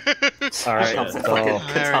maul. All right. Comes a So fucking There we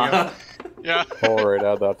katana. Yeah. All right,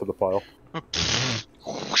 add that to the pile.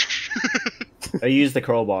 I use the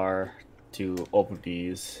crowbar to open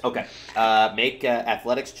these. Okay. Make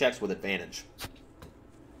athletics checks with advantage.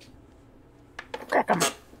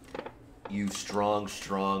 You strong,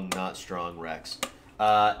 not strong Rex.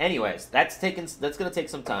 Anyways, that's gonna take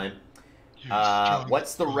some time.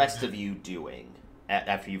 What's the rest of you doing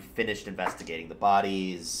after you've finished investigating the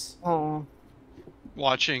bodies? Oh.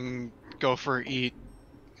 Watching Gopher eat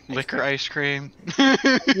liquor ice cream.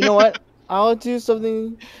 You know what? I'll do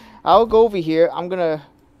something. I'll go over here. I'm gonna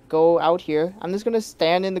go out here. I'm just gonna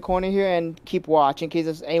stand in the corner here and keep watch in case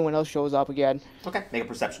if anyone else shows up again. Okay, make a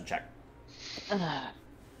perception check.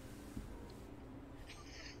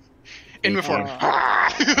 In before.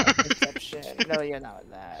 Perception. No, you're not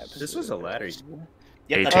that. This was a ladder.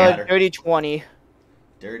 Yep, that's a ladder. Dirty 20.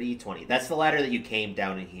 Dirty 20. That's the ladder that you came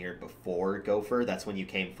down in here before Gopher. That's when you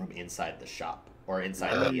came from inside the shop or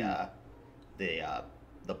inside the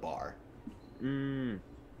the bar. Mm.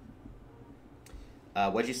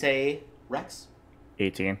 What'd you say, Rex?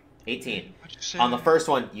 18. 18. What'd you say? On the first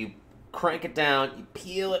one, you crank it down, you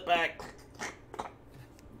peel it back,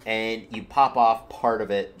 and you pop off part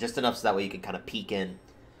of it, just enough so that way you can kind of peek in,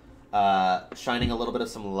 shining a little bit of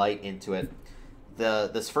some light into it.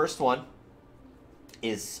 This first one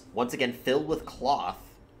is, once again, filled with cloth,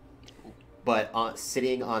 but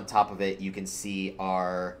sitting on top of it, you can see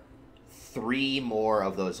are 3 more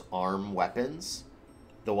of those arm weapons,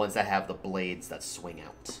 the ones that have the blades that swing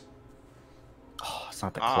out. Oh, it's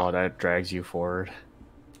not the claw that drags you forward.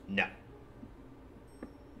 No.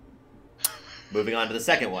 Moving on to the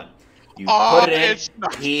second one. You put it in,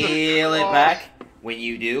 peel it back. When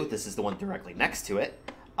you do, this is the one directly next to it.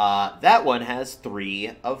 That one has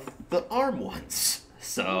 3 of the arm ones.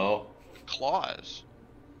 So... Claws.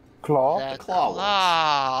 Claw? The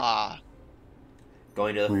claw ones.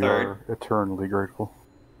 Going to the We third. are eternally grateful.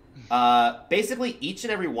 Basically, each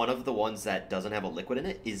and every one of the ones that doesn't have a liquid in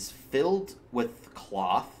it is filled with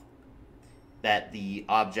cloth that the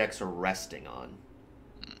objects are resting on.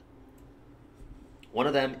 One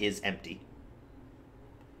of them is empty.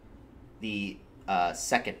 The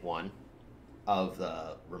second one of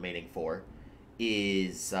the remaining 4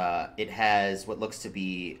 is it has what looks to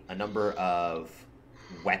be a number of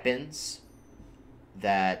weapons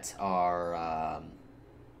that are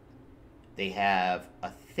they have a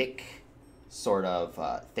thick sort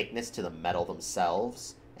of thickness to the metal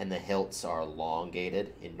themselves, and the hilts are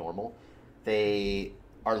elongated in normal. They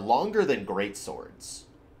are longer than great swords.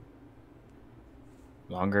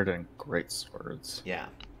 Longer than great swords. Yeah.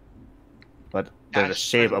 But they're the Gosh,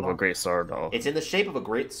 shape I of don't a know. great sword, though. It's in the shape of a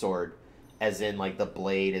great sword, as in, like, the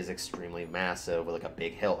blade is extremely massive with, like, a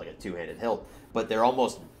big hilt, like a 2-handed hilt, but they're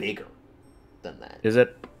almost bigger than that. Is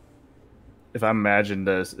it? If I imagine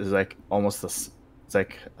this, is like almost this. It's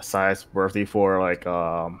like a size worthy for like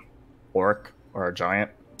orc or a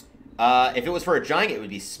giant. If it was for a giant, it would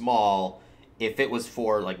be small. If it was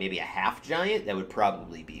for, like, maybe a half giant, that would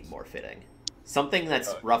probably be more fitting. Something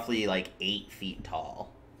that's roughly, like, 8 feet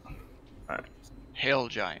tall. Hail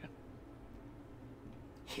giant.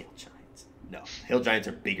 Hill giants. No, hill giants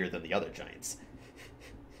are bigger than the other giants.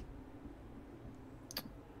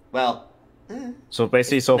 Well, So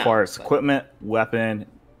basically, so No, far it's but- equipment, weapon,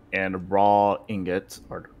 and raw ingots.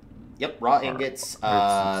 Or yep, raw ingots.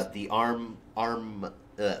 The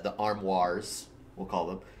armoires, we'll call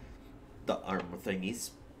them, the arm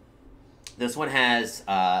thingies. This one has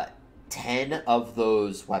 10 of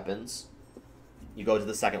those weapons. You go to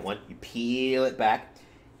the second one, you peel it back,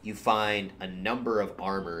 you find a number of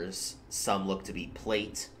armors. Some look to be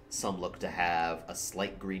plate, some look to have a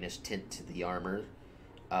slight greenish tint to the armor.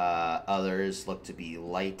 Others look to be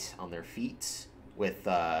light on their feet with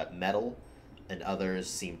metal, and others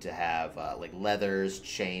seem to have like leathers,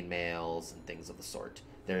 chain mails, and things of the sort.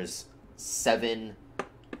 There's 7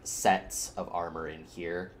 sets of armor in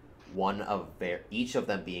here, each of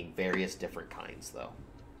them being various different kinds, though.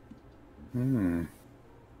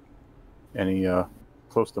 Any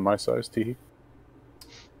close to my size, Teehee?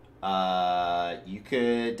 You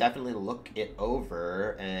could definitely look it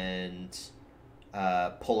over and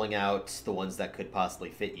pulling out the ones that could possibly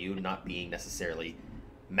fit you, not being necessarily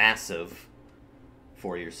massive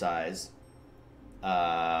for your size.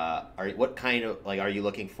 What kind of, like, are you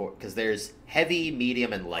looking for? Because there's heavy,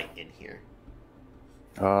 medium, and light in here.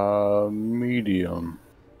 Medium.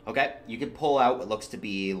 Okay, you can pull out what looks to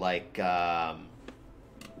be like. Let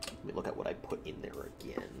me look at what I put in there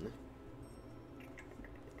again.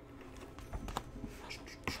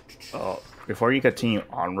 oh, before you continue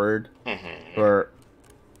onward, Mm-hmm. or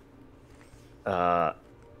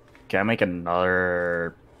can I make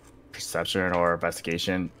another perception or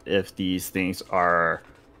investigation if these things are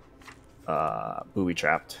booby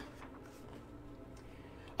trapped?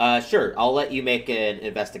 Sure, I'll let you make an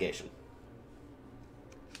investigation.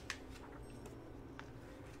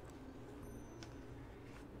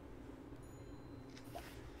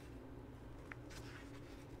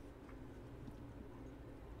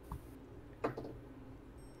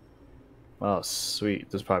 Oh, sweet.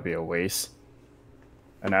 This is probably a waste.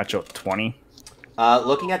 A natural 20.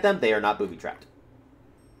 Looking at them, they are not booby trapped.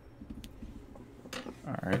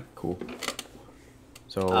 Alright, cool.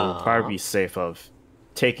 So we'll probably be safe of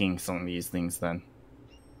taking some of these things then.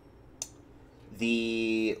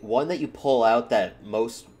 The one that you pull out that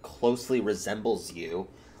most closely resembles you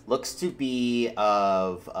looks to be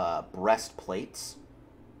of breastplates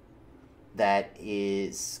that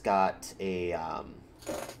is got a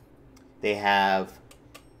they have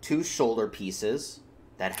 2 shoulder pieces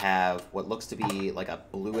that have what looks to be like a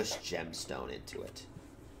bluish gemstone into it.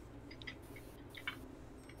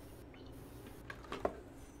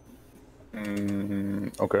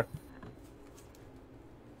 Okay.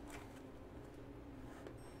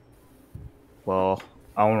 Well,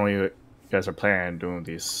 I don't know what you guys are planning on doing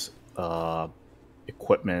these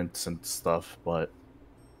equipments and stuff, but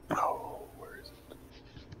Oh, where is it?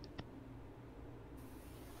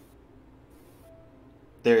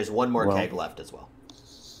 There's one more Well- keg left as well.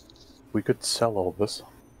 We could sell all this.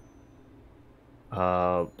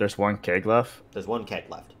 there's one keg left. There's one keg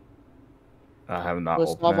left. I have not We'll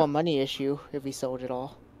opened solve it. our money issue if we sold it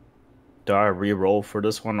all. Do I re-roll for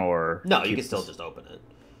this one or No, you keep can still this? just open it.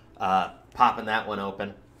 Popping that one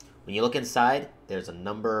open. When you look inside, there's a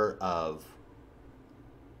number of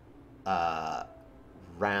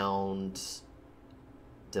round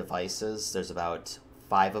devices. There's about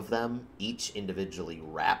 5 of them, each individually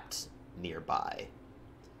wrapped nearby.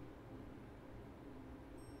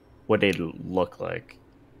 What they look like?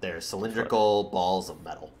 They're cylindrical balls of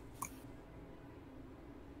metal.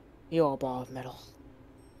 You're a ball of metal.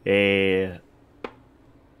 A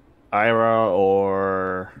Ira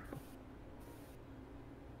or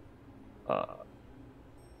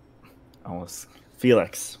almost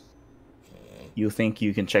Felix. You think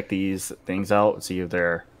you can check these things out, see if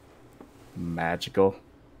they're magical?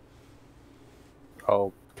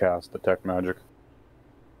 I'll cast Detect Magic.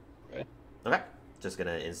 Okay. Just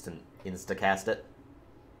gonna insta-cast it.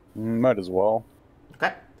 Might as well.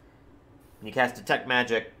 Okay. When you cast Detect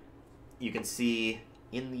Magic, you can see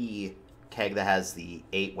in the keg that has the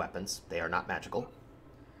 8 weapons, they are not magical.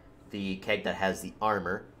 The keg that has the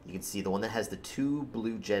armor, you can see the one that has the 2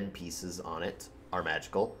 blue gen pieces on it are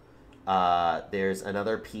magical. There's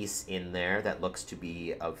another piece in there that looks to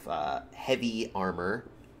be of heavy armor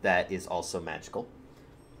that is also magical.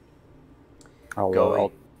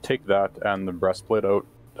 I'll take that and the breastplate out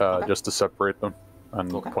Okay. just to separate them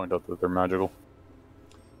and Okay. point out that they're magical.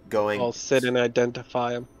 Going. I'll sit and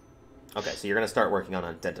identify them. Okay, so you're going to start working on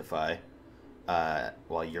Identify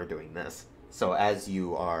while you're doing this. So as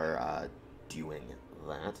you are doing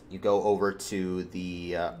that, you go over to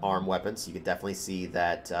the arm weapons. You can definitely see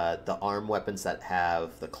that the arm weapons that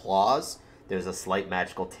have the claws, there's a slight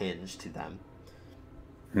magical tinge to them.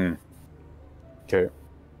 Okay.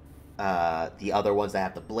 The other ones that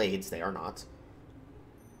have the blades, they are not.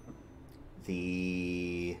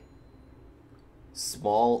 The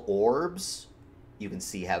small orbs, you can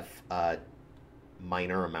see have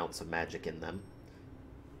minor amounts of magic in them.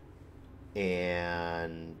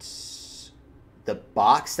 And the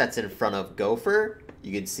box that's in front of Gopher,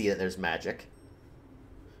 you can see that there's magic.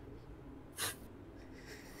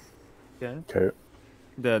 Okay.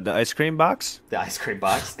 The ice cream box? The ice cream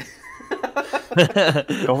box. Where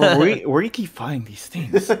do you keep finding these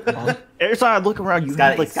things? Every time I look around, you He's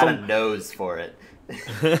got, have like he's got some. a nose for it.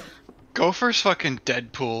 Gopher's fucking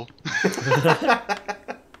Deadpool.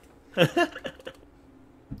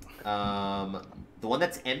 The one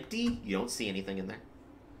that's empty, you don't see anything in there.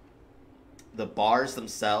 The bars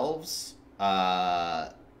themselves,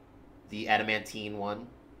 the adamantine one,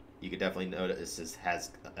 you could definitely notice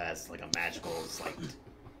has like a magical, like,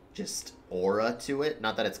 just aura to it.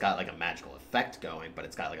 Not that it's got like a magical effect going, but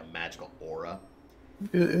it's got like a magical aura.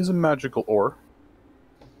 It is a magical ore.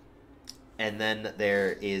 And then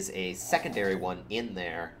there is a secondary one in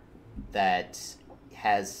there that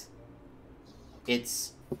has,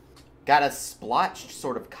 it's got a splotched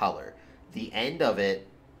sort of color. The end of it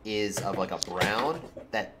is of like a brown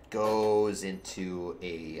that goes into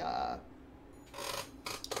a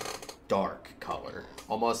dark color,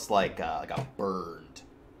 almost like a burned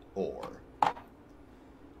ore.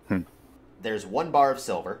 There's 1 bar of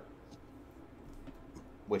silver,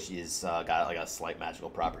 which is got like a slight magical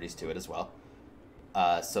properties to it as well.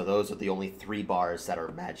 So those are the only 3 bars that are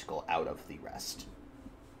magical out of the rest.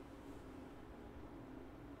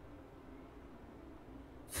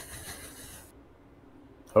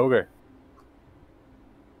 Okay.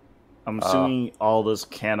 I'm assuming all this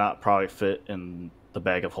cannot probably fit in the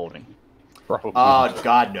bag of holding. Probably. Oh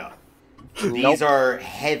God, no! These are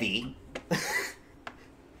heavy.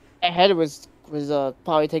 That head was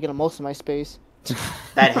probably taking up most of my space.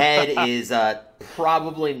 That head is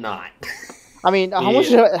probably not. I mean, how much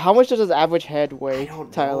does an average head weigh, I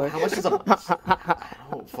don't Tyler? know. How much is a? I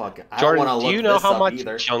don't fucking. I Jordan, don't want to do look you know this how up much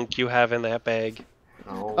either. junk you have in that bag?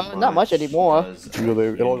 How Not much anymore. does a Really,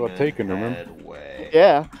 it all got human taken, remember? head weigh?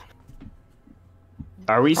 Yeah.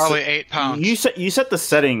 Are we Probably 8 pounds. You set the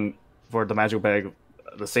setting for the magical bag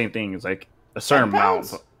the same thing. It's like a certain 10 amount.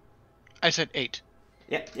 pounds? I said 8.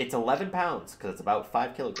 Yep, it's 11 pounds because it's about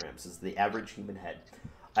 5 kilograms is the average human head.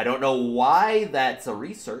 I don't know why that's a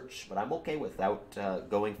research, but I'm okay without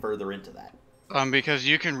going further into that. Because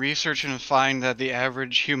you can research and find that the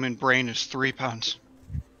average human brain is 3 pounds.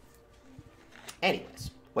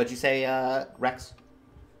 Anyways, what'd you say, Rex?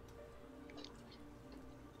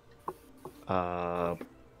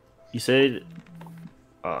 You said,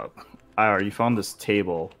 you found this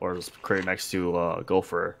table or this crate next to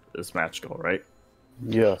Gopher is magical, right?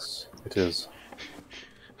 Yes, it is.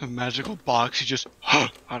 A magical box, you just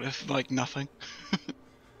out of like nothing.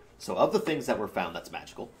 So, of the things that were found that's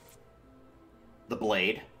magical, the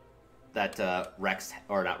blade that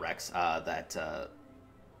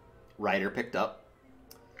Ryder picked up,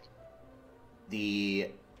 the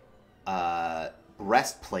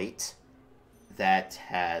breastplate that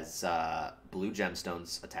has blue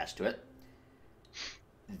gemstones attached to it,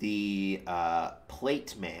 the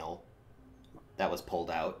plate mail that was pulled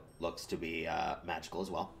out looks to be magical as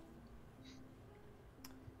well.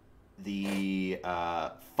 The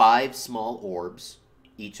 5 small orbs,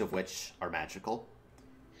 each of which are magical.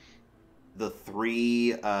 The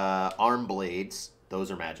 3 arm blades, those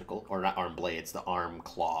are magical. Or not arm blades, the arm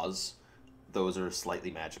claws. Those are slightly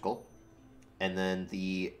magical. And then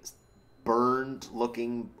the burned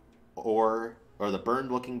looking bar,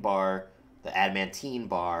 the adamantine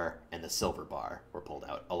bar, and the silver bar were pulled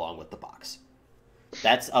out, along with the box.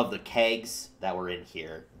 That's of the kegs that were in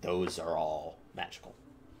here. Those are all magical.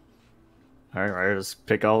 Alright, just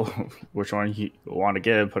pick out which one you want to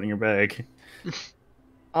get and put in your bag.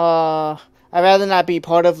 I'd rather not be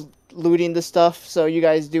part of looting the stuff, so you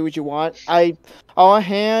guys do what you want. I'll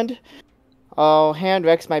hand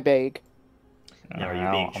Rex my bag. Now, are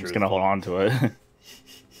you being I'm just gonna hold on to it.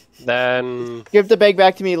 Then Give the bag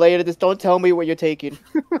back to me later. Just don't tell me what you're taking.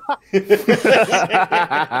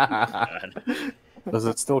 Does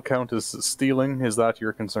it still count as stealing? Is that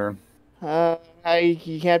your concern?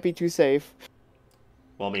 You can't be too safe.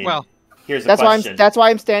 Well, I mean, Well, here's the question. That's why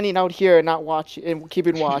I'm standing out here and not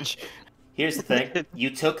keeping watch. Here's the thing.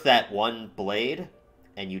 You took that one blade,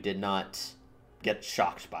 and you did not get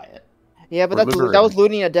shocked by it. Yeah, but that was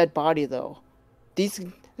looting a dead body, though. These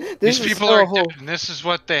people are dead, and this is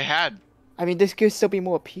what they had. I mean, this could still be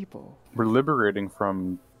more people. We're liberating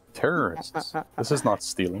from terrorists. This is not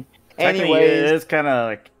stealing. Technically, Anyways, it is kind of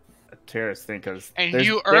like a terrorist thing because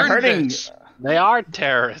You earned this. they are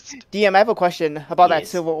terrorists. DM, I have a question about that Yes.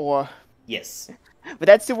 silver ore. Yes. With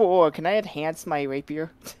that silver ore, can I enhance my rapier?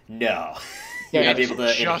 No. Yeah, You're not be able to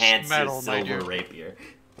just enhance metal, your my silver dude. rapier.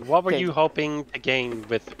 What were Okay. you hoping to gain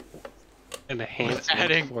with an enhancement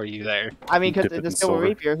Adding- for you there? I mean, because Dip it it's a in silver silver.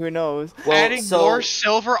 rapier, who knows? Well, Adding so more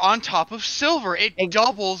silver on top of silver. It Ex-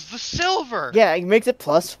 doubles the silver. Yeah, it makes it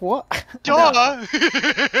plus what? Duh.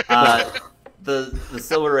 the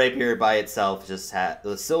silver rapier by itself just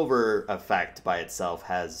the silver effect by itself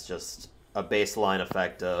has just a baseline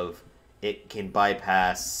effect of it can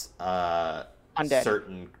bypass Undead.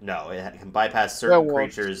 it can bypass certain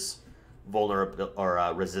Werewolves. creatures' vulnerability or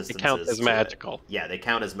resistances. They count as to it. magical. Yeah, they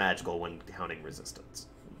count as magical when counting resistance.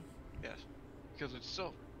 Yes, because it's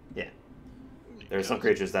silver. Yeah. There are some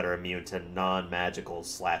creatures that are immune to non-magical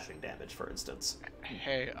slashing damage, for instance.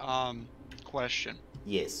 Hey, question.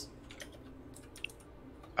 Yes.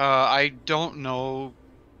 I don't know,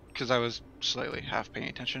 because I was slightly half paying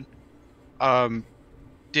attention.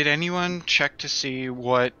 Did anyone check to see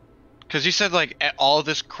what? Because you said like all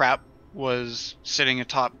this crap was sitting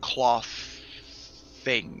atop cloth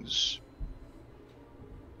things,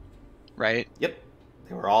 right? Yep.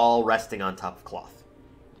 They were all resting on top of cloth.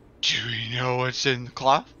 Do we know what's in the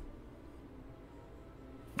cloth?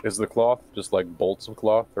 Is the cloth just like bolts of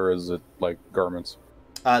cloth, or is it like garments?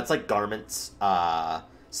 It's like garments.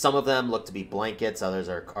 Some of them look to be blankets. Others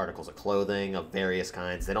are articles of clothing of various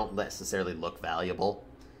kinds. They don't necessarily look valuable.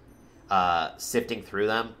 Sifting through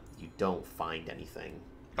them, you don't find anything.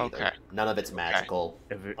 Either. Okay. None of it's magical.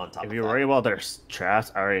 If on top of you're that. worried about their trash,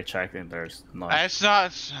 I already checked and there's none. That's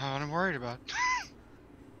not what I'm worried about.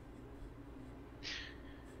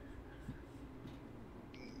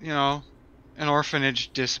 You know, an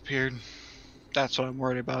orphanage disappeared. That's what I'm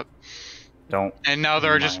worried about. Don't. And now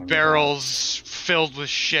there are just mind barrels filled with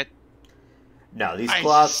shit. No, these I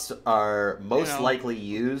cloths are most know. likely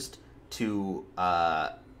used to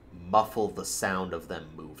muffle the sound of them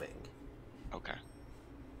moving. Okay.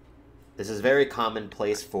 This is very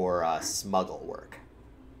commonplace for smuggle work.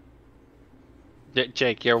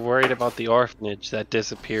 Jake, you're worried about the orphanage that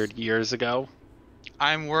disappeared years ago?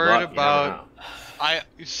 I'm worried Well, you never about.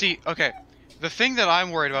 know. Okay. The thing that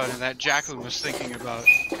I'm worried about and that Jacqueline was thinking about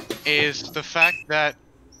is the fact that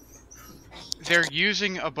they're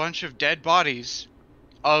using a bunch of dead bodies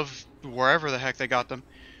of wherever the heck they got them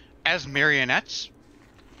as marionettes.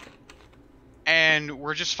 and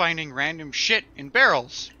we're just finding random shit in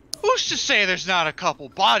barrels. Who's to say there's not a couple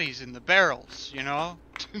bodies in the barrels, you know?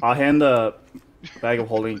 I'll hand the bag of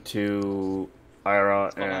holding to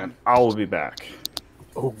Ira, and I will be back.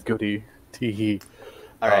 Oh, goody. Teehee.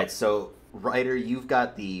 All right, so Ryder, you've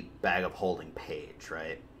got the bag of holding page,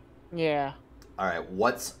 right? Yeah. All right,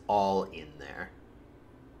 what's all in there?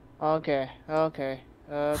 Okay.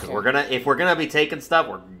 'Cause if we're gonna be taking stuff,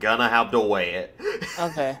 we're gonna have to weigh it.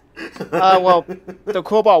 Okay. Well, the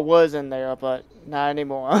crowbar was in there, but not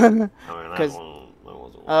anymore. I mean, Because, that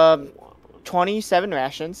was 27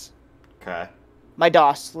 rations. okay. My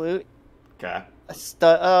DOS loot. Okay.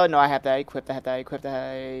 No, I have that equipped.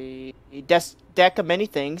 A deck of many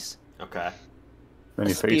things. Okay.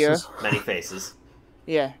 Many A spear. faces. Many faces.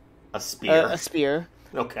 Yeah. A spear. A spear.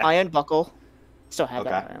 Okay. Iron buckle. Still have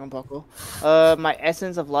that Okay. iron buckle. My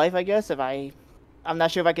essence of life, I guess. I'm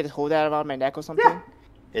not sure if I could hold that around my neck or something. Yeah.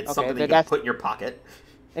 It's Okay, something that then you can that's- put in your pocket.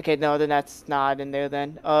 Okay, no, then that's not in there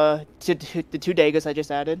then. The 2 daggers I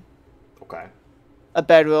just added. Okay. A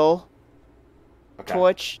bedroll. Okay.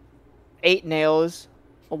 Torch. 8 nails.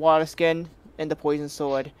 A water skin. And the poison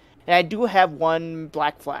sword. And I do have 1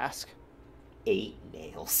 black flask. 8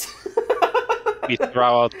 nails. We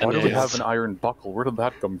throw out the Why do we have nails. an iron buckle? Where did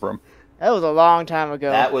that come from? That was a long time ago.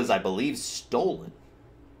 That was, I believe, stolen.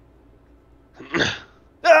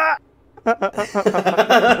 Ah!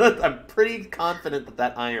 I'm pretty confident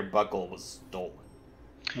that iron buckle was stolen.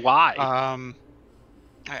 Why? I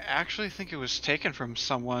actually think it was taken from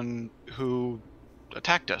someone who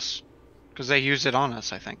attacked us. Because they used it on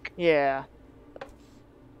us, I think. Yeah.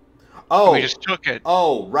 Oh, We just took it.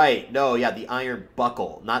 oh, right. No, yeah, the iron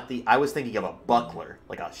buckle, not the. I was thinking of a buckler,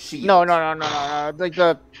 like a shield. No. Like the hand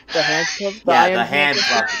clip. The iron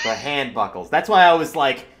the hand buckles. That's why I was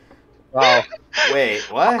like, Oh, wait,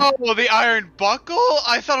 what? Oh, the iron buckle?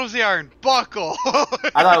 I thought it was the iron buckle.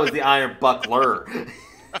 I thought it was the iron buckler.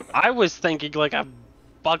 I was thinking like a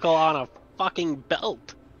buckle on a fucking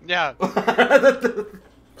belt. Yeah.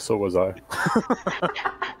 So was I.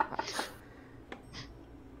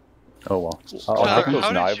 Oh well. I'll How take those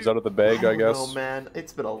did knives you- out of the bag, I guess. Oh man,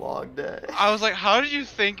 it's been a long day. I was like, how did you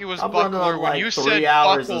think it was I'm running buckler on when like you 3 said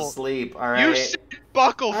hours buckle? of sleep. All right. You said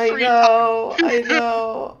buckle I 3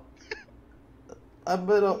 know. I've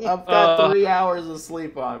got 3 hours of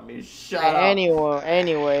sleep on me. Shut up.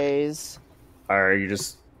 Anyways. Are you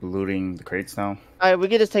just looting the crates now? Alright, we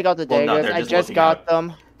can just take out the Well, no, daggers. they're I just just looking got out.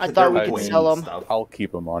 them. I They're thought we like could weighing sell them. stuff. I'll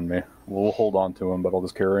keep them on me. We'll hold on to them, but I'll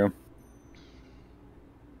just carry them.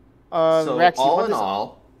 So Rex, do you all want in this?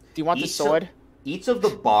 all, Do you want the each sword? each of the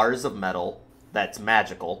bars of metal that's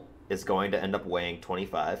magical is going to end up weighing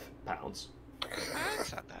 25 pounds.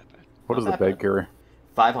 It's not that bad. What does the Not that bag bad. carry?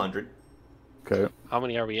 500. Okay. How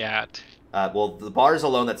many are we at? Well, the bars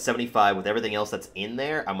alone, that's 75. With everything else that's in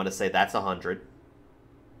there, I'm going to say that's 100.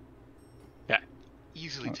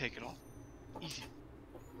 Easily take it all. Easy.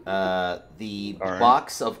 The All right.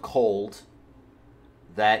 box of cold,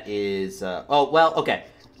 that is... oh, well, okay.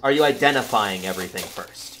 Are you identifying everything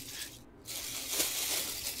first?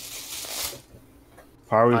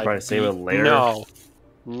 Probably I'd try to save it be- later.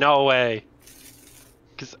 No way.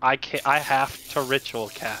 Because I can't. I have to ritual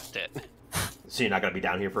cast it. So you're not going to be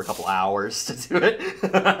down here for a couple hours to do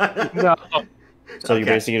it? No. So you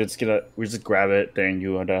Okay. basically we just grab it, then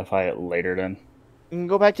you identify it later. Then You can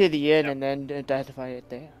go back to the inn and then identify it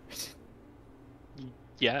there.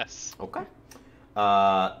 Yes. Okay.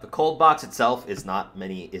 The cold box itself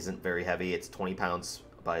isn't very heavy. It's 20 pounds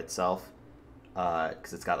by itself.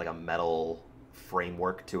 Because it's got like a metal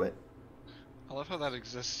framework to it. I love how that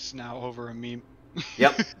exists now over a meme.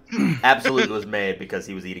 Yep. Absolutely was made because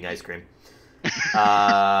he was eating ice cream.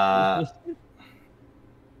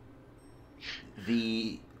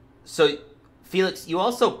 So Felix, you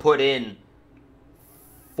also put in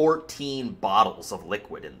 14 bottles of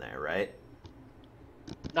liquid in there, right?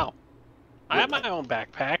 No. I have my own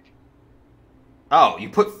backpack. Oh, you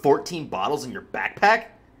put 14 bottles in your backpack?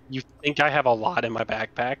 You think I have a lot in my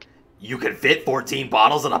backpack? You can fit 14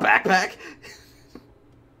 bottles in a backpack?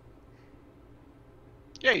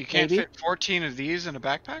 Yeah, you can't Maybe. fit 14 of these in a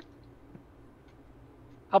backpack?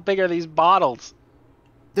 How big are these bottles?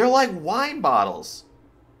 They're like wine bottles.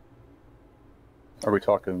 Are we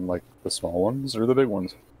talking like the small ones or the big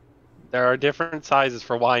ones? There are different sizes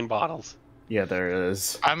for wine bottles. yeah, there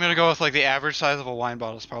is. I'm gonna go with like the average size of a wine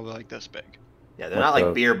bottle is probably like this big. Yeah, they're not like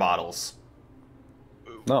the- beer bottles.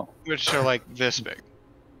 No. Which are like this big.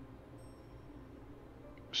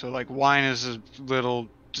 So like wine is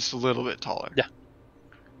just a little bit taller. Yeah.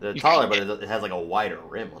 They're taller, but it has like a wider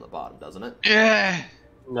rim on the bottom, doesn't it? Yeah,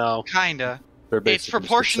 No. kinda. They're It's basically just a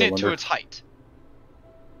proportionate to cylinder. its height.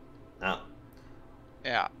 Oh.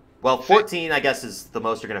 Yeah. Well, 14, I guess, is the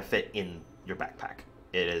most you're going to fit in your backpack.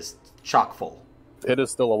 It is chock full. It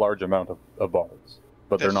is still a large amount of bottles,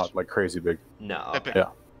 but they're This- not like crazy big. No. Epic. Okay. Yeah.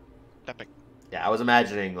 Epic. Yeah, I was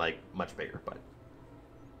imagining like much bigger, but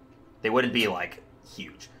they wouldn't be like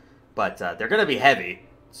huge. But they're going to be heavy,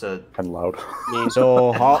 so And loud.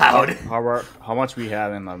 So Loud. how much we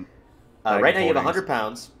have in the right now you have holdings? 100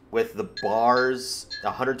 pounds with the bars,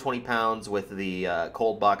 120 pounds with the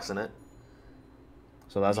cold box in it.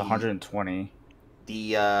 So that's 120.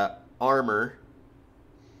 The armor,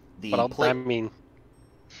 the But I plate. mean,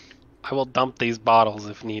 I will dump these bottles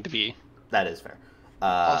if need be. That is fair.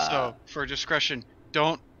 Also, for discretion,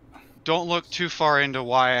 don't look too far into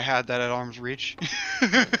why I had that at arm's reach.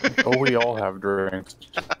 Oh, we all have drinks.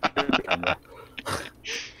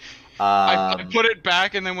 I put it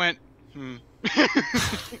back and then went,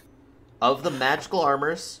 Of the magical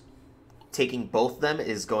armors, taking both of them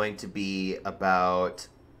is going to be about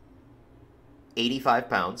 85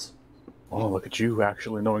 pounds. Oh, look at you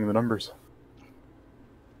actually knowing the numbers.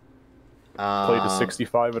 Plate is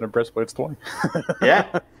 65 and a breastplate's 20.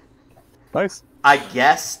 Yeah, Nice. I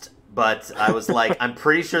guessed, but I was like, I'm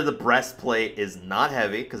pretty sure the breastplate is not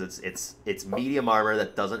heavy because it's medium armor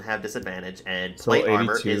that doesn't have disadvantage, and So plate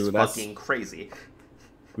armor 82, is that's- fucking crazy.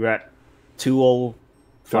 We're at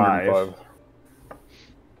 205. 205.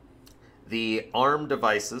 The arm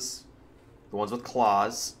devices, the ones with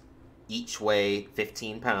claws, each weigh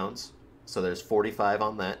 15 pounds, so there's 45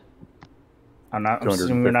 on that. I'm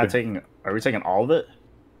assuming we're not taking. Are we taking all of it?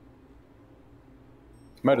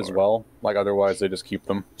 Might as well. Like, otherwise they just keep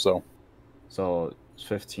them, so. So it's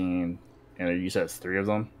 15, and you said it's 3 of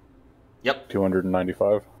them. Yep.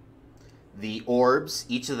 295. The orbs,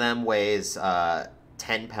 each of them weighs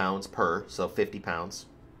 10 pounds per, so 50 pounds.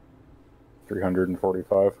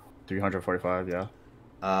 345. 345. Yeah.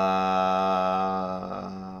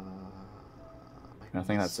 I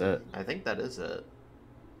think that's it. I think that is it.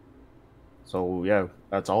 So yeah,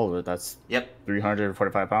 that's all of it. That's Yep.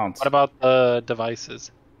 345 pounds. What about the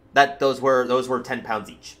devices? Those were 10 pounds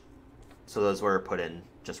each. So those were put in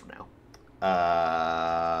just for now.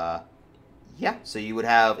 Yeah, so you would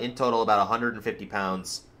have in total about 150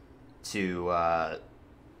 pounds to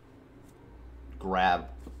grab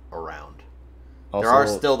around. Also, There are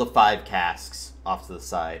still the 5 casks off to the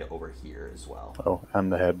side over here as well. Oh,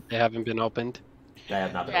 and the head. They haven't been opened. I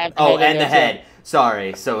have not been. Yeah, Oh, the head and the is head.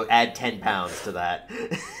 Sorry. So add 10 pounds to that.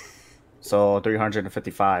 so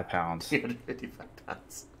 355 pounds. 255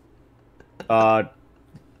 pounds.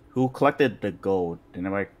 Who collected the gold? Did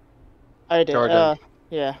anybody? I did. Jordan.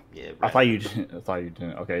 Yeah. Yeah, I thought you didn't. I thought you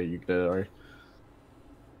didn't. Okay, you did. All right.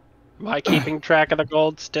 Am I keeping track of the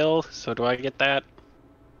gold still? So do I get that?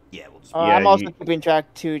 Yeah, we'll just. Yeah, I'm also you- keeping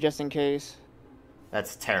track too, just in case.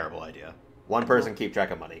 That's a terrible idea. One person keep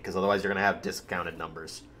track of money, because otherwise you're gonna have discounted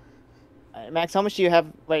numbers. Max, how much do you have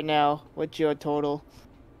right now? What's your total?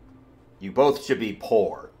 You both should be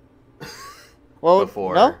poor. Well,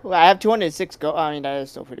 Before- no, I have 206 gold. I mean, that is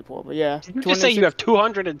still pretty poor, but yeah. Did you just say you have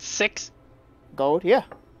 206? gold? Yeah.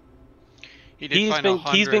 he did find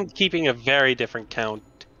 100. He's been keeping a very different count.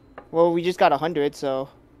 Well, we just got 100, so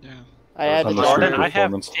Yeah. I had on to the just- street. Jordan, I have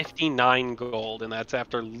performance. 59 gold, and that's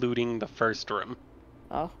after looting the first room.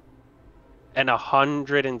 Oh. And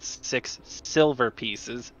 106 silver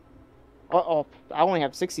pieces. Oh, I only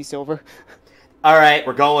have 60 silver. All right,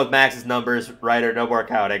 we're going with Max's numbers, Ryder. No more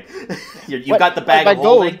counting. You've What? got the bag My of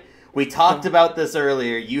holding. gold. We talked about this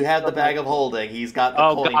earlier. You have the bag of holding. He's got the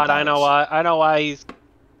Oh coin god, I know pouch. why. I know why he's...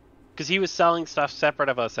 Because he was selling stuff separate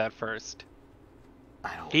of us at first.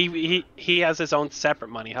 I don't. He has his own separate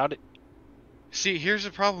money. How did... See, here's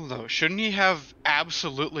the problem though. Shouldn't he have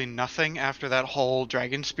absolutely nothing after that whole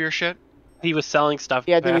dragon spear shit? He was selling stuff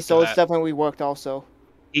Yeah, then we after sold that. stuff when we worked also.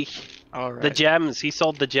 He, Alright. The gems. He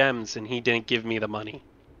sold the gems, and he didn't give me the money.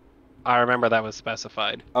 I remember that was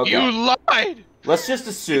specified. Okay. You lied! Let's just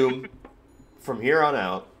assume from here on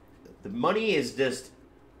out, the money is just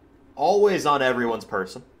always on everyone's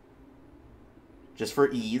person, just for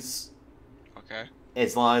ease. Okay.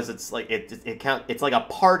 As long as it's like it count. It's like a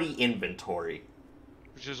party inventory.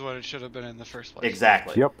 Which is what it should have been in the first place.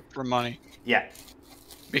 Exactly. Yep. For money. Yeah.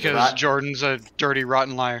 Because Right. Jordan's a dirty,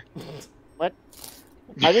 rotten liar. What?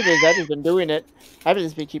 I think his dad has been doing it. I've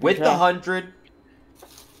just been keeping With the track. 100,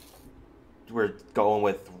 we're going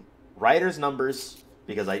with Ryder's numbers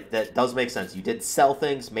because that does make sense. You did sell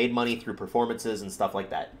things, made money through performances and stuff like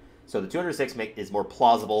that. So the 206 is more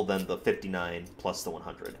plausible than the 59 plus the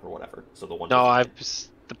 100 or whatever. So the one. No,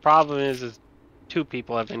 the problem is 2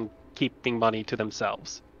 people have been keeping money to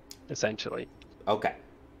themselves, essentially. Okay.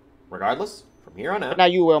 Regardless, From here on out, Now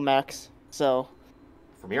you will, Max. So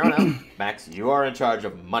from here on out, Max, you are in charge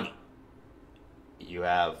of money. You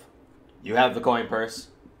have the coin purse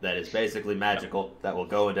that is basically magical that will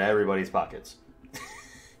go into everybody's pockets.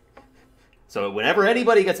 So whenever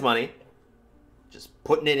anybody gets money, just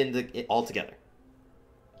putting it into it all together.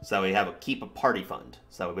 So we keep a party fund,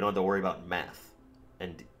 so we don't have to worry about math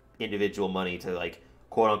and individual money to like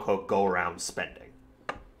quote unquote go around spending.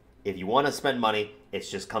 If you want to spend money, it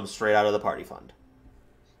just comes straight out of the party fund.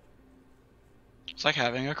 It's like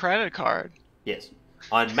having a credit card. Yes.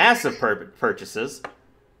 On massive purchases,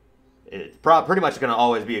 it's pretty much going to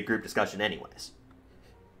always be a group discussion anyways.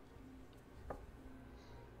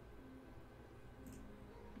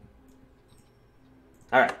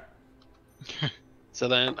 All right. So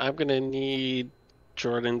then I'm gonna need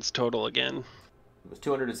Jordan's total again. It was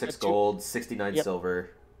 206 gold, 69 Yep. silver.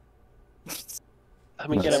 Let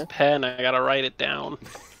me get a pen. I gotta write it down.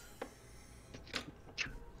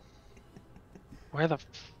 Where the?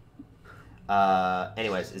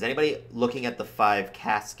 Anyways, is anybody looking at the 5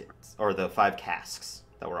 caskets or the 5 casks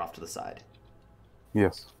that were off to the side?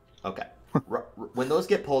 Yes. Okay. When those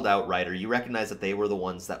get pulled out, Ryder, you recognize that they were the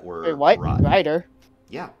ones that were wait, what? rotten. Ryder?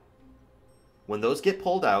 Yeah. When those get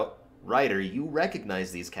pulled out, Ryder, you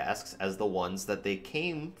recognize these casks as the ones that they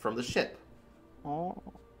came from the ship. Oh.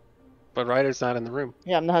 But Ryder's not in the room.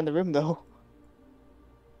 Yeah, I'm not in the room though.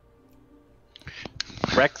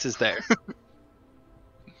 Rex is there.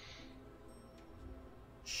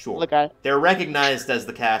 Sure. Look, They're recognized as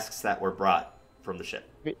the casks that were brought from the ship.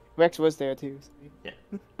 Rex was there too. Yeah.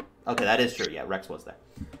 Okay, that is true. Yeah, Rex was there.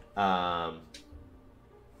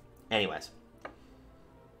 Anyways.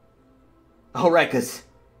 Oh, right, because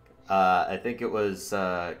I think it was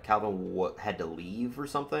Calvin had to leave or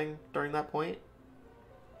something during that point.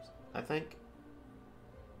 I think.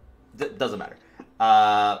 Doesn't matter.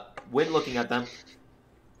 When looking at them,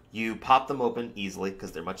 you pop them open easily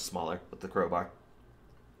because they're much smaller with the crowbar.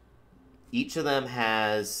 Each of them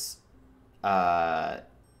has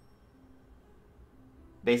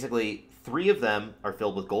basically 3 of them are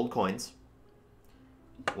filled with gold coins.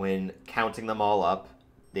 When counting them all up,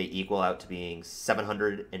 they equal out to being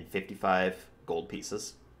 755 gold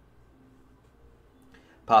pieces.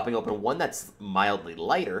 Popping open one that's mildly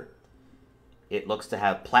lighter, it looks to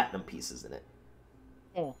have platinum pieces in it.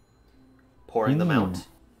 Oh. Pouring them out,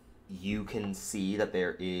 you can see that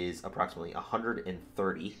there is approximately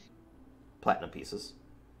 130 platinum pieces.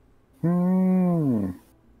 Ooh,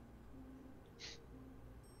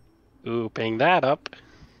 paying that up.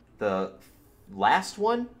 The last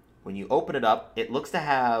one, when you open it up, it looks to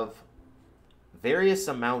have various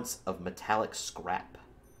amounts of metallic scrap.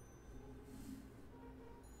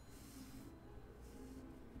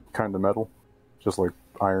 Kind of metal, just like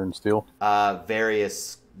iron, steel.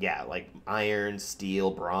 Various, like iron, steel,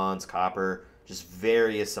 bronze, copper, just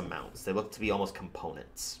various amounts. They look to be almost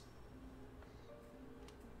components.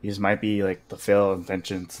 These might be like the failed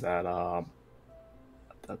inventions that I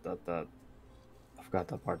forgot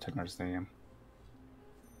the bartender's name.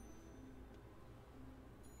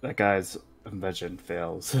 That guy's invention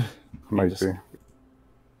fails. Might be.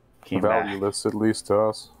 Came back. Valueless, at least to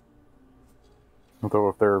us. Although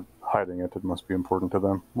if they're hiding it, it must be important to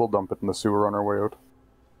them. We'll dump it in the sewer on our way out.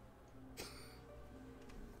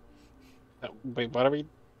 Wait, what are we?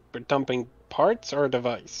 We're dumping parts or a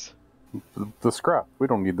device? The scrap. We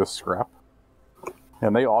don't need this scrap.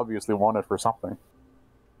 And they obviously want it for something.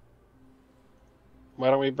 Why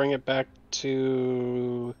don't we bring it back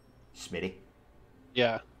to? Smitty?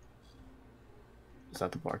 Yeah. Is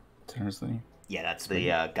that the bartender's name? Yeah, that's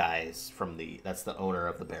the guys from that's the owner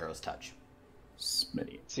of the Barrow's Touch.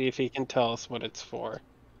 Smitty. See if he can tell us what it's for,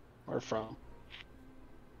 or from.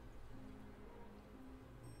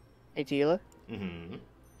 Hey, Tila. Mm-hmm. Can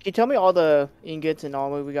you tell me all the ingots and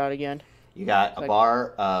armor we got again? You got a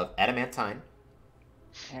bar of adamantine.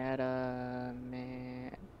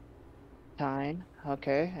 Adamantine.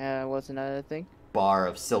 Okay. What's another thing? Bar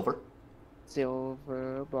of silver.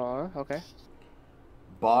 Silver bar. Okay.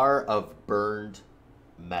 Bar of burned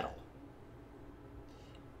metal.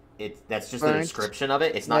 That's just the Burnt description of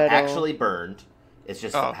it. It's not metal. actually burned. It's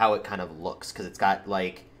just how it kind of looks because it's got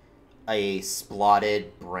like a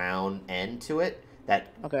splotted brown end to it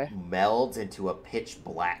that melds into a pitch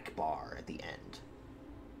black bar at the end.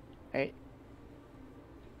 Right.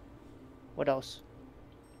 What else?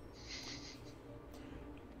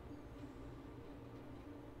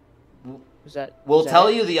 Is that? I'll is that tell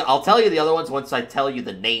it? you the other ones once I tell you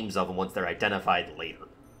the names of them once they're identified later.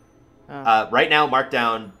 Oh. Right now, mark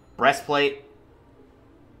down breastplate,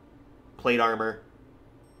 plate armor,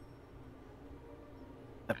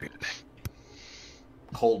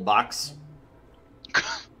 Cold box.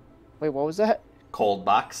 Wait, what was that? Cold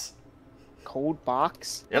box. Cold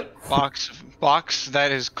box? Yep. Box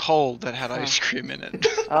that is cold that had Huh. ice cream in it.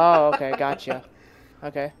 Oh, okay, gotcha.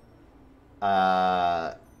 Okay.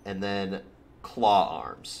 And then claw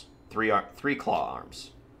arms. Three claw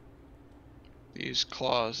arms. These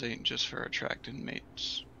claws ain't just for attracting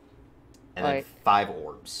mates. And then Right. 5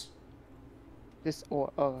 orbs. This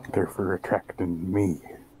or oh, They're for attracting me.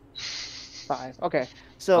 5. Okay.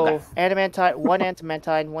 So Okay. adamantine, 1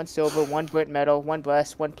 adamantine, 1 silver, 1 burnt metal, 1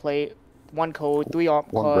 breast, 1 plate, 1 cold, 3 arm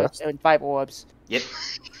One claws, breast? and 5 orbs. Yep.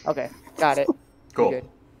 Okay, got it. Cool.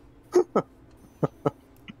 Good.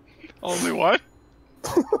 Only one?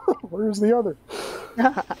 Where's the other?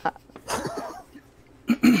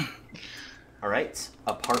 All right.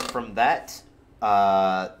 Apart from that,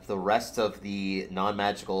 the rest of the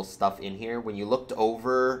non-magical stuff in here, when you looked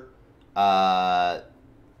over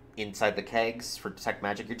inside the kegs for detect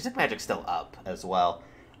magic, your detect magic's still up as well.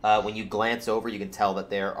 When you glance over, you can tell that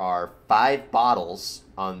there are 5 bottles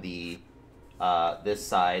on the this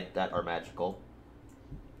side that are magical,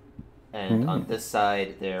 and on this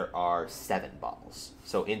side there are 7 bottles.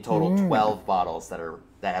 So in total, 12 bottles that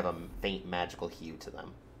have a faint magical hue to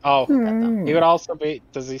them. Oh, At them. he would also be.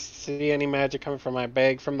 Does he see any magic coming from my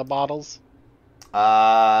bag from the bottles?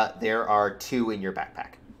 There are 2 in your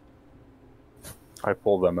backpack. I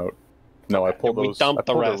pulled them out. No, I pulled We those. dumped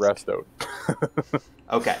I the pulled rest. out.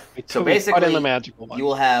 Okay, We so put in basically, the magical one. you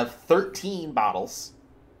will have 13 bottles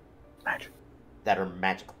Magic. that are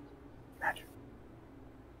magical. Magic.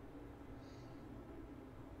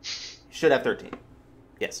 You should have 13.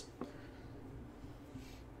 Yes.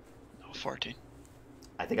 No, 14.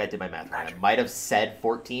 I think I did my math right. I might have said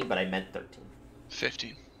 14, but I meant 13.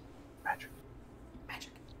 15. Magic.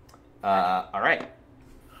 Magic. All right.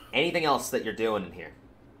 Anything else that you're doing in here?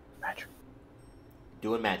 Magic.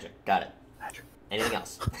 Doing magic. Got it. Magic. Anything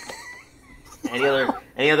else?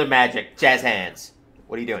 any other magic? Jazz hands.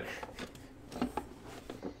 What are you doing?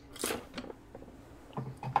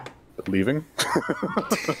 Leaving?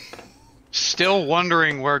 Still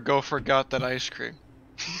wondering where Gopher got that ice cream.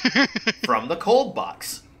 From the cold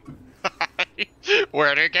box.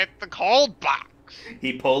 Where'd he get the cold box?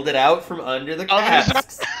 He pulled it out from under the Under the-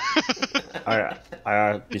 casks.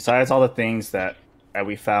 Besides all the things that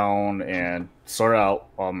we found and sorted out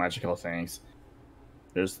all magical things,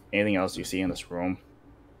 there's anything else you see in this room?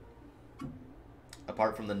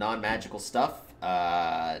 Apart from the non-magical stuff,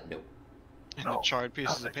 no. And the charred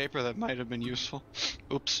pieces of paper that might have been useful.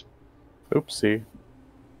 Oops. Oopsie.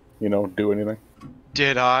 You know, do anything.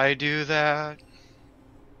 Did I do that?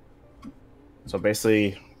 So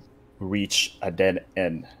basically, reach a dead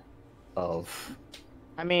end of.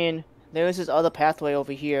 I mean, there is this other pathway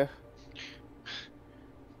over here.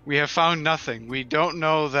 We have found nothing. We don't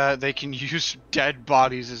know that they can use dead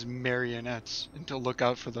bodies as marionettes, and to look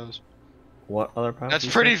out for those. What other path? That's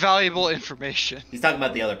you pretty said? valuable information. He's talking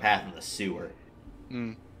about the other path in the sewer.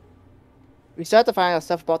 Hmm. We still have to find out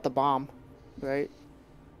stuff about the bomb, right?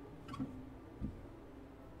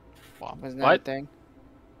 Bomb. Wasn't that What? a thing?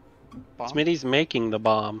 Bomb? Smitty's making the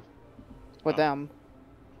bomb. For them.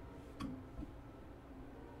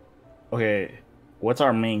 Okay, what's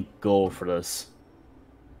our main goal for this?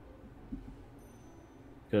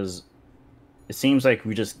 Because it seems like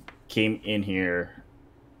we just came in here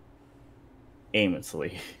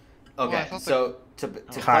aimlessly. I Okay, thought so to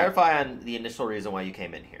Okay. clarify on the initial reason why you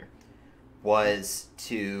came in here was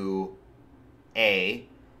to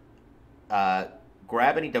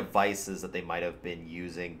grab any devices that they might have been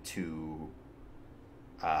using to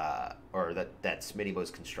or that Smitty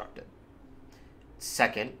was constructed.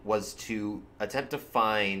 Second was to attempt to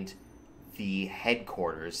find the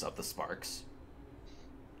headquarters of the Sparks,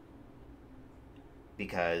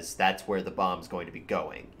 because that's where the bomb's going to be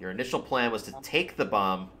going. Your initial plan was to take the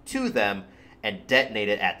bomb to them and detonate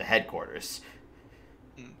it at the headquarters.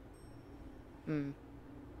 Hmm.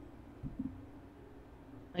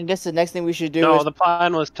 I guess the next thing we should do No, is the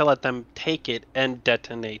plan was to let them take it and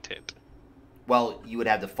detonate it. Well, you would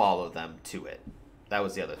have to follow them to it. That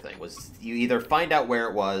was the other thing, was you either find out where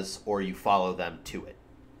it was or you follow them to it.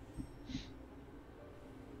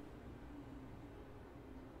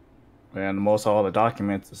 And most all the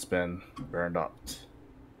documents has been burned up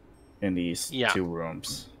in these Yeah. 2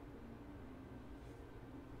 rooms.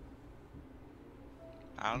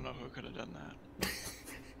 I don't know who could have done that.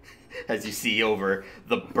 As you see over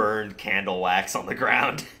the burned candle wax on the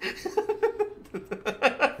ground.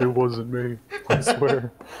 It wasn't me. I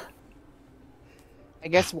swear. I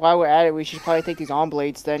guess while we're at it, we should probably take these arm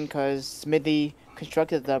blades then, because Smithy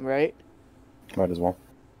constructed them, right? Might as well.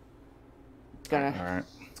 gonna. All right.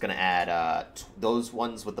 It's gonna add those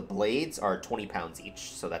ones with the blades are 20 pounds each,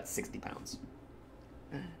 so that's 60 pounds.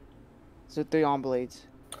 So 3 on blades.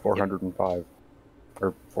 405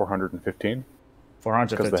 or 415.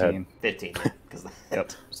 415. 15. Because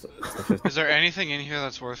Yep. So it's the 50. Is there anything in here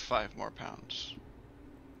that's worth 5 more pounds?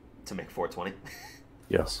 to make 420.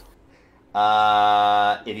 Yes.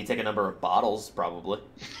 If you take a number of bottles, probably.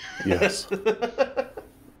 Yes.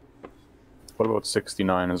 What about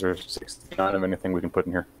 69? Is there 69 of anything we can put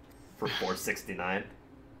in here? For 469.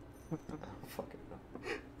 Oh, fucking no.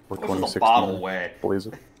 Or What does a 2069? bottle weigh? Please.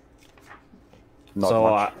 Not So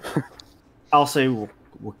much. I'll say we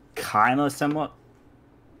kind of somewhat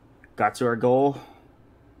got to our goal,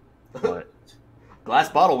 but Glass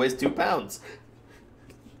bottle weighs 2 pounds.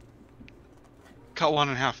 Cut one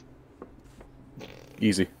in half.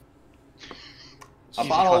 Easy. A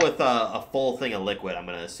bottle with a full thing of liquid, I'm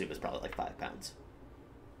going to assume, is probably like 5 pounds.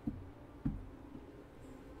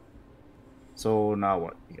 so now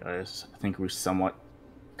what, you guys? I think we somewhat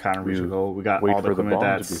kind of reached We our goal. We got Wait all the for the equipment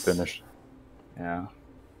bomb that's to be finished. Yeah.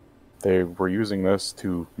 They were using this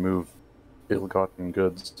to move ill-gotten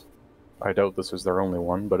goods. I doubt this is their only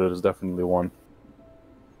one, but it is definitely one.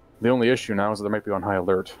 The only issue now is that they might be on high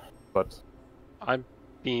alert, but I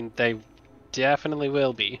mean, they definitely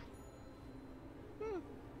will be.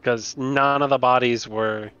 Because none of the bodies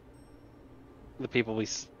were the people we...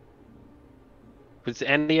 Was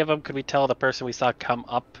any of them, could we tell the person we saw come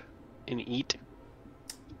up and eat?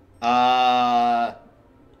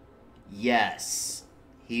 Yes.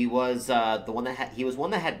 He was the one that he was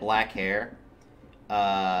one that had black hair.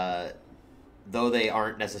 Though they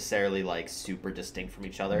aren't necessarily like super distinct from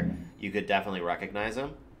each other, you could definitely recognize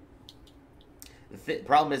him. The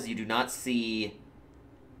problem is you do not see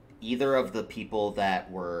either of the people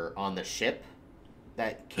that were on the ship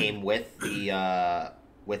that came with the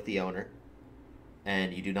owner,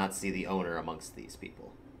 and you do not see the owner amongst these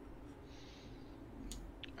people.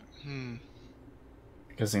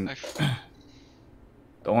 Because the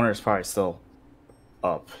owner is probably still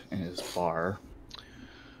up in his bar.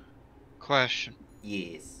 Question.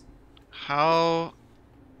 Yes.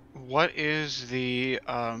 What is the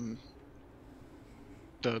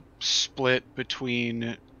split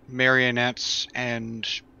between marionettes and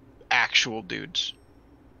actual dudes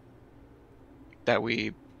that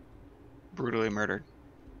we brutally murdered?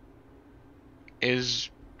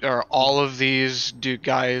 Are all of these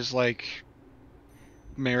guys like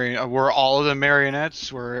were all of them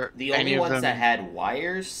marionettes? Were The any only of ones them... that had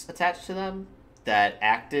wires attached to them that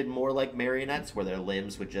acted more like marionettes, where their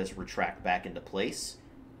limbs would just retract back into place,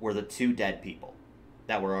 were the 2 dead people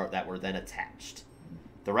that were then attached.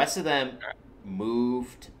 The rest of them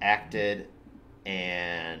moved, acted,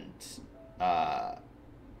 and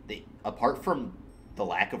they, apart from the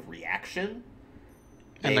lack of reaction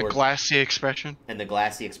and the glassy expression,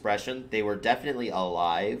 they were definitely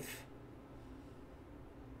alive.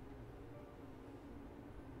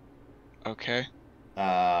 Okay.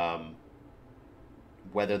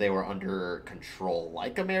 Whether they were under control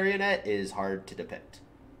like a marionette is hard to depict.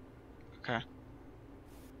 Okay.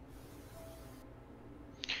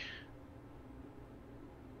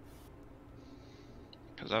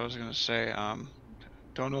 Because I was gonna say,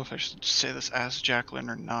 don't know if I should say this as Jacqueline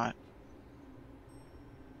or not.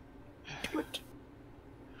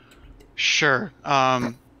 Sure.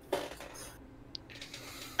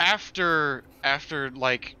 After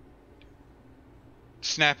like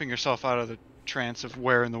snapping yourself out of the trance of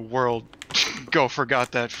where in the world Gopher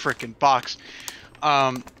got that frickin' box,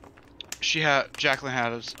 Jacqueline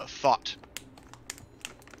had a thought.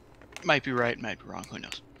 Might be right, might be wrong, who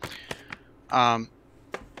knows.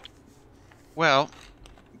 Well,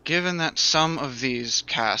 given that some of these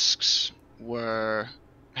casks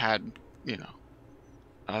had,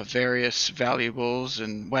 various valuables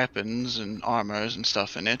and weapons and armors and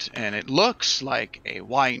stuff in it, and it looks like a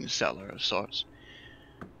wine cellar of sorts.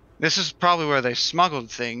 This is probably where they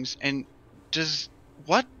smuggled things, and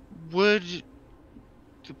what would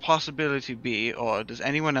the possibility be, or does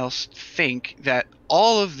anyone else think that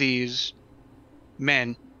all of these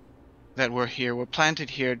men that were here were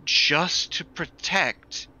planted here just to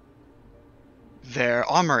protect their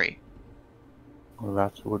armory? well,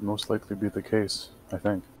 that would most likely be the case, I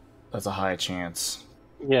think. That's a high chance.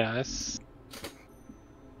 Yes.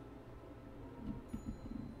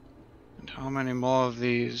 And how many more of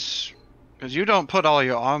these? Because you don't put all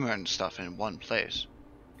your armor and stuff in one place.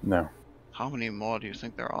 No. How many more do you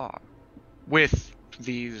think there are with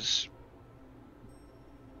these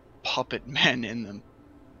puppet men in them?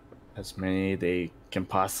 As many they can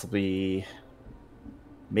possibly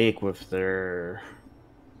make with their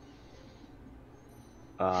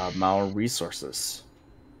amount of resources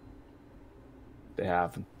they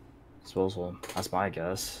have disposal. That's my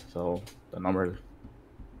guess. So the number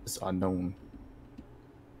is unknown.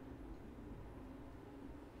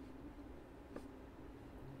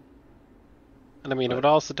 And I mean, it would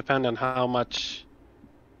also depend on how much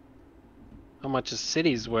a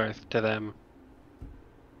city's worth to them.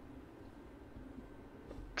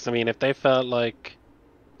 Because I mean, if they felt like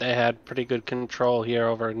they had pretty good control here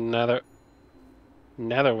over Netherwinter,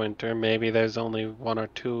 maybe there's only one or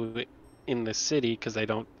two in the city because they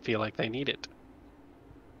don't feel like they need it.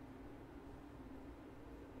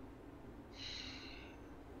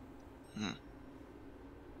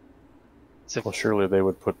 So Well, surely they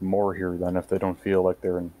would put more here then if they don't feel like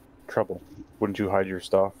they're in trouble. Wouldn't you hide your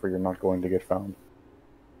stuff or you're not going to get found?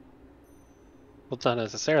 well, not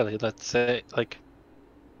necessarily. Let's say like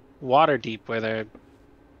Waterdeep, where they're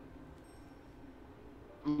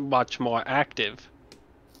much more active.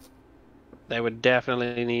 They would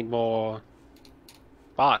definitely need more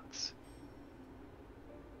bots,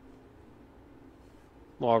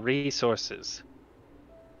 more resources.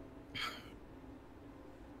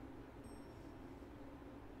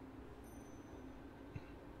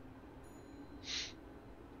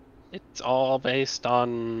 It's all based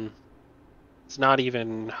on, it's not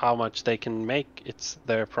even how much they can make, it's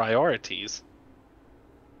their priorities.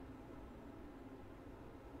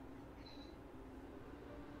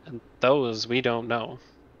 And those we don't know.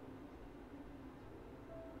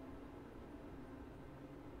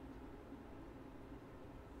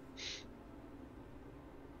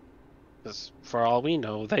 Because for all we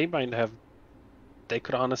know, they might have, they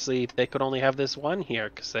could only have this one here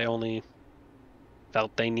because they only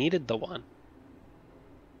felt they needed the one.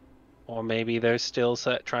 Or maybe they're still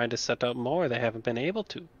trying to set up more they haven't been able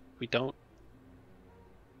to. We don't.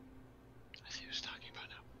 I see what he's talking about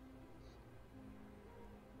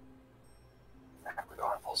now. We're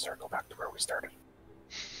going full circle back to where we started.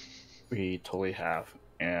 We totally have.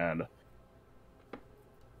 And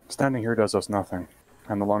Standing here does us nothing.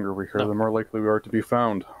 And the longer we're here, the more likely we are to be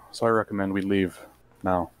found. So I recommend we leave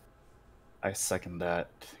now. I second that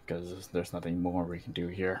because there's nothing more we can do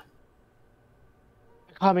here.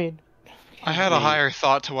 I mean, I had a higher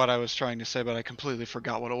thought to what I was trying to say, but I completely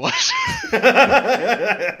forgot what it was.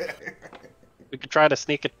 We could try to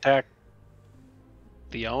sneak attack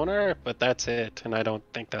the owner, but that's it, and I don't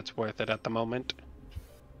think that's worth it at the moment.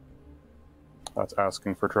 That's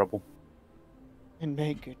asking for trouble. and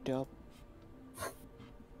make it up.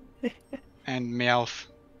 And Meowth.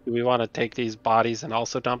 Do we want to take these bodies and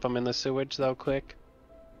also dump them in the sewage, though, quick?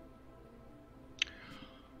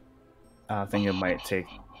 I think it might take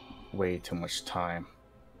way too much time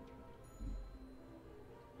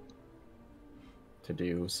to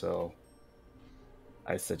do, so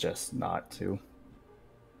I suggest not to.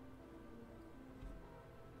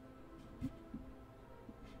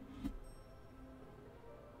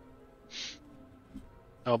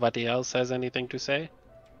 Nobody else has anything to say?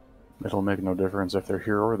 It'll make no difference if they're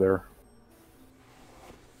here or there.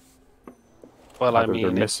 Well, Either I mean,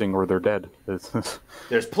 they're missing or they're dead.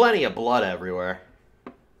 There's plenty of blood everywhere.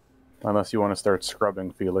 Unless you want to start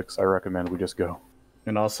scrubbing, Felix, I recommend we just go.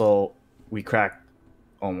 And also, we cracked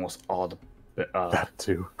almost all the That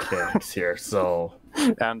too. bags here, so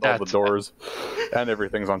And all the doors. And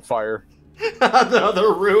everything's on fire.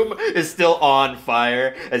 The room is still on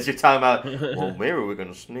fire as you're talking about, well, maybe we're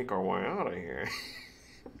going to sneak our way out of here.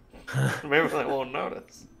 Maybe they won't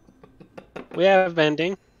notice. we have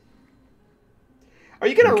mending. Are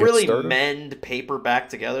you going Get to really started? mend paper back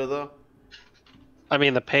together, though? I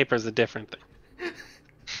mean, the paper's a different thing.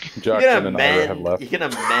 Jackson and Ira have left. You're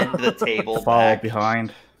gonna mend the table fall back.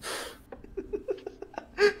 behind.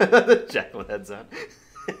 Jackal heads on.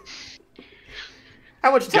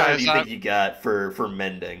 How much time Guys, do you think you got for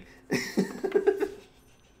mending?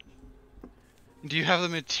 Do you have the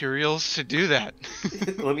materials to do that?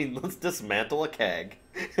 Let's dismantle a keg.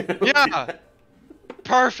 Yeah.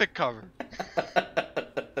 Perfect cover.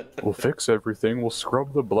 We'll fix everything. We'll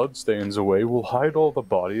scrub the bloodstains away. We'll hide all the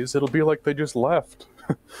bodies. It'll be like they just left.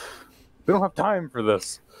 We don't have time for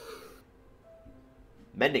this.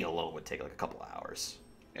 Mending alone would take like a couple hours.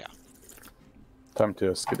 Yeah. Time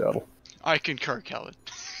to skedaddle. I concur, Kellen.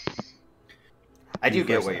 I do You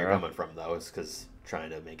get first, where you're Sarah. coming from, though, is because trying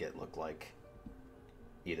to make it look like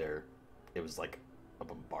either it was like a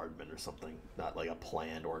bombardment or something, not like a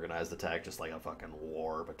planned, organized attack, just like a fucking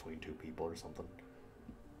war between two people or something.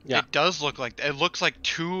 Yeah. It does look like it looks like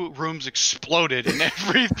two rooms exploded and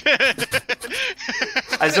everything.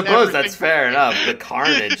 I suppose that's fair enough. The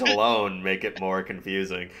carnage alone make it more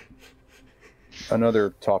confusing.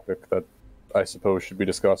 Another topic that I suppose, should be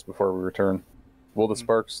discussed before we return. Will the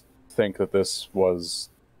Sparks think that this was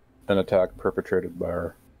an attack perpetrated by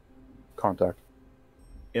our contact?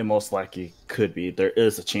 It most likely could be. There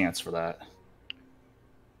is a chance for that.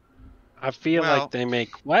 I feel Well- like they may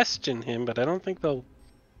question him, but I don't think they'll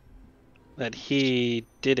that he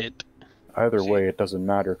did it. Either way, it doesn't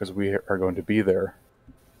matter because we are going to be there.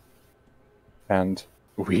 And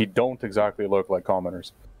we don't exactly look like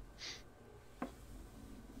commoners.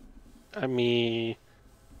 I mean,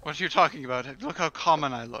 What are you talking about? Look how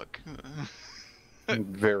common I look.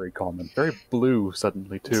 Very common. Very blue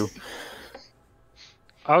suddenly, too.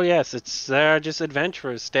 oh yes, it's they're just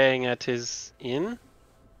adventurers staying at his inn.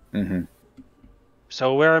 Mm-hmm.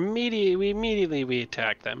 So we immediately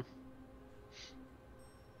attack them.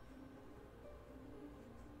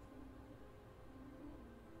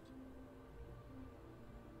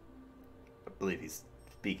 I believe he's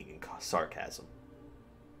speaking in sarcasm.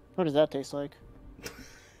 What does that taste like?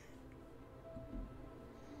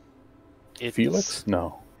 It's, Felix?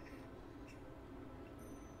 No.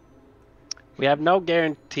 We have no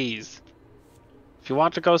guarantees. If you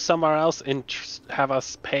want to go somewhere else and have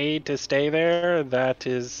us paid to stay there, that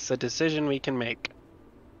is a decision we can make.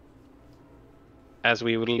 As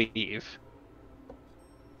we would leave.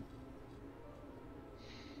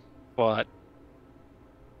 But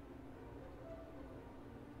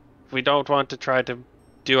if we don't want to try to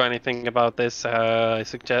do anything about this, I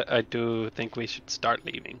do think we should start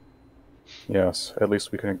leaving. Yes, at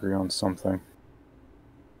least we can agree on something.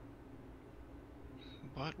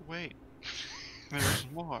 But wait, there's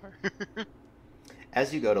more.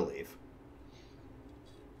 As you go to leave,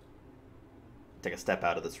 take a step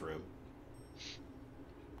out of this room.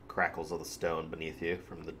 Crackles of the stone beneath you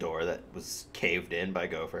from the door that was caved in by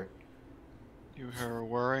Gopher. You hear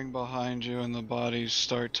whirring behind you, and the bodies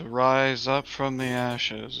start to rise up from the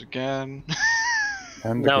ashes again.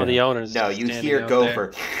 And No, again, the owner's No, you standing hear out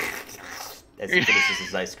Gopher as he finishes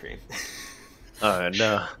his ice cream. Oh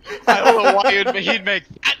no. I don't know why he'd make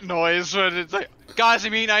that noise, but it's like, guys,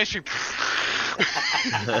 I'm eating ice cream.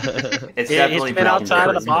 It's there. definitely It's been melted. outside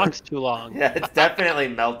of the box too long. Yeah, it's definitely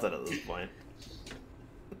melted at this point.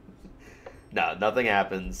 No, nothing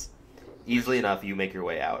happens. Easily enough, you make your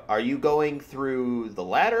way out. Are you going through the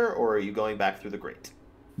ladder, or are you going back through the grate?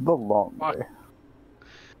 the long Fuck. way.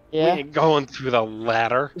 Yeah, We ain't going through the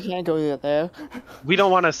ladder. we can't go there. We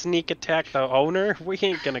don't want to sneak attack the owner. We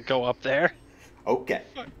ain't gonna go up there. Okay.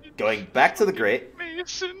 Going back to the grate.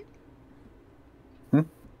 Mason. Hmm?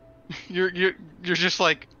 You're just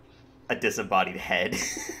like, A disembodied head.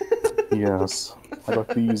 Yes, I got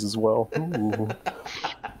these as well. Ooh,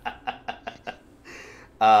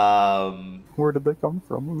 where did they come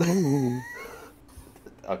from? Ooh.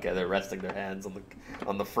 Okay, they're resting their hands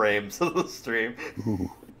on the frames of the stream. Ooh.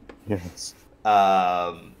 Yes,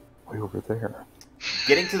 way over there.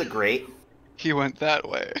 Getting to the grate he went that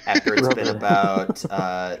way. after it's been Rubber.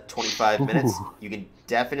 about 25 minutes, Ooh. you can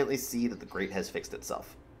definitely see that the grate has fixed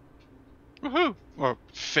itself. Woohoo! Or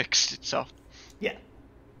fixed itself. Yeah.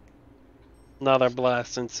 Another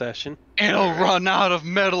blasting session. It'll run out of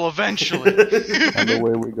metal eventually. And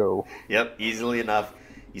away we go. Yep, easily enough.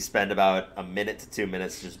 You spend about a minute to 2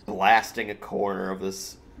 minutes just blasting a corner of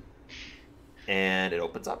this, and it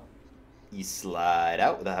opens up. You slide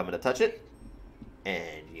out without having to touch it,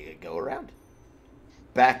 and you go around.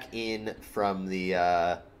 Back in from the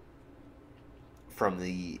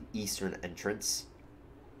eastern entrance.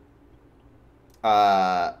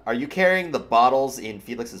 Are you carrying the bottles in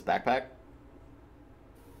Felix's backpack?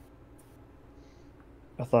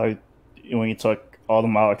 I thought when you took all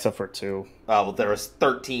them out except for 2. Well, there was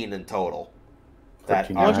 13 in total. That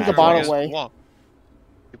 13. How much Yeah. is the bottle weigh?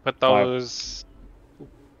 You put those.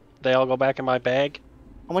 They all go back in my bag.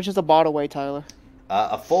 How much is the bottle weigh, Tyler?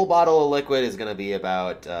 A full bottle of liquid is going to be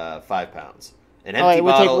about 5 pounds. An empty Alright,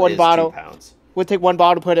 we'll take bottle one is bottle. 2 pounds. We'll take one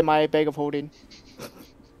bottle, put it in my bag of holding.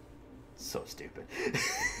 So stupid.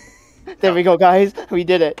 There we go, guys. We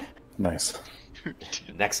did it. Nice.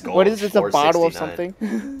 Next goal. What is this? A bottle of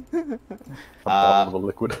 469. something? A bottle of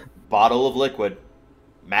liquid. Bottle of liquid.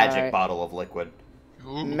 Magic Alright. bottle of liquid.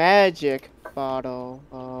 Ooh. Magic bottle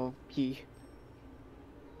of pee.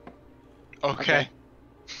 Okay.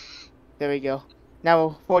 There we go.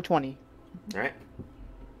 Now 420. All right.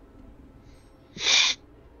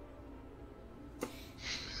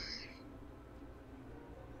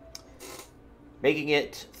 Making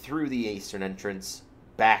it through the eastern entrance,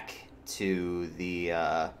 back to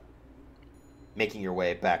the, making your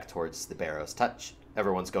way back towards the Barrow's Touch.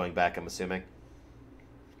 Everyone's going back, I'm assuming.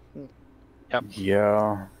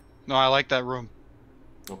 Yeah. No, I like that room.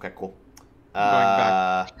 Okay, cool.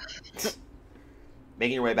 I'm going back.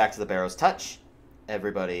 making your way back to the Barrow's Touch.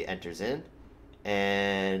 Everybody enters in,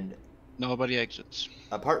 and Nobody exits.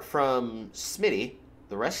 apart from Smitty,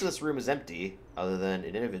 the rest of this room is empty, other than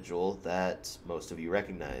an individual that most of you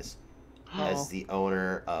recognize as the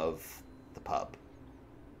owner of the pub.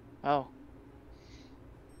 Oh.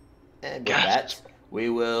 And with that, we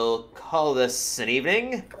will call this an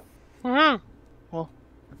evening. Here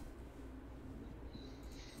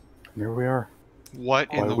we are. What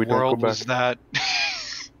Why in the we don't go world was that?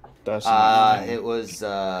 That's It was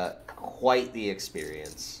quite the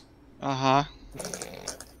experience. Uh-huh.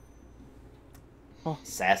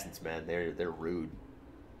 Assassins, man, they're rude.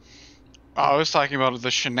 Oh, I was talking about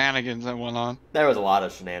the shenanigans that went on. There was a lot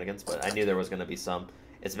of shenanigans, but I knew there was going to be some.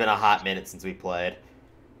 It's been a hot minute since we played.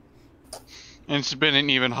 And it's been an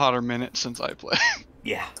even hotter minute since I played.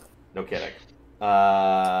 Yeah, no kidding.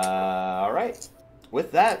 All right.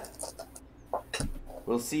 With that,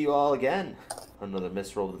 we'll see you all again on another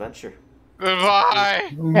misrolled adventure.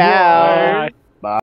 Goodbye! Cow.